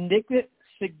a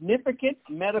significant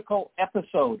medical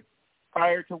episode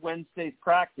prior to Wednesday's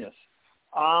practice.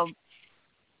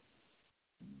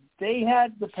 They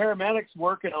had the paramedics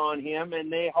working on him,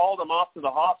 and they hauled him off to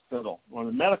the hospital or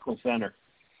the medical center.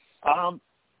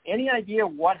 Any idea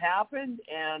what happened,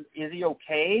 and is he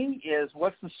okay?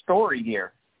 What's the story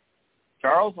here?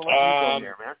 Charles, I'll let you go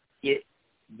here, man.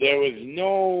 There was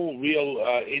no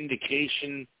real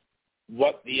indication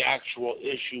what the actual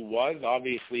issue was.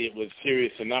 Obviously, it was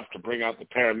serious enough to bring out the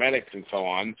paramedics and so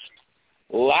on.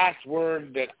 Last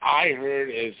word that I heard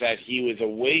is that he was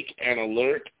awake and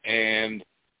alert, and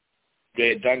they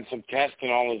had done some tests,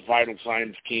 and all his vital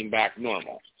signs came back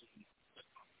normal.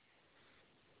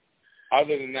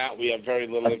 Other than that, we have very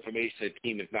little information. The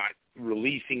team is not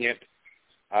releasing it.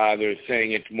 They're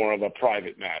saying it's more of a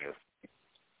private matter.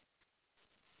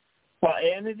 Well,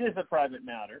 and it is a private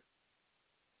matter.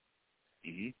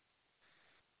 Mm-hmm.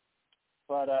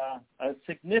 But a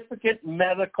significant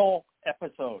medical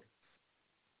episode.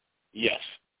 Yes.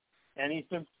 And he's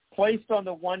been placed on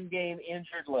the 1-game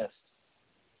injured list.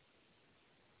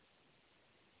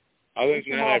 Other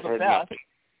than that, I've heard nothing.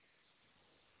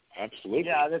 Absolutely.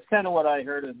 Yeah, that's kind of what I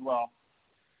heard as well.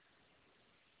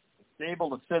 He's able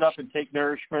to sit up and take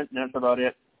nourishment, and that's about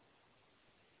it.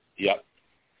 Yep.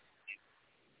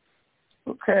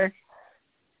 Okay.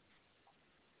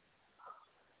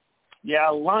 Yeah,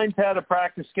 Lions had a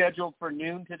practice scheduled for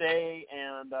noon today,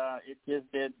 and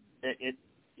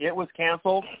it was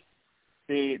canceled.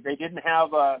 They didn't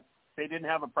have a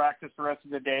practice the rest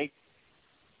of the day.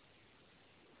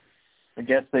 I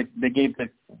guess they gave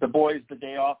the boys the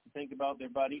day off to think about their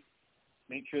buddy,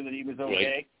 make sure that he was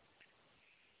okay.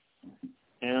 Right.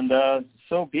 And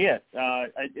so be it.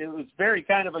 It was very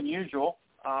kind of unusual.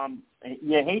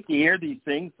 You hate to hear these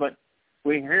things, but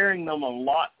we're hearing them a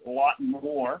lot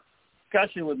more.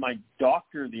 Discussion with my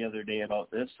doctor the other day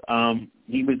about this.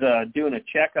 He was doing a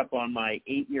checkup on my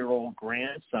 8-year-old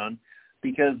grandson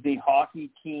because the hockey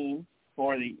team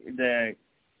or the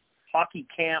hockey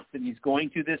camp that he's going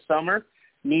to this summer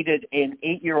needed an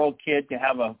 8-year-old kid to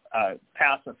have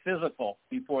pass a physical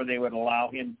before they would allow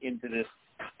him into this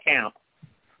camp.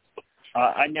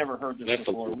 I never heard this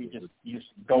before. We just used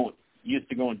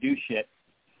to go and do shit.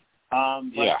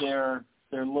 But they're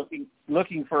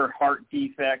looking for heart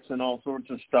defects and all sorts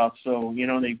of stuff. So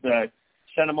they've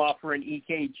sent him off for an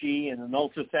EKG and an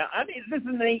ultrasound. I mean, this is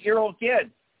an 8-year-old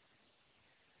kid.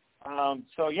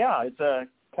 So yeah, it's a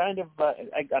kind of.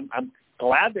 I'm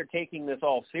glad they're taking this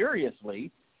all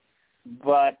seriously,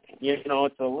 but it's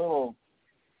a little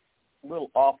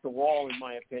off the wall in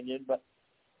my opinion. But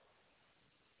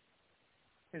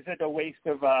is it a waste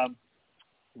of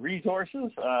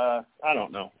resources? I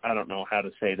don't know. I don't know how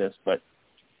to say this, but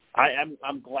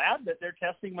I'm glad that they're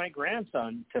testing my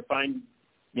grandson to find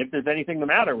if there's anything the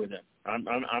matter with him.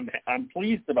 I'm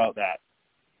pleased about that.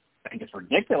 I think it's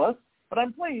ridiculous, but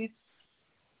I'm pleased.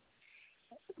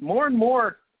 More and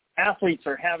more athletes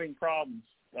are having problems.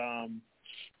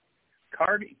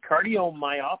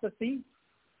 Cardiomyopathy,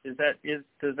 does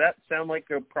that sound like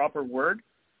a proper word?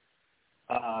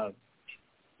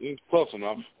 It's close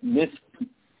enough.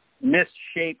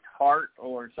 Misshaped heart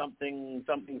or something's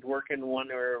working one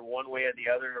way or the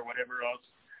other or whatever else.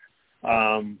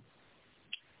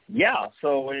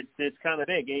 So it's kind of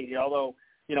big. Although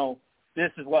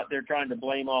this is what they're trying to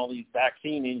blame all these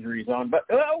vaccine injuries on, but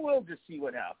we'll just see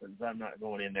what happens. I'm not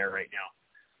going in there right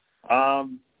now.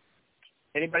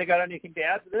 Anybody got anything to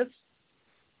add to this?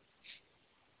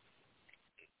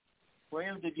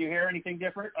 William, did you hear anything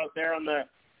different out there on the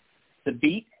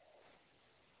beat?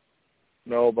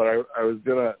 No, but I was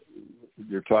gonna.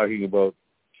 You're talking about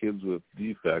kids with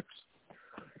defects.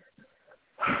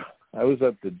 I was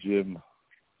at the gym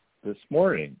this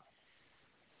morning,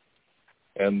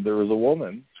 and there was a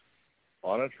woman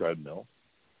on a treadmill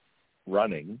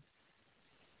running,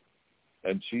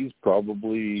 and she's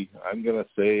probably, I'm going to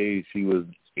say she was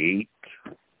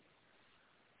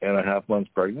 8.5 months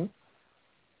pregnant.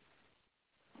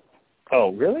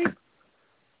 Oh, really?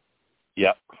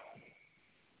 Yep.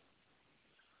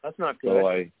 That's not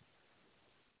good.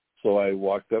 So I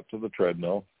walked up to the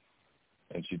treadmill,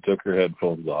 and she took her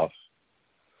headphones off,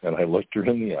 and I looked her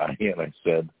in the eye, and I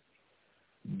said,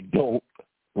 "Don't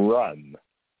run.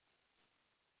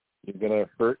 You're going to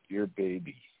hurt your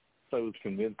baby." So I was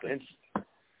convincing.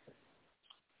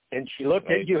 And she looked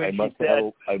at you and she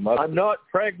said, "I'm not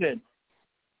pregnant."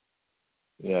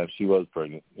 Yeah, she was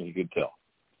pregnant. You could tell.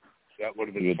 That would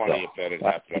have been funny if that had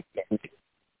happened.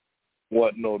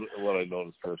 What I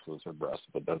noticed first was her breast,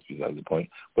 but that's beside the point.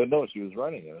 But no, she was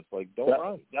running, and it's like, don't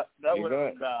run. That would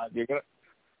have been bad. You're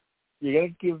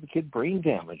gonna give the kid brain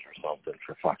damage or something,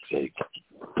 for fuck's sake.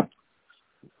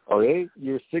 Okay,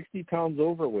 you're 60 pounds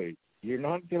overweight. It's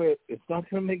not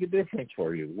gonna make a difference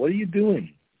for you. What are you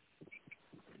doing?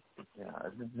 Yeah,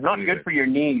 it's not good for your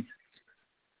knees.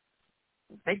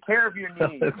 Take care of your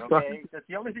knees, okay? That's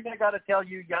the only thing I got to tell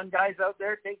you, young guys out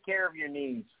there. Take care of your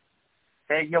knees.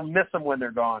 Okay, you'll miss them when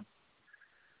they're gone.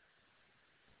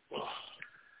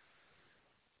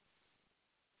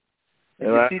 Did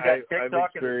you see that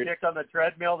TikTok of the chick on the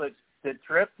treadmill that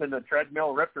tripped and the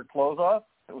treadmill ripped her clothes off?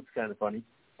 It was kind of funny.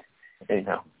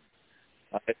 Anyhow.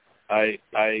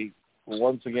 I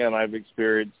once again, I've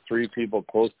experienced 3 people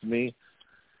close to me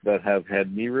that have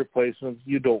had knee replacements.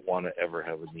 You don't want to ever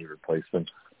have a knee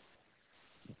replacement.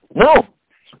 No.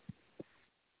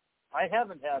 I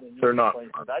haven't had a knee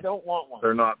replacement. I don't want one.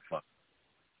 They're not fun.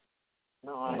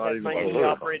 No, I had my knee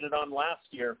operated on last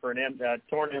year for an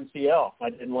torn MCL. I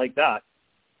didn't like that.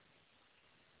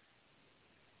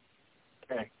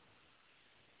 Okay.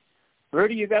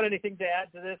 Rudy, you got anything to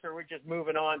add to this, or we're just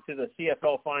moving on to the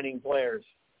CFL finding players?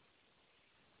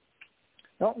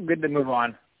 No, good to move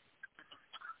on.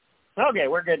 Okay,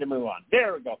 we're good to move on.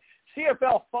 There we go.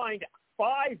 CFL fined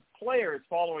 5 players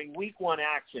following Week 1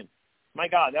 action. My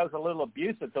God, that was a little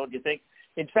abusive, don't you think?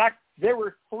 In fact, there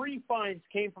were 3 fines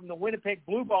came from the Winnipeg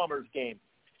Blue Bombers game.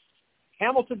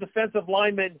 Hamilton defensive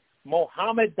lineman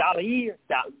Mohamed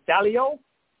Dalio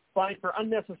fined for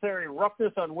unnecessary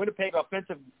roughness on Winnipeg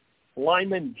offensive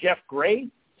lineman Jeff Gray.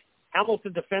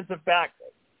 Hamilton defensive back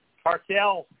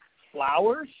Parcell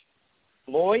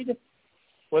Floyd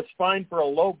was fined for a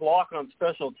low block on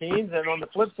special teams. And on the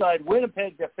flip side,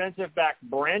 Winnipeg defensive back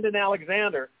Brandon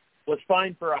Alexander was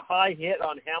fined for a high hit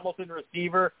on Hamilton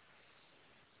receiver.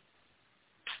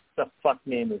 What the fuck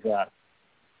name is that?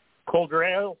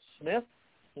 Coldrell Smith?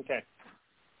 Okay.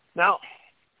 Now,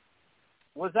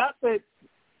 was that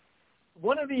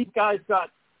one of these guys got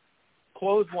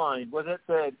clotheslined? Was it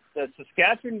the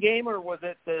Saskatchewan game or was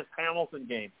it the Hamilton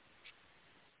game?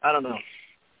 I don't know.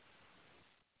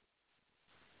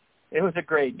 It was a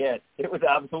great hit. It was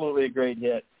absolutely a great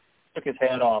hit. Took his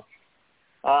head off.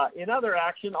 In other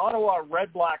action, Ottawa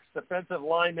Redblacks defensive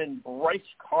lineman Bryce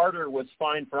Carter was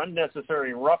fined for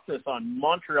unnecessary roughness on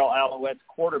Montreal Alouettes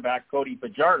quarterback Cody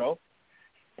Fajardo.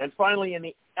 And finally, in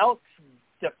the Elks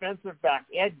defensive back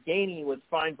Ed Gainey was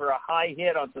fined for a high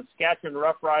hit on Saskatchewan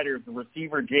Roughriders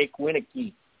receiver Jake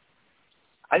Winicky.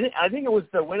 I think it was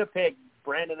the Winnipeg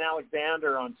Brandon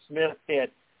Alexander on Smith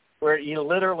hit where he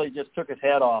literally just took his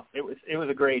head off. It was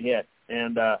a great hit,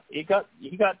 and he got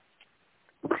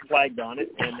flagged on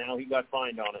it, and now he got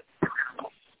fined on it.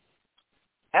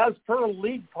 As per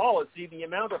league policy, the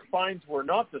amount of fines were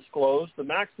not disclosed. The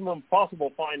maximum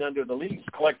possible fine under the league's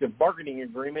collective bargaining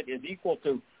agreement is equal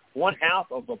to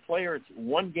 1/2 of a player's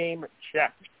one-game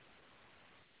check.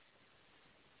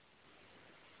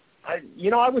 I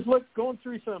was going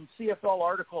through some CFL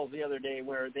articles the other day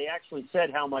where they actually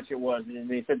said how much it was, and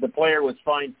they said the player was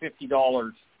fined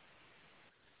 $50.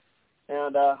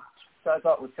 And so I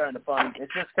thought it was kind of funny. It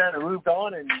just kind of moved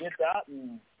on and did that,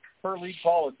 and per league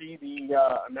policy, the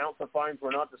amounts of fines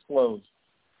were not disclosed.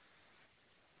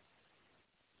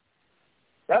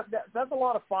 That's a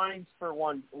lot of fines for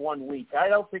one week. I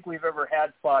don't think we've ever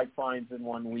had 5 fines in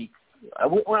 1 week.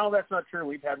 Well, that's not true.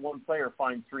 We've had one player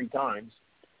fined 3 times.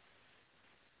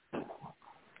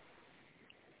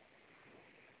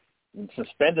 And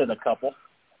suspended a couple.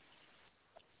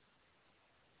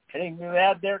 Anything to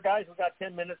add there, guys? We've got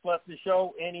 10 minutes left of the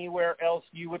show. Anywhere else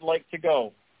you would like to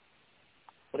go?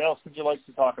 What else would you like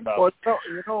to talk about? Well,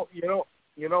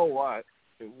 you know what?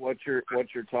 What you're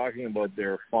talking about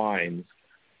there are fines,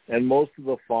 and most of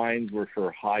the fines were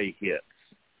for high hits.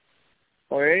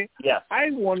 Okay? Yes.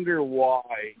 I wonder why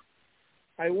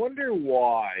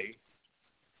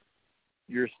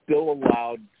you're still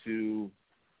allowed to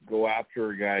go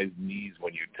after a guy's knees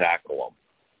when you tackle him.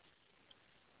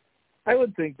 I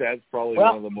would think that's probably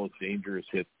one of the most dangerous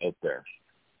hits out there.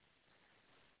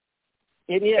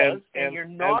 It is, and you're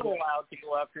not allowed to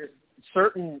go after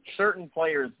certain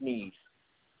players' knees,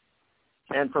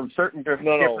 and from certain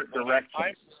different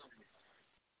directions.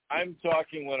 I'm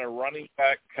talking when a running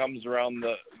back comes around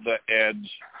the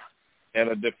edge and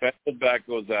a defensive back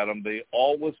goes at him, they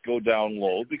always go down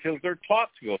low because they're taught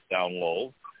to go down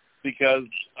low because,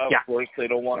 of course, they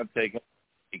don't want to take him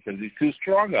because he's too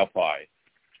strong up high.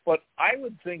 But I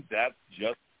would think that's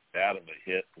just bad of a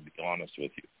hit, to be honest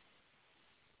with you.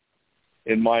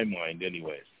 In my mind,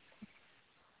 anyways.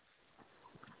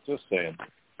 Just saying.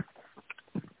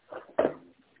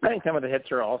 I think some of the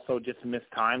hits are also just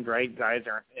mistimed, right? Guys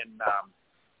aren't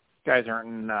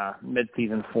in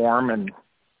mid-season form, and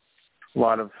a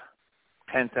lot of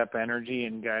pent-up energy,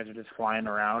 and guys are just flying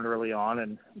around early on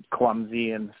and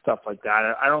clumsy and stuff like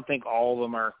that. I don't think all of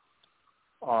them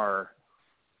are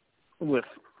with,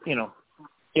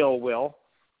 ill will,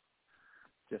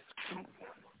 just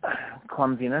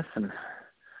clumsiness and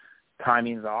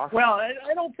timing's off. Well,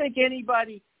 I don't think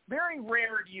anybody, very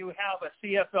rare do you have a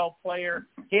CFL player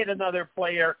hit another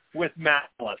player with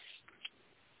malice,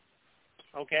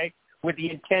 okay, with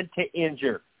the intent to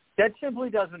injure. That simply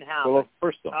doesn't happen. Well, of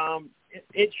course not.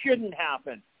 It shouldn't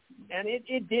happen. And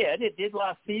it did. It did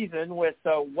last season with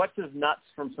what's-his-nuts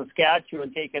from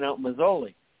Saskatchewan taking out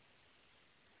Mazzoli.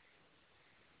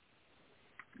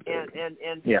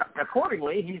 And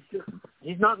accordingly,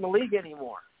 he's not in the league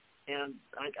anymore. And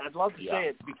I'd love to say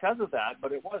it's because of that,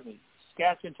 but it wasn't.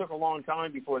 Saskatchewan took a long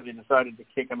time before they decided to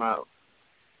kick him out.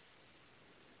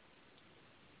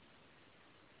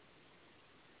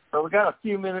 So we got a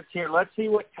few minutes here. Let's see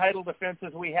what title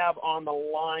defenses we have on the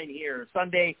line here.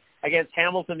 Sunday against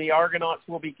Hamilton, the Argonauts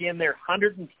will begin their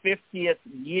 150th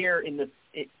year in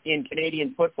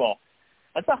Canadian football.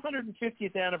 That's the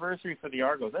 150th anniversary for the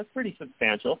Argos. That's pretty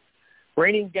substantial.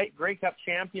 Reigning Grey Cup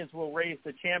champions will raise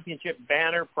the championship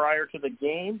banner prior to the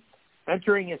game.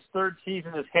 Entering his third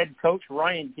season as head coach,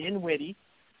 Ryan Dinwiddie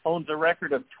owns a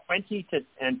record of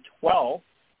 20-12.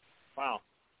 Wow,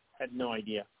 had no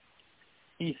idea.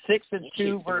 He's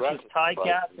 6-2 versus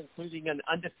Ticats, including an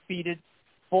undefeated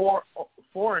 4-0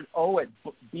 at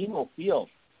BMO Field.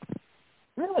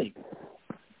 Really?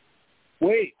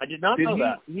 Wait, I did not know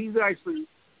that. He's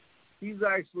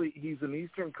an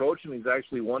Eastern coach, and he's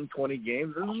actually won 20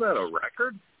 games. Isn't that a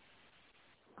record?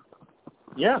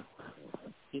 Yeah,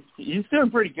 he's doing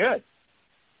pretty good.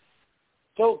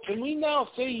 So can we now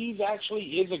say he's actually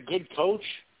is a good coach?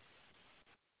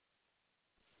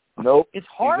 Nope. It's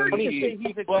hard to say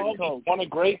he's a good coach. He won a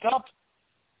Grey Cup.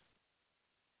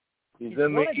 He's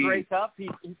won a Grey Cup.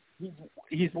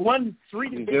 He's won 3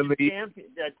 division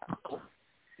champions.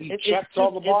 He checks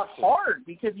all the boxes. It's hard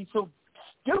because he's so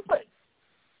stupid.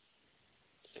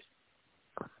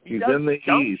 He's in the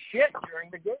East. Shit during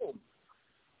the game.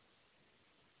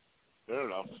 Fair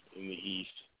enough. In the East.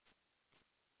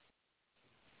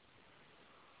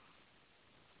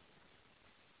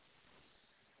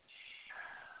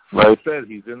 Like I said,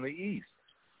 he's in the East.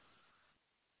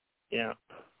 Yeah.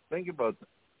 Think about that.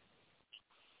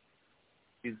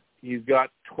 He's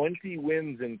got 20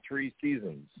 wins in 3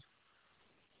 seasons.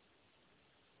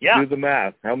 Yeah. Do the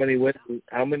math. How many wins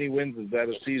is that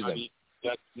a season?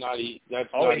 That's not he's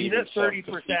even at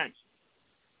 30%.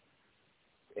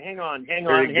 Hang on.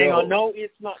 Go. No,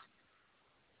 it's not.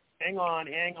 Hang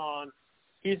on.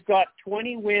 He's got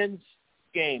 20 wins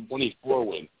games. 24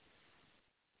 wins.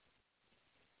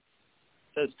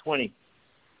 Says 20.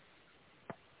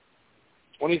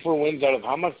 24 wins out of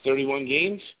how much? 31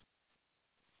 games?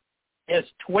 He has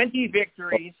 20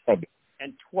 victories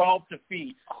and 12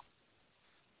 defeats.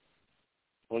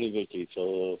 20 victories,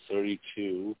 so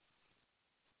 32.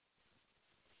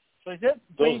 So he's at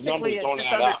basically at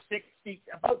just under 60,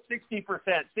 about 60%,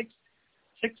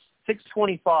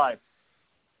 625.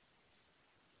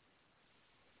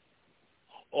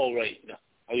 Oh, right.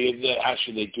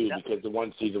 Actually, they do because the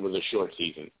one season was a short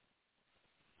season.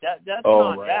 That's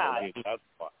not right. bad. Okay.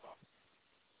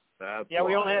 That's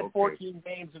we only had 14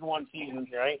 okay. games in one season,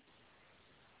 right?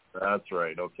 That's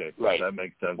right. Okay. Right. That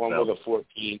makes sense. One was a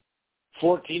 14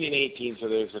 and 18, so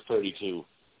there's a 32.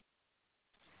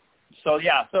 So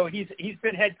he's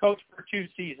been head coach for 2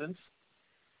 seasons,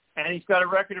 and he's got a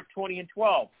record of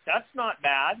 20-12. That's not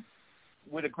bad,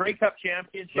 with a Grey Cup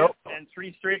championship and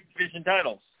 3 straight division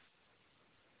titles.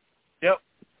 Yep.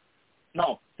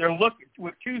 No, they're looking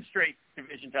with 2 straight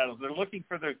division titles. They're looking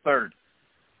for their 3rd.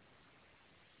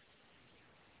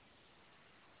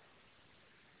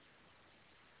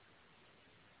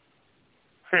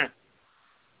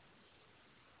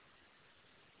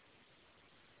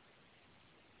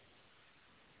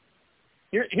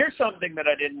 Here's something that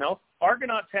I didn't know.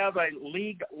 Argonauts have a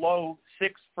league-low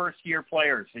 6 first-year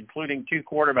players, including 2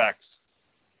 quarterbacks.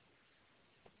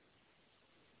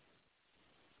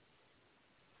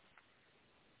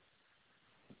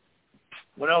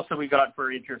 What else have we got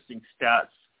for interesting stats?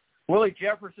 Willie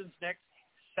Jefferson's next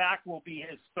sack will be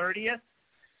his 30th.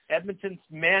 Edmonton's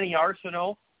Manny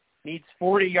Arsenault needs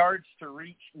 40 yards to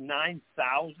reach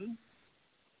 9,000.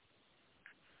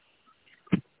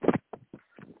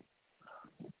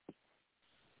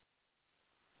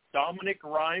 Dominic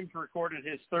Rhymes recorded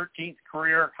his 13th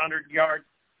career 100-yard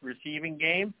receiving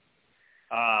game.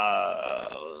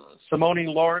 Simone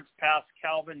Lawrence passed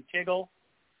Calvin Tiggle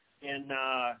in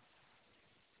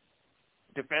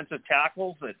defensive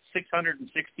tackles at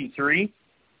 663.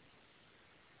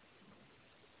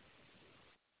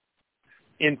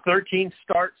 In 13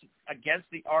 starts against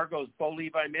the Argos, Bo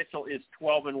Levi Mitchell is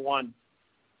 12-1.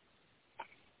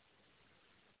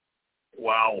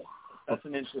 Wow. That's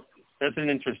an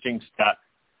interesting stat.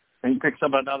 And he picks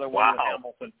up another one with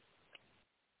Hamilton.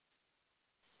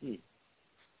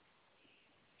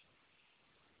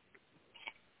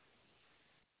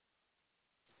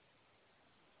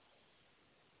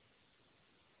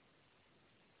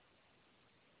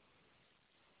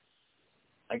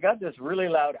 I got this really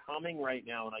loud humming right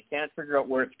now, and I can't figure out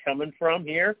where it's coming from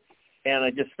here. And I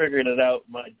just figured it out.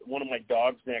 One of my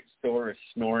dogs next door is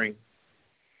snoring.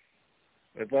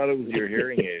 I thought it was your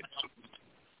hearing aid.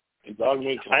 The dog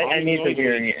makes I need some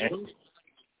hearing aid.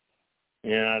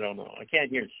 Yeah, I don't know. I can't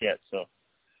hear shit. So,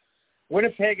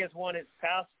 Winnipeg has won its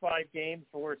past 5 games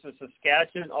versus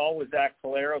Saskatchewan, all with Zach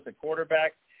Calero as the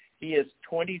quarterback. He is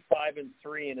 25-3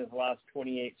 in his last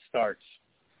 28 starts.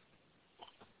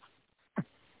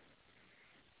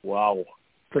 Wow.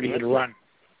 Pretty good run.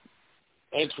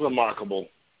 It's remarkable.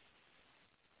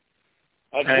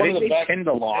 That's I one think of the best. Pinned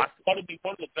a lot. It's got to be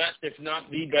one of the best, if not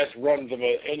the best, runs of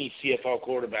any CFL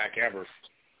quarterback ever.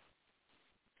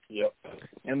 Yep.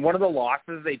 And one of the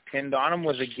losses they pinned on him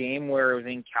was a game where it was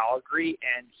in Calgary,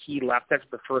 and he left after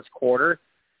the first quarter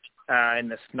in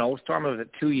the snowstorm. It was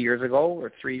 2 years ago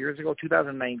or 3 years ago,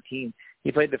 2019.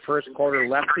 He played the first quarter,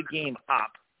 left the game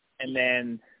up, and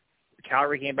then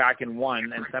Calgary came back and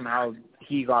won, and somehow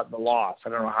he got the loss. I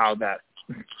don't know how that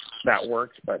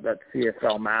works, but that's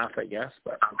CFL math, I guess.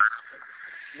 But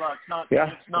well,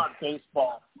 it's not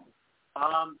baseball.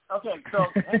 Okay, so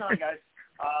hang on, guys.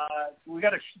 We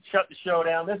got to shut the show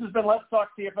down. This has been Let's Talk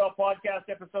CFL podcast,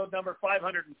 episode number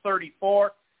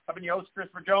 534. I've been your host,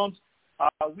 Christopher Jones.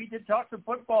 We did talk some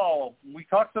football. We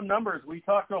talked some numbers. We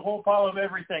talked a whole pile of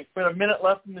everything. But a minute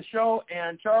left in the show,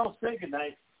 and Charles, say good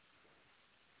night.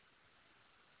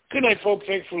 Good night, folks.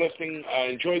 Thanks for listening.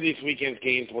 Enjoy these weekend's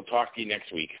games. We'll talk to you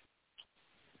next week.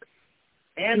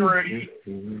 And Rudy.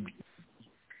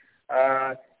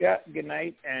 Good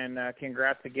night, and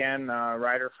congrats again,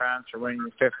 Rider fans, for winning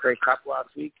the 5th Grey Cup last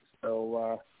week.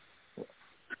 So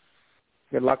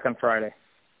good luck on Friday.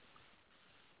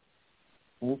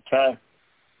 Okay.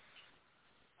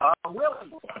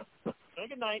 Willie, say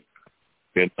good night.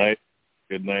 Good night.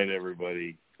 Good night,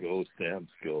 everybody. Go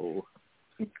Stamps, go.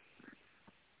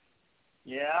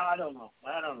 Yeah, I don't know.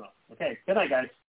 Okay, good night, guys.